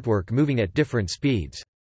layers of artwork moving at different speeds.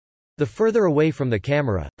 The further away from the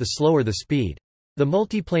camera, the slower the speed. The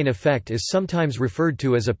multiplane effect is sometimes referred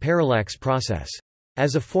to as a parallax process.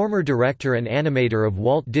 As a former director and animator of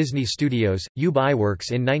Walt Disney Studios, Ub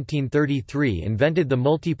Iwerks in 1933 invented the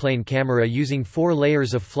multiplane camera using 4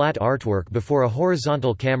 layers of flat artwork before a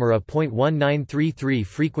horizontal camera. 1933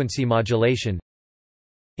 Frequency modulation.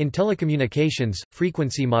 In telecommunications,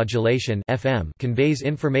 frequency modulation (FM) conveys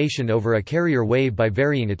information over a carrier wave by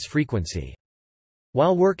varying its frequency.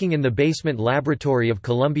 While working in the basement laboratory of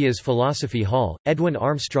Columbia's Philosophy Hall, Edwin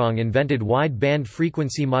Armstrong invented wide-band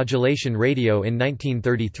frequency modulation radio in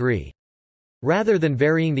 1933. Rather than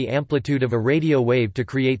varying the amplitude of a radio wave to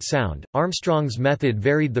create sound, Armstrong's method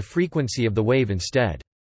varied the frequency of the wave instead.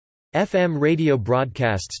 FM radio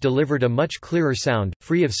broadcasts delivered a much clearer sound,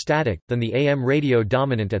 free of static, than the AM radio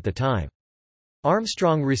dominant at the time.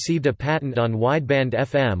 Armstrong received a patent on wideband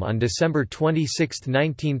FM on December 26,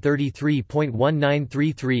 1933.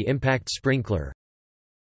 1933 Impact sprinkler.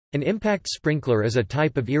 An impact sprinkler is a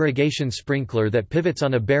type of irrigation sprinkler that pivots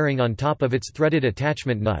on a bearing on top of its threaded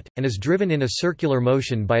attachment nut, and is driven in a circular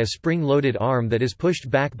motion by a spring-loaded arm that is pushed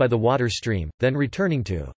back by the water stream, then returning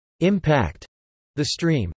to impact the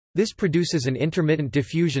stream. This produces an intermittent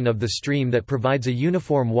diffusion of the stream that provides a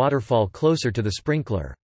uniform waterfall closer to the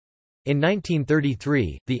sprinkler. In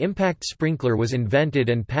 1933, the impact sprinkler was invented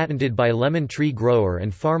and patented by lemon tree grower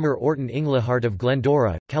and farmer Orton Englehart of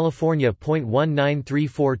Glendora, California.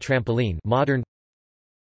 1934 Trampoline modern.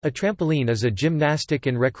 A trampoline is a gymnastic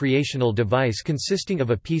and recreational device consisting of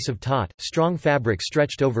a piece of taut, strong fabric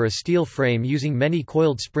stretched over a steel frame using many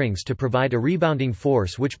coiled springs to provide a rebounding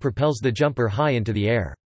force which propels the jumper high into the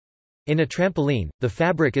air. In a trampoline, the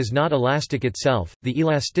fabric is not elastic itself, the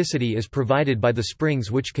elasticity is provided by the springs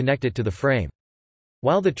which connect it to the frame.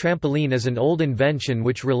 While the trampoline is an old invention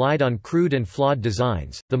which relied on crude and flawed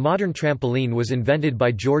designs, the modern trampoline was invented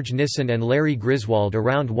by George Nissen and Larry Griswold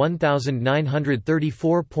around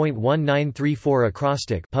 1934.1934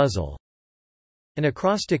 acrostic puzzle. An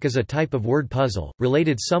acrostic is a type of word puzzle,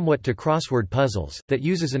 related somewhat to crossword puzzles, that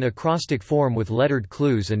uses an acrostic form with lettered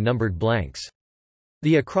clues and numbered blanks.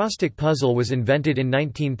 The acrostic puzzle was invented in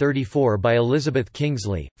 1934 by Elizabeth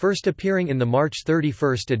Kingsley, first appearing in the March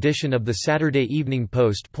 31 edition of the Saturday Evening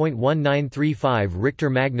Post. 1935 Richter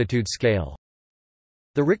magnitude scale.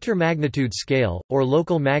 The Richter magnitude scale, or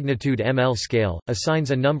local magnitude ML scale, assigns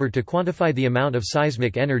a number to quantify the amount of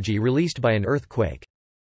seismic energy released by an earthquake.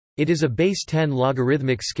 It is a base 10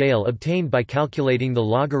 logarithmic scale obtained by calculating the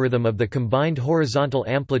logarithm of the combined horizontal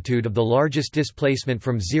amplitude of the largest displacement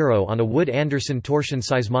from zero on a Wood-Anderson torsion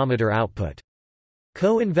seismometer output.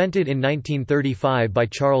 Co-invented in 1935 by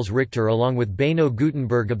Charles Richter along with Beino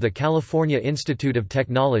Gutenberg of the California Institute of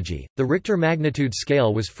Technology, the Richter magnitude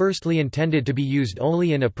scale was firstly intended to be used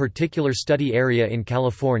only in a particular study area in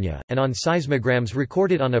California, and on seismograms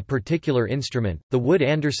recorded on a particular instrument, the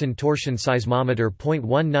Wood-Anderson torsion seismometer.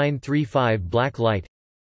 1935 Black light.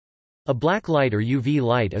 A black light or UV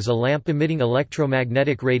light is a lamp emitting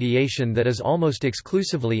electromagnetic radiation that is almost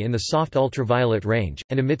exclusively in the soft ultraviolet range,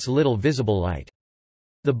 and emits little visible light.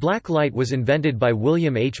 The black light was invented by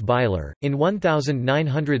William H. Byler, in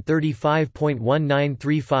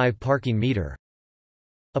 1935.1935 parking meter.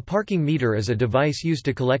 A parking meter is a device used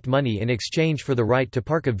to collect money in exchange for the right to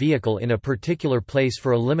park a vehicle in a particular place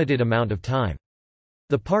for a limited amount of time.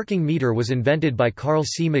 The parking meter was invented by Carl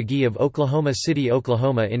C. McGee of Oklahoma City,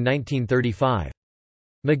 Oklahoma in 1935.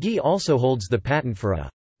 McGee also holds the patent for a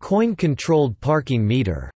coin-controlled parking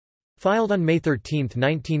meter, filed on May 13,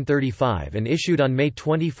 1935 and issued on May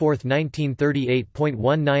 24, 1938.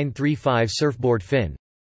 1935 Surfboard fin.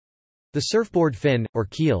 The surfboard fin, or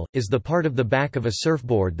keel, is the part of the back of a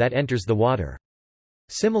surfboard that enters the water.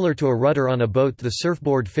 Similar to a rudder on a boat, the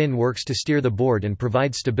surfboard fin works to steer the board and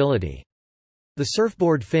provide stability. The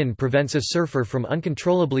surfboard fin prevents a surfer from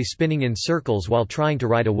uncontrollably spinning in circles while trying to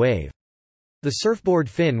ride a wave. The surfboard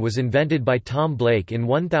fin was invented by Tom Blake in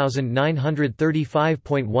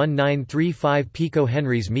 1935.1935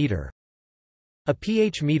 picohenries meter. A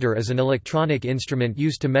pH meter is an electronic instrument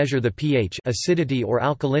used to measure the pH, acidity or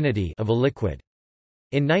alkalinity, of a liquid.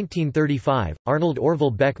 In 1935, Arnold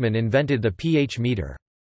Orville Beckman invented the pH meter.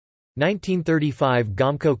 1935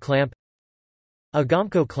 Gomco clamp. A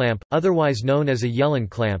Gomco clamp, otherwise known as a Yellen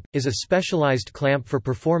clamp, is a specialized clamp for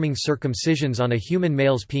performing circumcisions on a human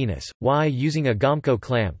male's penis. Why using a Gomco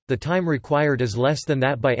clamp? The time required is less than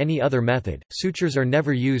that by any other method, sutures are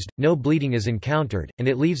never used, no bleeding is encountered, and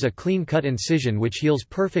it leaves a clean-cut incision which heals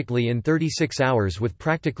perfectly in 36 hours with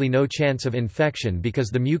practically no chance of infection because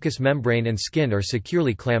the mucous membrane and skin are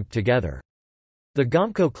securely clamped together. The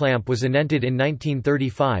Gomco clamp was invented in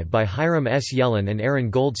 1935 by Hiram S. Yellen and Aaron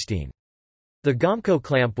Goldstein. The Gomco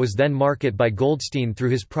clamp was then marketed by Goldstein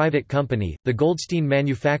through his private company, the Goldstein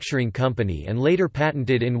Manufacturing Company, and later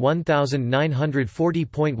patented in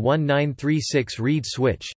 1940.1936 reed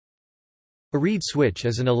switch. A reed switch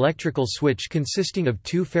is an electrical switch consisting of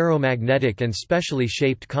two ferromagnetic and specially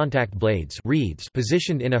shaped contact blades reeds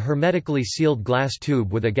positioned in a hermetically sealed glass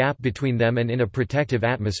tube with a gap between them and in a protective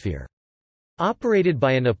atmosphere. Operated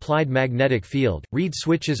by an applied magnetic field, reed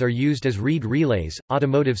switches are used as reed relays,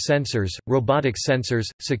 automotive sensors, robotics sensors,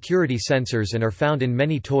 security sensors, and are found in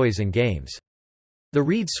many toys and games. The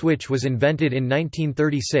reed switch was invented in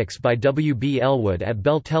 1936 by W. B. Elwood at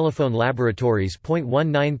Bell Telephone Laboratories.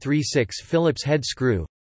 1936 Phillips head screw.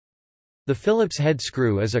 The Phillips head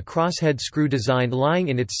screw is a crosshead screw design lying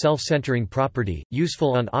in its self-centering property,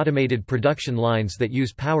 useful on automated production lines that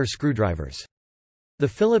use power screwdrivers. The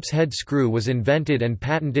Phillips head screw was invented and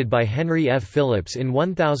patented by Henry F. Phillips in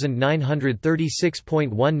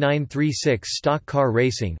 1936.1936 Stock car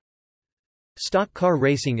racing. Stock car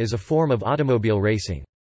racing is a form of automobile racing.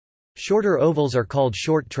 Shorter ovals are called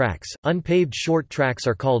short tracks, unpaved short tracks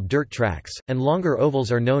are called dirt tracks, and longer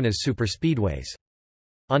ovals are known as superspeedways.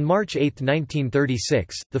 On March 8,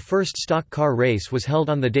 1936, the first stock car race was held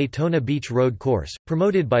on the Daytona Beach Road Course,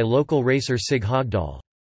 promoted by local racer Sig Hogdahl.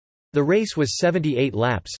 The race was 78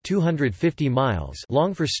 laps 250 miles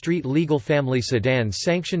long for street-legal family sedans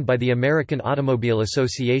sanctioned by the American Automobile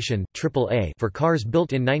Association AAA for cars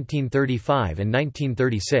built in 1935 and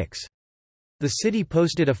 1936. The city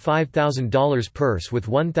posted a $5,000 purse with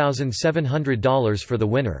 $1,700 for the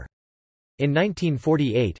winner. In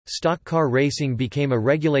 1948, stock car racing became a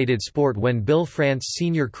regulated sport when Bill France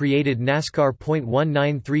Sr. created NASCAR.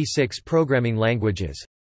 1936 Programming languages.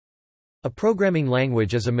 A programming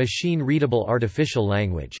language is a machine-readable artificial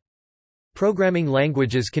language. Programming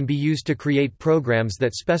languages can be used to create programs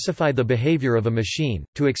that specify the behavior of a machine,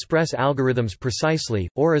 to express algorithms precisely,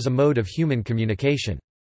 or as a mode of human communication.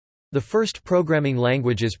 The first programming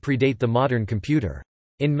languages predate the modern computer.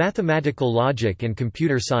 In mathematical logic and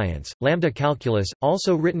computer science, lambda calculus,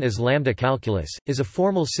 also written as lambda calculus, is a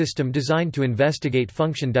formal system designed to investigate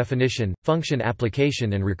function definition, function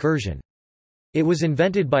application and recursion. It was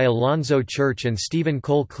invented by Alonzo Church and Stephen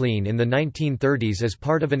Cole Kleene in the 1930s as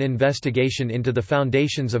part of an investigation into the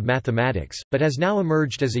foundations of mathematics, but has now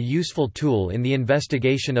emerged as a useful tool in the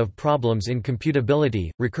investigation of problems in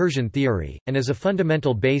computability, recursion theory, and as a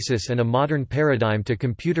fundamental basis and a modern paradigm to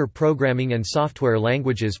computer programming and software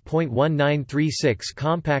languages. 1936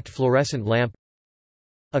 Compact fluorescent lamp.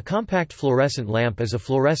 A compact fluorescent lamp is a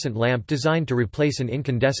fluorescent lamp designed to replace an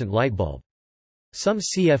incandescent light bulb. Some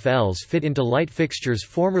CFLs fit into light fixtures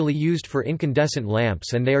formerly used for incandescent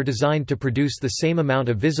lamps, and they are designed to produce the same amount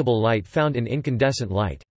of visible light found in incandescent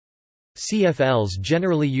light. CFLs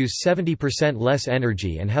generally use 70% less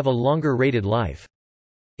energy and have a longer rated life.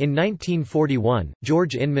 In 1941,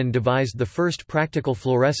 George Inman devised the first practical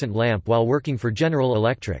fluorescent lamp while working for General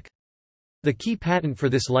Electric. The key patent for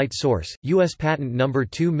this light source, U.S. Patent No.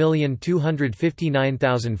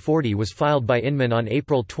 2,259,040, was filed by Inman on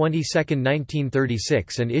April 22,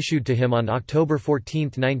 1936 and issued to him on October 14,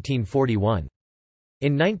 1941.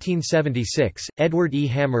 In 1976, Edward E.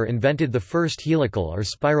 Hammer invented the first helical or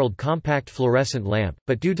spiraled compact fluorescent lamp,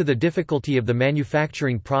 but due to the difficulty of the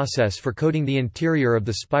manufacturing process for coating the interior of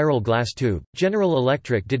the spiral glass tube, General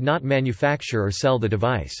Electric did not manufacture or sell the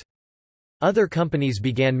device. Other companies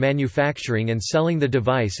began manufacturing and selling the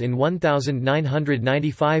device in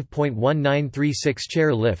 1995.1936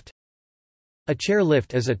 chair lift. A chair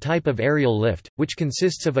lift is a type of aerial lift, which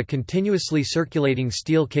consists of a continuously circulating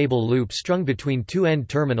steel cable loop strung between two end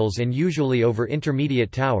terminals and usually over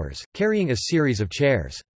intermediate towers, carrying a series of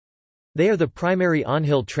chairs. They are the primary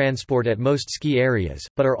on-hill transport at most ski areas,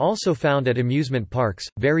 but are also found at amusement parks,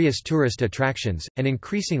 various tourist attractions, and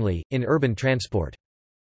increasingly, in urban transport.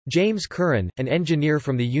 James Curran, an engineer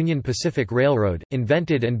from the Union Pacific Railroad,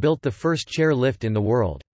 invented and built the first chair lift in the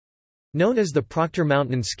world. Known as the Proctor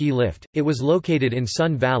Mountain Ski Lift, it was located in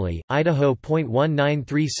Sun Valley, Idaho.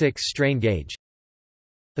 1936 Strain gauge.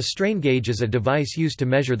 A strain gauge is a device used to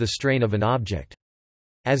measure the strain of an object.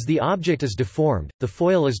 As the object is deformed, the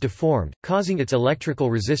foil is deformed, causing its electrical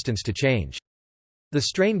resistance to change. The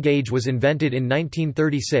strain gauge was invented in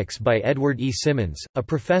 1936 by Edward E. Simmons, a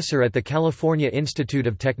professor at the California Institute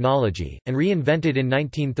of Technology, and reinvented in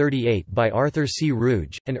 1938 by Arthur C.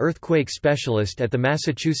 Rouge, an earthquake specialist at the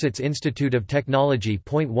Massachusetts Institute of Technology.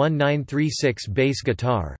 1936 Bass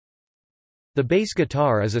guitar. The bass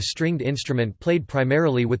guitar is a stringed instrument played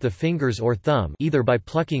primarily with the fingers or thumb, either by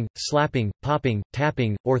plucking, slapping, popping,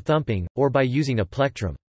 tapping, or thumping, or by using a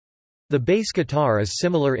plectrum. The bass guitar is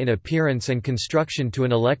similar in appearance and construction to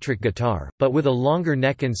an electric guitar, but with a longer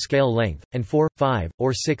neck and scale length, and 4, 5,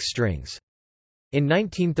 or 6 strings. In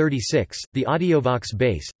 1936, the Audiovox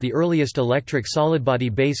bass, the earliest electric solid-body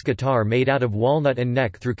bass guitar made out of walnut and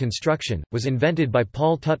neck through construction, was invented by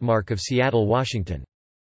Paul Tutmark of Seattle, Washington.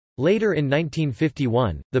 Later in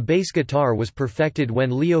 1951, the bass guitar was perfected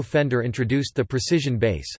when Leo Fender introduced the precision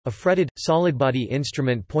bass, a fretted, solid-body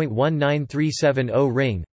instrument. 1937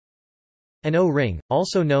 O-ring. An O-ring,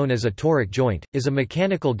 also known as a toric joint, is a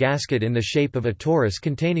mechanical gasket in the shape of a torus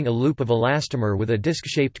containing a loop of elastomer with a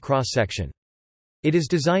disc-shaped cross-section. It is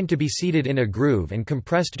designed to be seated in a groove and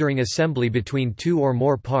compressed during assembly between two or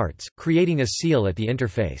more parts, creating a seal at the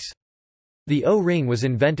interface. The O-ring was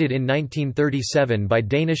invented in 1937 by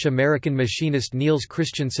Danish-American machinist Niels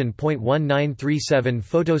Christiansen. 1937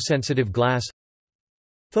 Photosensitive glass.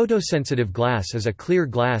 Photosensitive glass is a clear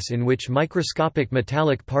glass in which microscopic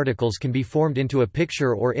metallic particles can be formed into a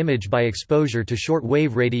picture or image by exposure to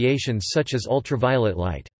short-wave radiations such as ultraviolet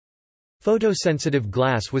light. Photosensitive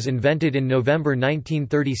glass was invented in November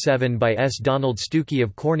 1937 by S. Donald Stuckey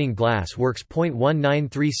of Corning Glass Works.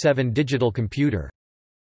 1937 Digital computer.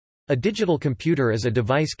 A digital computer is a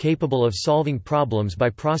device capable of solving problems by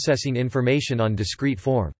processing information on discrete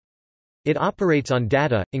form. It operates on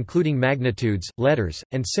data, including magnitudes, letters,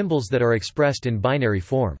 and symbols that are expressed in binary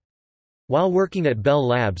form. While working at Bell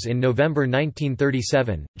Labs in November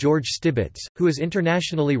 1937, George Stibitz, who is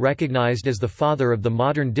internationally recognized as the father of the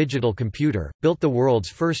modern digital computer, built the world's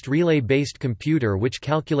first relay-based computer which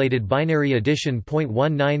calculated binary addition.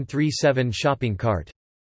 1937 Shopping cart.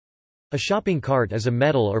 A shopping cart is a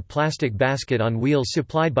metal or plastic basket on wheels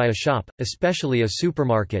supplied by a shop, especially a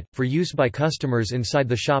supermarket, for use by customers inside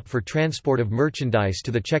the shop for transport of merchandise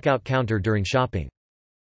to the checkout counter during shopping.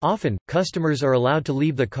 Often, customers are allowed to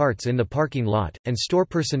leave the carts in the parking lot, and store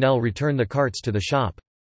personnel return the carts to the shop.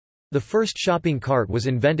 The first shopping cart was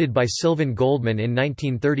invented by Sylvan Goldman in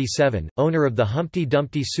 1937, owner of the Humpty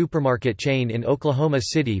Dumpty supermarket chain in Oklahoma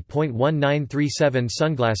City. 1937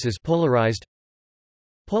 Sunglasses.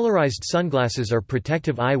 Polarized sunglasses are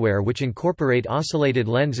protective eyewear which incorporate oscillated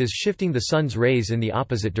lenses shifting the sun's rays in the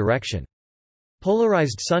opposite direction.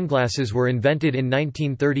 Polarized sunglasses were invented in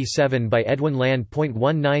 1937 by Edwin Land.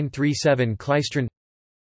 1937 Klystron.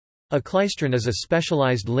 A klystron is a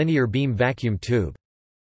specialized linear beam vacuum tube.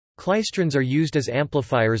 Klystrons are used as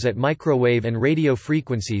amplifiers at microwave and radio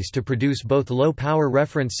frequencies to produce both low-power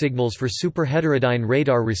reference signals for superheterodyne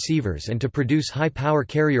radar receivers and to produce high-power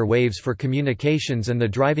carrier waves for communications and the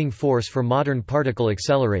driving force for modern particle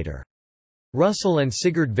accelerator. Russell and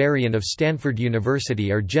Sigurd Varian of Stanford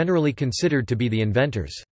University are generally considered to be the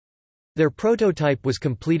inventors. Their prototype was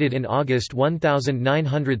completed in August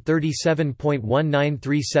 1937.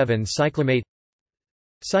 1937 Cyclamate.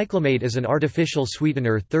 Cyclamate is an artificial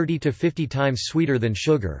sweetener 30 to 50 times sweeter than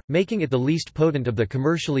sugar, making it the least potent of the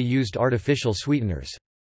commercially used artificial sweeteners.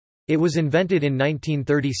 It was invented in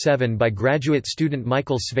 1937 by graduate student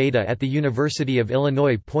Michael Sveda at the University of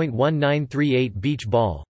Illinois. 1938 Beach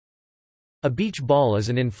ball. A beach ball is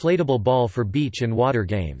an inflatable ball for beach and water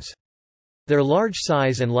games. Their large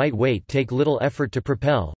size and light weight take little effort to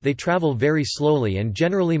propel, they travel very slowly and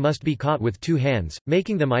generally must be caught with two hands,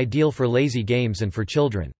 making them ideal for lazy games and for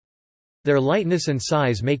children. Their lightness and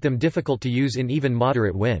size make them difficult to use in even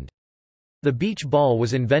moderate wind. The beach ball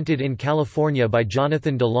was invented in California by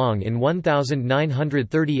Jonathan DeLong in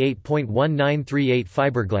 1938. 1938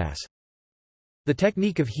 Fiberglass. The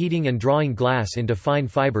technique of heating and drawing glass into fine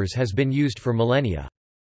fibers has been used for millennia.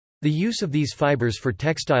 The use of these fibers for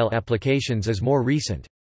textile applications is more recent.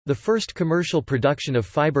 The first commercial production of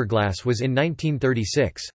fiberglass was in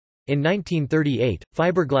 1936. In 1938,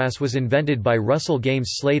 fiberglass was invented by Russell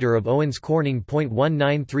Games Slater of Owens Corning.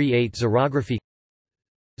 1938 Xerography.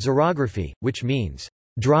 Xerography, which means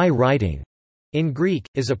dry writing in Greek,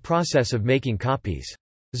 is a process of making copies.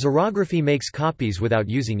 Xerography makes copies without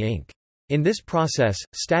using ink. In this process,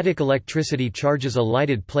 static electricity charges a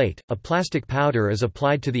lighted plate, a plastic powder is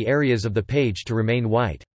applied to the areas of the page to remain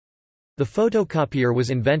white. The photocopier was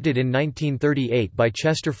invented in 1938 by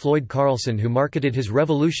Chester Floyd Carlson, who marketed his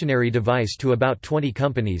revolutionary device to about 20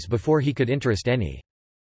 companies before he could interest any.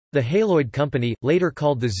 The Haloid Company, later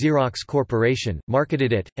called the Xerox Corporation,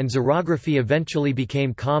 marketed it, and xerography eventually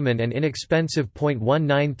became common and inexpensive.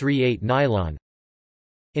 1938 Nylon.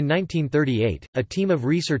 In 1938, a team of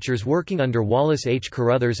researchers working under Wallace H.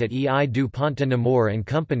 Carruthers at E.I. du Pont de Nemours and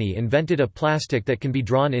Company invented a plastic that can be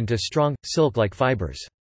drawn into strong, silk-like fibers.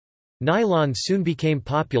 Nylon soon became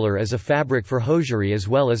popular as a fabric for hosiery as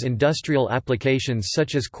well as industrial applications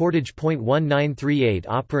such as cordage. 1938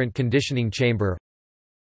 Operant conditioning chamber.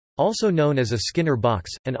 Also known as a Skinner box,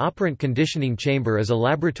 an operant conditioning chamber is a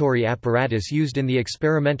laboratory apparatus used in the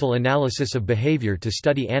experimental analysis of behavior to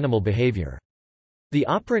study animal behavior. The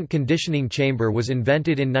operant conditioning chamber was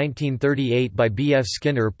invented in 1938 by B. F.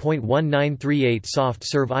 Skinner. 1938 Soft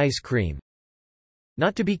serve ice cream.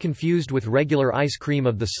 Not to be confused with regular ice cream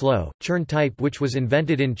of the slow, churn type which was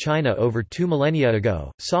invented in China over 2 millennia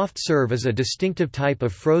ago. Soft serve is a distinctive type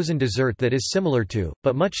of frozen dessert that is similar to,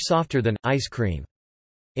 but much softer than, ice cream.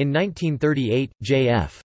 In 1938,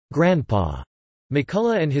 J.F. Grandpa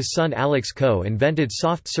McCullough and his son Alex Coe invented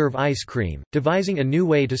soft-serve ice cream, devising a new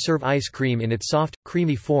way to serve ice cream in its soft,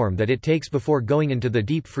 creamy form that it takes before going into the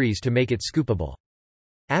deep freeze to make it scoopable.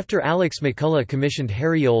 After Alex McCullough commissioned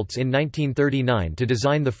Harry Olds in 1939 to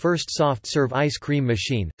design the first soft-serve ice cream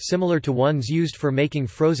machine, similar to ones used for making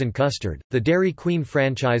frozen custard, the Dairy Queen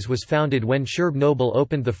franchise was founded when Sherb Noble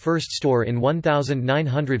opened the first store in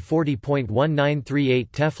 1940.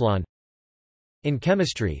 1938 Teflon. In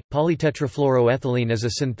chemistry, polytetrafluoroethylene is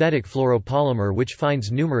a synthetic fluoropolymer which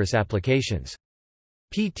finds numerous applications.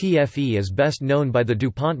 PTFE is best known by the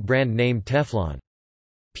DuPont brand name Teflon.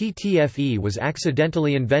 PTFE was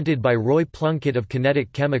accidentally invented by Roy Plunkett of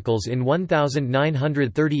Kinetic Chemicals in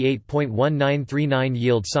 1938. 1939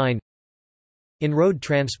 Yield sign. In road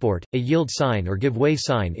transport, a yield sign or give way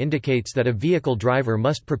sign indicates that a vehicle driver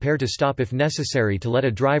must prepare to stop if necessary to let a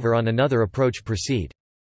driver on another approach proceed.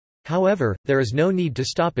 However, there is no need to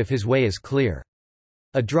stop if his way is clear.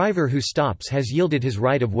 A driver who stops has yielded his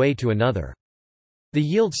right of way to another. The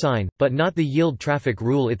yield sign, but not the yield traffic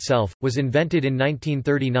rule itself, was invented in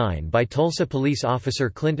 1939 by Tulsa police officer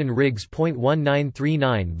Clinton Riggs.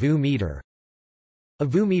 1939 VU meter. A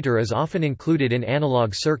VU meter is often included in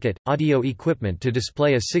analog circuit, audio equipment to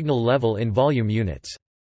display a signal level in volume units.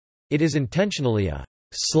 It is intentionally a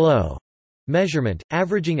slow measurement,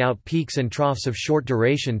 averaging out peaks and troughs of short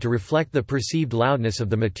duration to reflect the perceived loudness of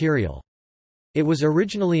the material. It was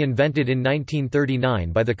originally invented in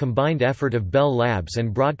 1939 by the combined effort of Bell Labs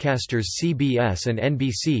and broadcasters CBS and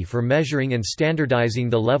NBC for measuring and standardizing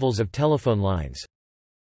the levels of telephone lines.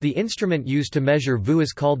 The instrument used to measure VU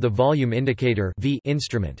is called the volume indicator (V)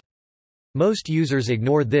 instrument. Most users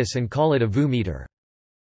ignore this and call it a VU meter.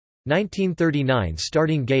 1939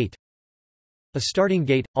 Starting gate. A starting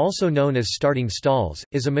gate, also known as starting stalls,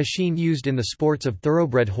 is a machine used in the sports of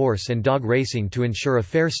thoroughbred horse and dog racing to ensure a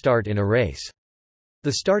fair start in a race.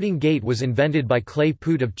 The starting gate was invented by Clay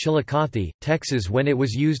Poot of Chillicothe, Texas when it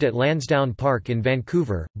was used at Lansdowne Park in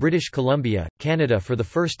Vancouver, British Columbia, Canada for the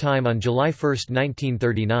first time on July 1,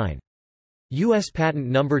 1939. U.S. Patent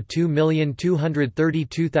number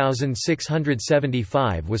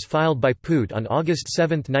 2,232,675 was filed by Poot on August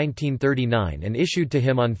 7, 1939 and issued to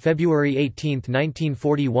him on February 18,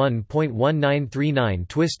 1941. 1939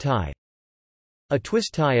 Twist tie. A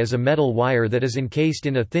twist tie is a metal wire that is encased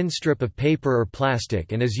in a thin strip of paper or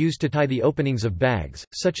plastic and is used to tie the openings of bags,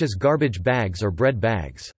 such as garbage bags or bread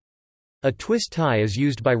bags. A twist tie is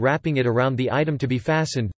used by wrapping it around the item to be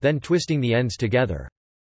fastened, then twisting the ends together.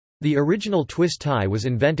 The original twist tie was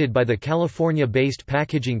invented by the California-based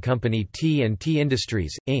packaging company T&T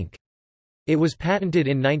Industries, Inc. It was patented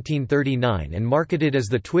in 1939 and marketed as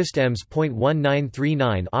the Twist EMS.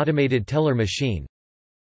 1939 Automated teller machine.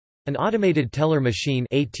 An automated teller machine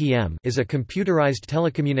 (ATM) is a computerized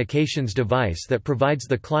telecommunications device that provides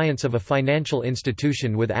the clients of a financial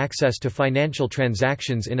institution with access to financial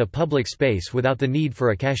transactions in a public space without the need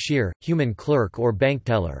for a cashier, human clerk or bank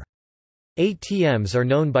teller. ATMs are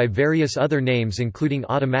known by various other names including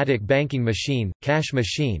automatic banking machine, cash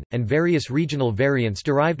machine, and various regional variants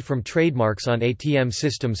derived from trademarks on ATM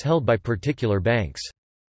systems held by particular banks.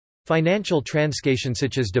 Financial transactions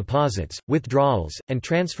such as deposits, withdrawals, and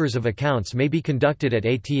transfers of accounts may be conducted at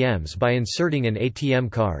ATMs by inserting an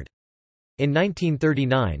ATM card. In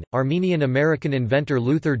 1939, Armenian-American inventor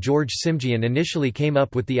Luther George Simjian initially came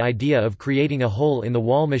up with the idea of creating a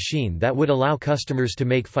hole-in-the-wall machine that would allow customers to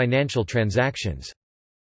make financial transactions.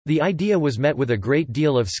 The idea was met with a great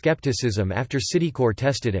deal of skepticism after Citicorp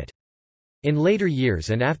tested it. In later years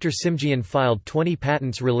and after Simjian filed 20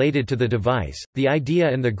 patents related to the device, the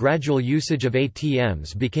idea and the gradual usage of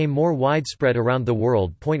ATMs became more widespread around the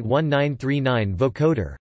world. 1939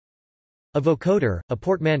 Vocoder. A vocoder, a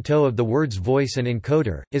portmanteau of the words voice and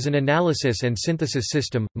encoder, is an analysis and synthesis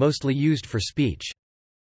system, mostly used for speech.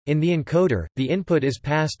 In the encoder, the input is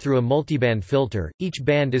passed through a multiband filter, each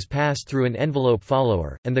band is passed through an envelope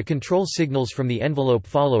follower, and the control signals from the envelope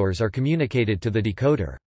followers are communicated to the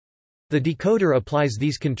decoder. The decoder applies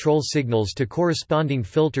these control signals to corresponding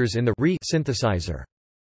filters in the synthesizer.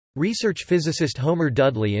 Research physicist Homer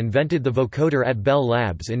Dudley invented the vocoder at Bell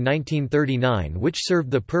Labs in 1939, which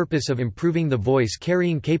served the purpose of improving the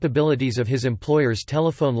voice-carrying capabilities of his employer's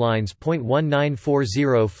telephone lines.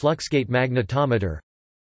 1940 Fluxgate magnetometer.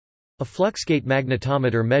 A fluxgate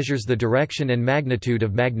magnetometer measures the direction and magnitude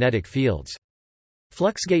of magnetic fields.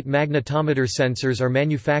 Fluxgate magnetometer sensors are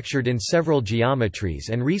manufactured in several geometries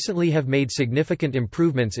and recently have made significant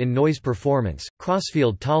improvements in noise performance,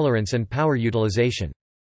 crossfield tolerance and power utilization.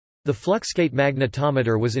 The fluxgate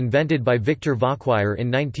magnetometer was invented by Victor Vauquire in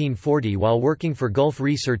 1940 while working for Gulf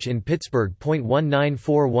Research in Pittsburgh.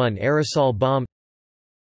 1941 Aerosol bomb.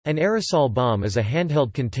 An aerosol bomb is a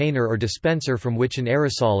handheld container or dispenser from which an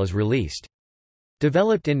aerosol is released.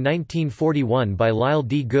 Developed in 1941 by Lyle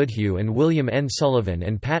D. Goodhue and William N. Sullivan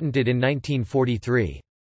and patented in 1943.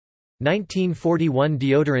 1941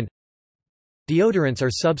 Deodorant. Deodorants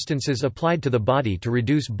are substances applied to the body to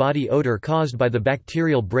reduce body odor caused by the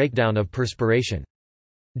bacterial breakdown of perspiration.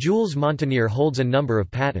 Jules Montagnier holds a number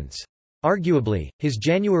of patents. Arguably, his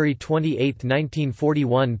January 28,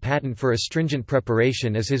 1941 patent for astringent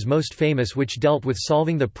preparation is his most famous, which dealt with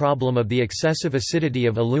solving the problem of the excessive acidity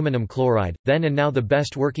of aluminum chloride, then and now the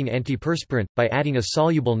best working antiperspirant, by adding a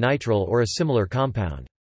soluble nitrile or a similar compound.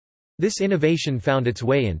 This innovation found its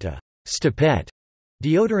way into Stipette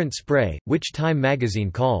deodorant spray, which Time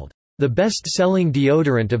magazine called "the best-selling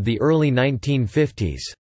deodorant of the early 1950s."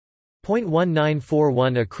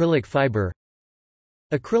 1941 Acrylic fiber.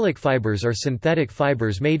 Acrylic fibers are synthetic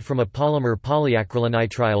fibers made from a polymer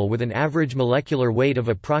polyacrylonitrile with an average molecular weight of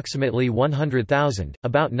approximately 100,000,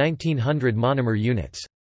 about 1900 monomer units.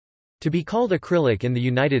 To be called acrylic in the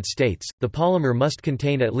United States, the polymer must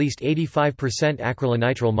contain at least 85%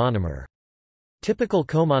 acrylonitrile monomer. Typical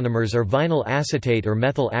comonomers are vinyl acetate or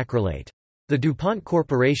methyl acrylate. The DuPont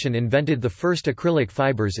Corporation invented the first acrylic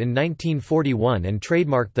fibers in 1941 and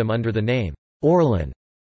trademarked them under the name Orlin.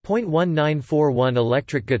 1941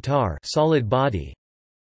 Electric guitar, solid body.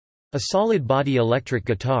 A solid body electric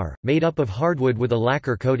guitar, made up of hardwood with a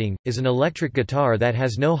lacquer coating, is an electric guitar that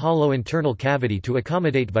has no hollow internal cavity to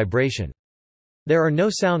accommodate vibration. There are no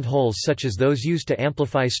sound holes such as those used to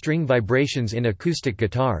amplify string vibrations in acoustic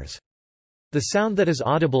guitars. The sound that is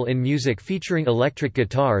audible in music featuring electric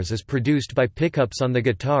guitars is produced by pickups on the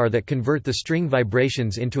guitar that convert the string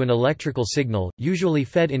vibrations into an electrical signal, usually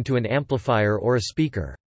fed into an amplifier or a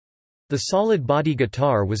speaker. The solid body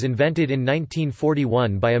guitar was invented in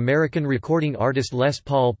 1941 by American recording artist Les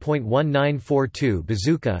Paul. 1942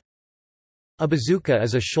 Bazooka. A bazooka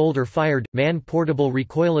is a shoulder-fired, man-portable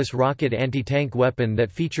recoilless rocket anti-tank weapon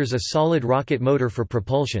that features a solid rocket motor for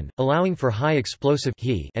propulsion, allowing for high-explosive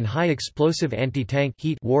and high-explosive anti-tank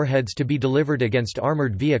warheads to be delivered against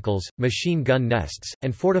armored vehicles, machine gun nests,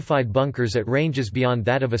 and fortified bunkers at ranges beyond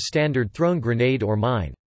that of a standard thrown grenade or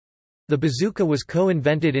mine. The bazooka was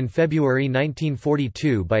co-invented in February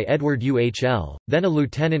 1942 by Edward Uhl, then a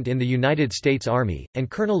lieutenant in the United States Army, and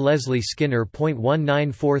Colonel Leslie Skinner.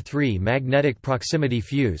 1943 Magnetic proximity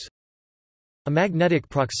fuse. A magnetic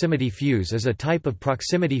proximity fuse is a type of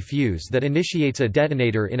proximity fuse that initiates a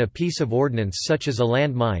detonator in a piece of ordnance such as a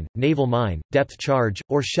land mine, naval mine, depth charge,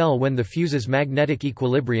 or shell when the fuse's magnetic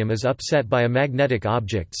equilibrium is upset by a magnetic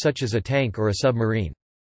object such as a tank or a submarine.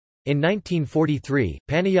 In 1943,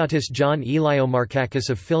 Panagiotis John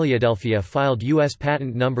Eliomarkakis of Philadelphia filed U.S.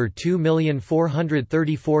 Patent No.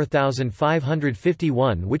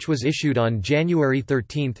 2,434,551 which was issued on January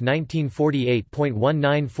 13, 1948.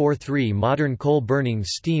 1943 Modern coal-burning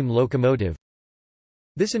steam locomotive.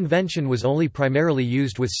 This invention was only primarily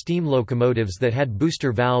used with steam locomotives that had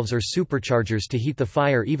booster valves or superchargers to heat the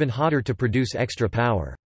fire even hotter to produce extra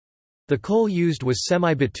power. The coal used was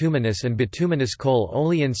semi-bituminous and bituminous coal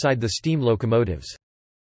only inside the steam locomotives.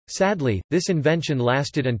 Sadly, this invention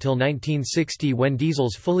lasted until 1960 when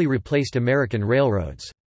diesels fully replaced American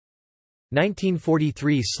railroads.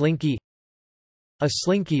 1943 Slinky. A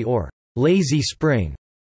slinky or lazy spring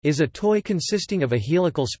is a toy consisting of a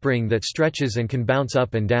helical spring that stretches and can bounce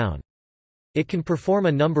up and down. It can perform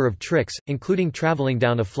a number of tricks, including traveling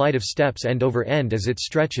down a flight of steps end over end as it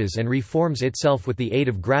stretches and reforms itself with the aid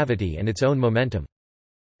of gravity and its own momentum.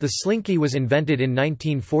 The slinky was invented in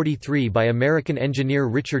 1943 by American engineer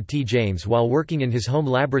Richard T. James while working in his home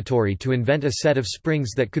laboratory to invent a set of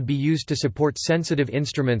springs that could be used to support sensitive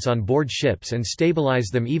instruments on board ships and stabilize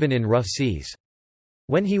them even in rough seas.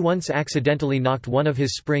 When he once accidentally knocked one of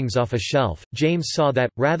his springs off a shelf, James saw that,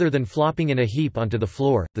 rather than flopping in a heap onto the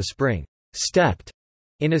floor, the spring stepped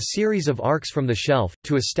in a series of arcs from the shelf,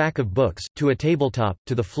 to a stack of books, to a tabletop,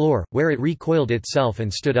 to the floor, where it recoiled itself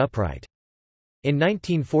and stood upright. In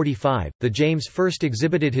 1945, the James first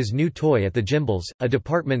exhibited his new toy at the Gimbels, a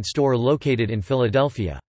department store located in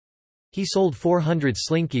Philadelphia. He sold 400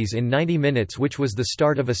 Slinkies in 90 minutes, which was the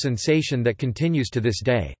start of a sensation that continues to this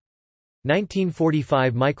day.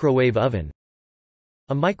 1945 Microwave oven.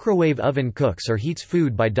 A microwave oven cooks or heats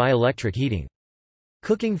food by dielectric heating.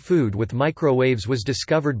 Cooking food with microwaves was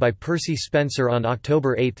discovered by Percy Spencer on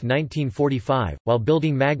October 8, 1945, while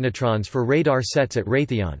building magnetrons for radar sets at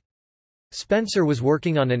Raytheon. Spencer was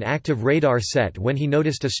working on an active radar set when he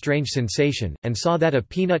noticed a strange sensation, and saw that a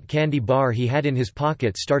peanut candy bar he had in his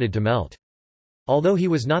pocket started to melt. Although he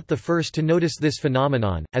was not the first to notice this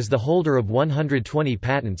phenomenon, as the holder of 120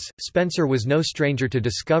 patents, Spencer was no stranger to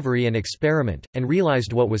discovery and experiment, and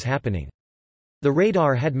realized what was happening. The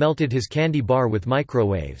radar had melted his candy bar with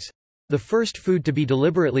microwaves. The first food to be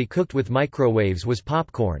deliberately cooked with microwaves was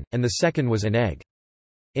popcorn, and the second was an egg.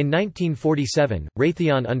 In 1947,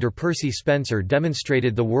 Raytheon under Percy Spencer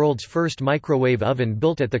demonstrated the world's first microwave oven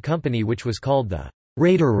built at the company, which was called the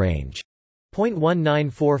Raider Range.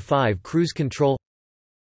 1945 Cruise control.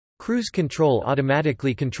 Cruise control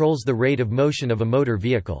automatically controls the rate of motion of a motor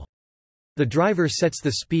vehicle. The driver sets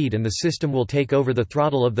the speed and the system will take over the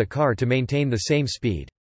throttle of the car to maintain the same speed.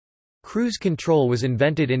 Cruise control was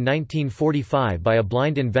invented in 1945 by a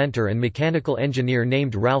blind inventor and mechanical engineer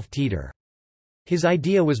named Ralph Teeter. His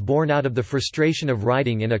idea was born out of the frustration of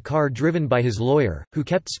riding in a car driven by his lawyer, who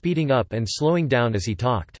kept speeding up and slowing down as he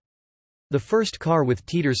talked. The first car with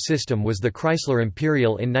Teeter's system was the Chrysler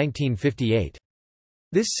Imperial in 1958.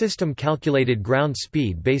 This system calculated ground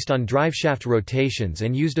speed based on driveshaft rotations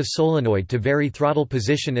and used a solenoid to vary throttle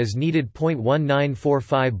position as needed.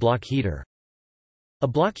 1945 Block heater. A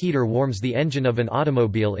block heater warms the engine of an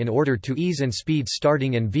automobile in order to ease and speed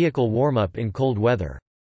starting and vehicle warm-up in cold weather.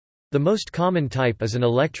 The most common type is an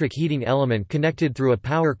electric heating element connected through a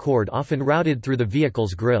power cord often routed through the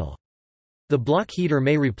vehicle's grille. The block heater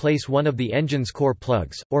may replace one of the engine's core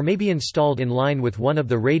plugs, or may be installed in line with one of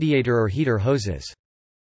the radiator or heater hoses.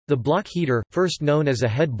 The block heater, first known as a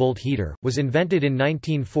head bolt heater, was invented in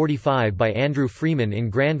 1945 by Andrew Freeman in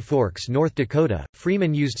Grand Forks, North Dakota.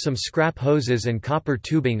 Freeman used some scrap hoses and copper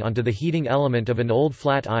tubing onto the heating element of an old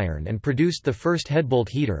flat iron and produced the first headbolt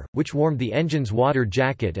heater, which warmed the engine's water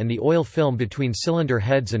jacket and the oil film between cylinder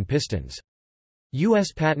heads and pistons.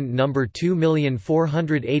 U.S. Patent number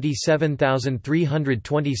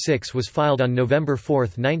 2,487,326 was filed on November 4,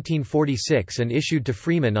 1946 and issued to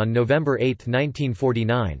Freeman on November 8,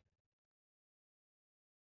 1949.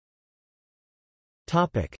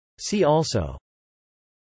 See also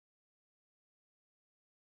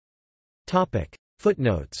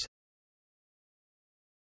Footnotes.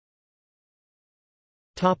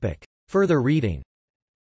 Further reading.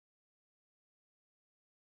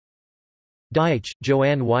 Deitch,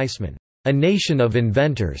 Joanne Weissman. A Nation of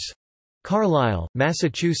Inventors. Carlisle,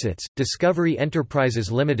 Massachusetts, Discovery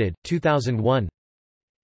Enterprises Limited, 2001.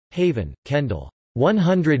 Haven, Kendall.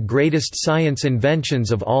 100 Greatest Science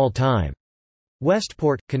Inventions of All Time.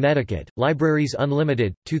 Westport, Connecticut, Libraries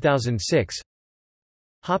Unlimited, 2006.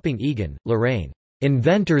 Hopping Egan, Lorraine.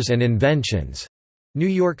 Inventors and Inventions. New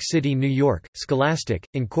York City, New York, Scholastic,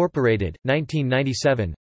 Incorporated,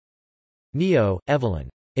 1997. Neo, Evelyn.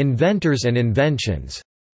 Inventors and Inventions.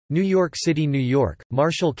 New York City, New York,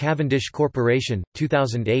 Marshall Cavendish Corporation,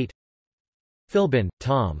 2008. Philbin,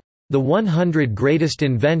 Tom. The 100 Greatest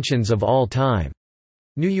Inventions of All Time.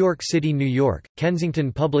 New York City, New York,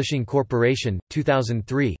 Kensington Publishing Corporation,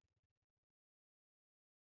 2003.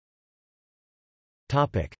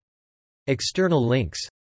 External links.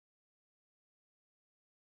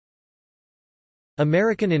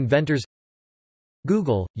 American inventors.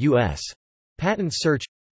 Google, U.S. Patent search.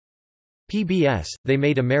 PBS, They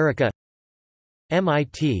Made America.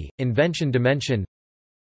 MIT, Invention Dimension.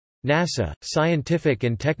 NASA, Scientific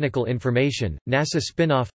and Technical Information, NASA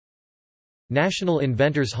spin-off. National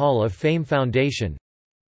Inventors Hall of Fame Foundation.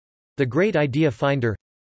 The Great Idea Finder.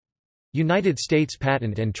 United States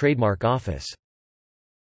Patent and Trademark Office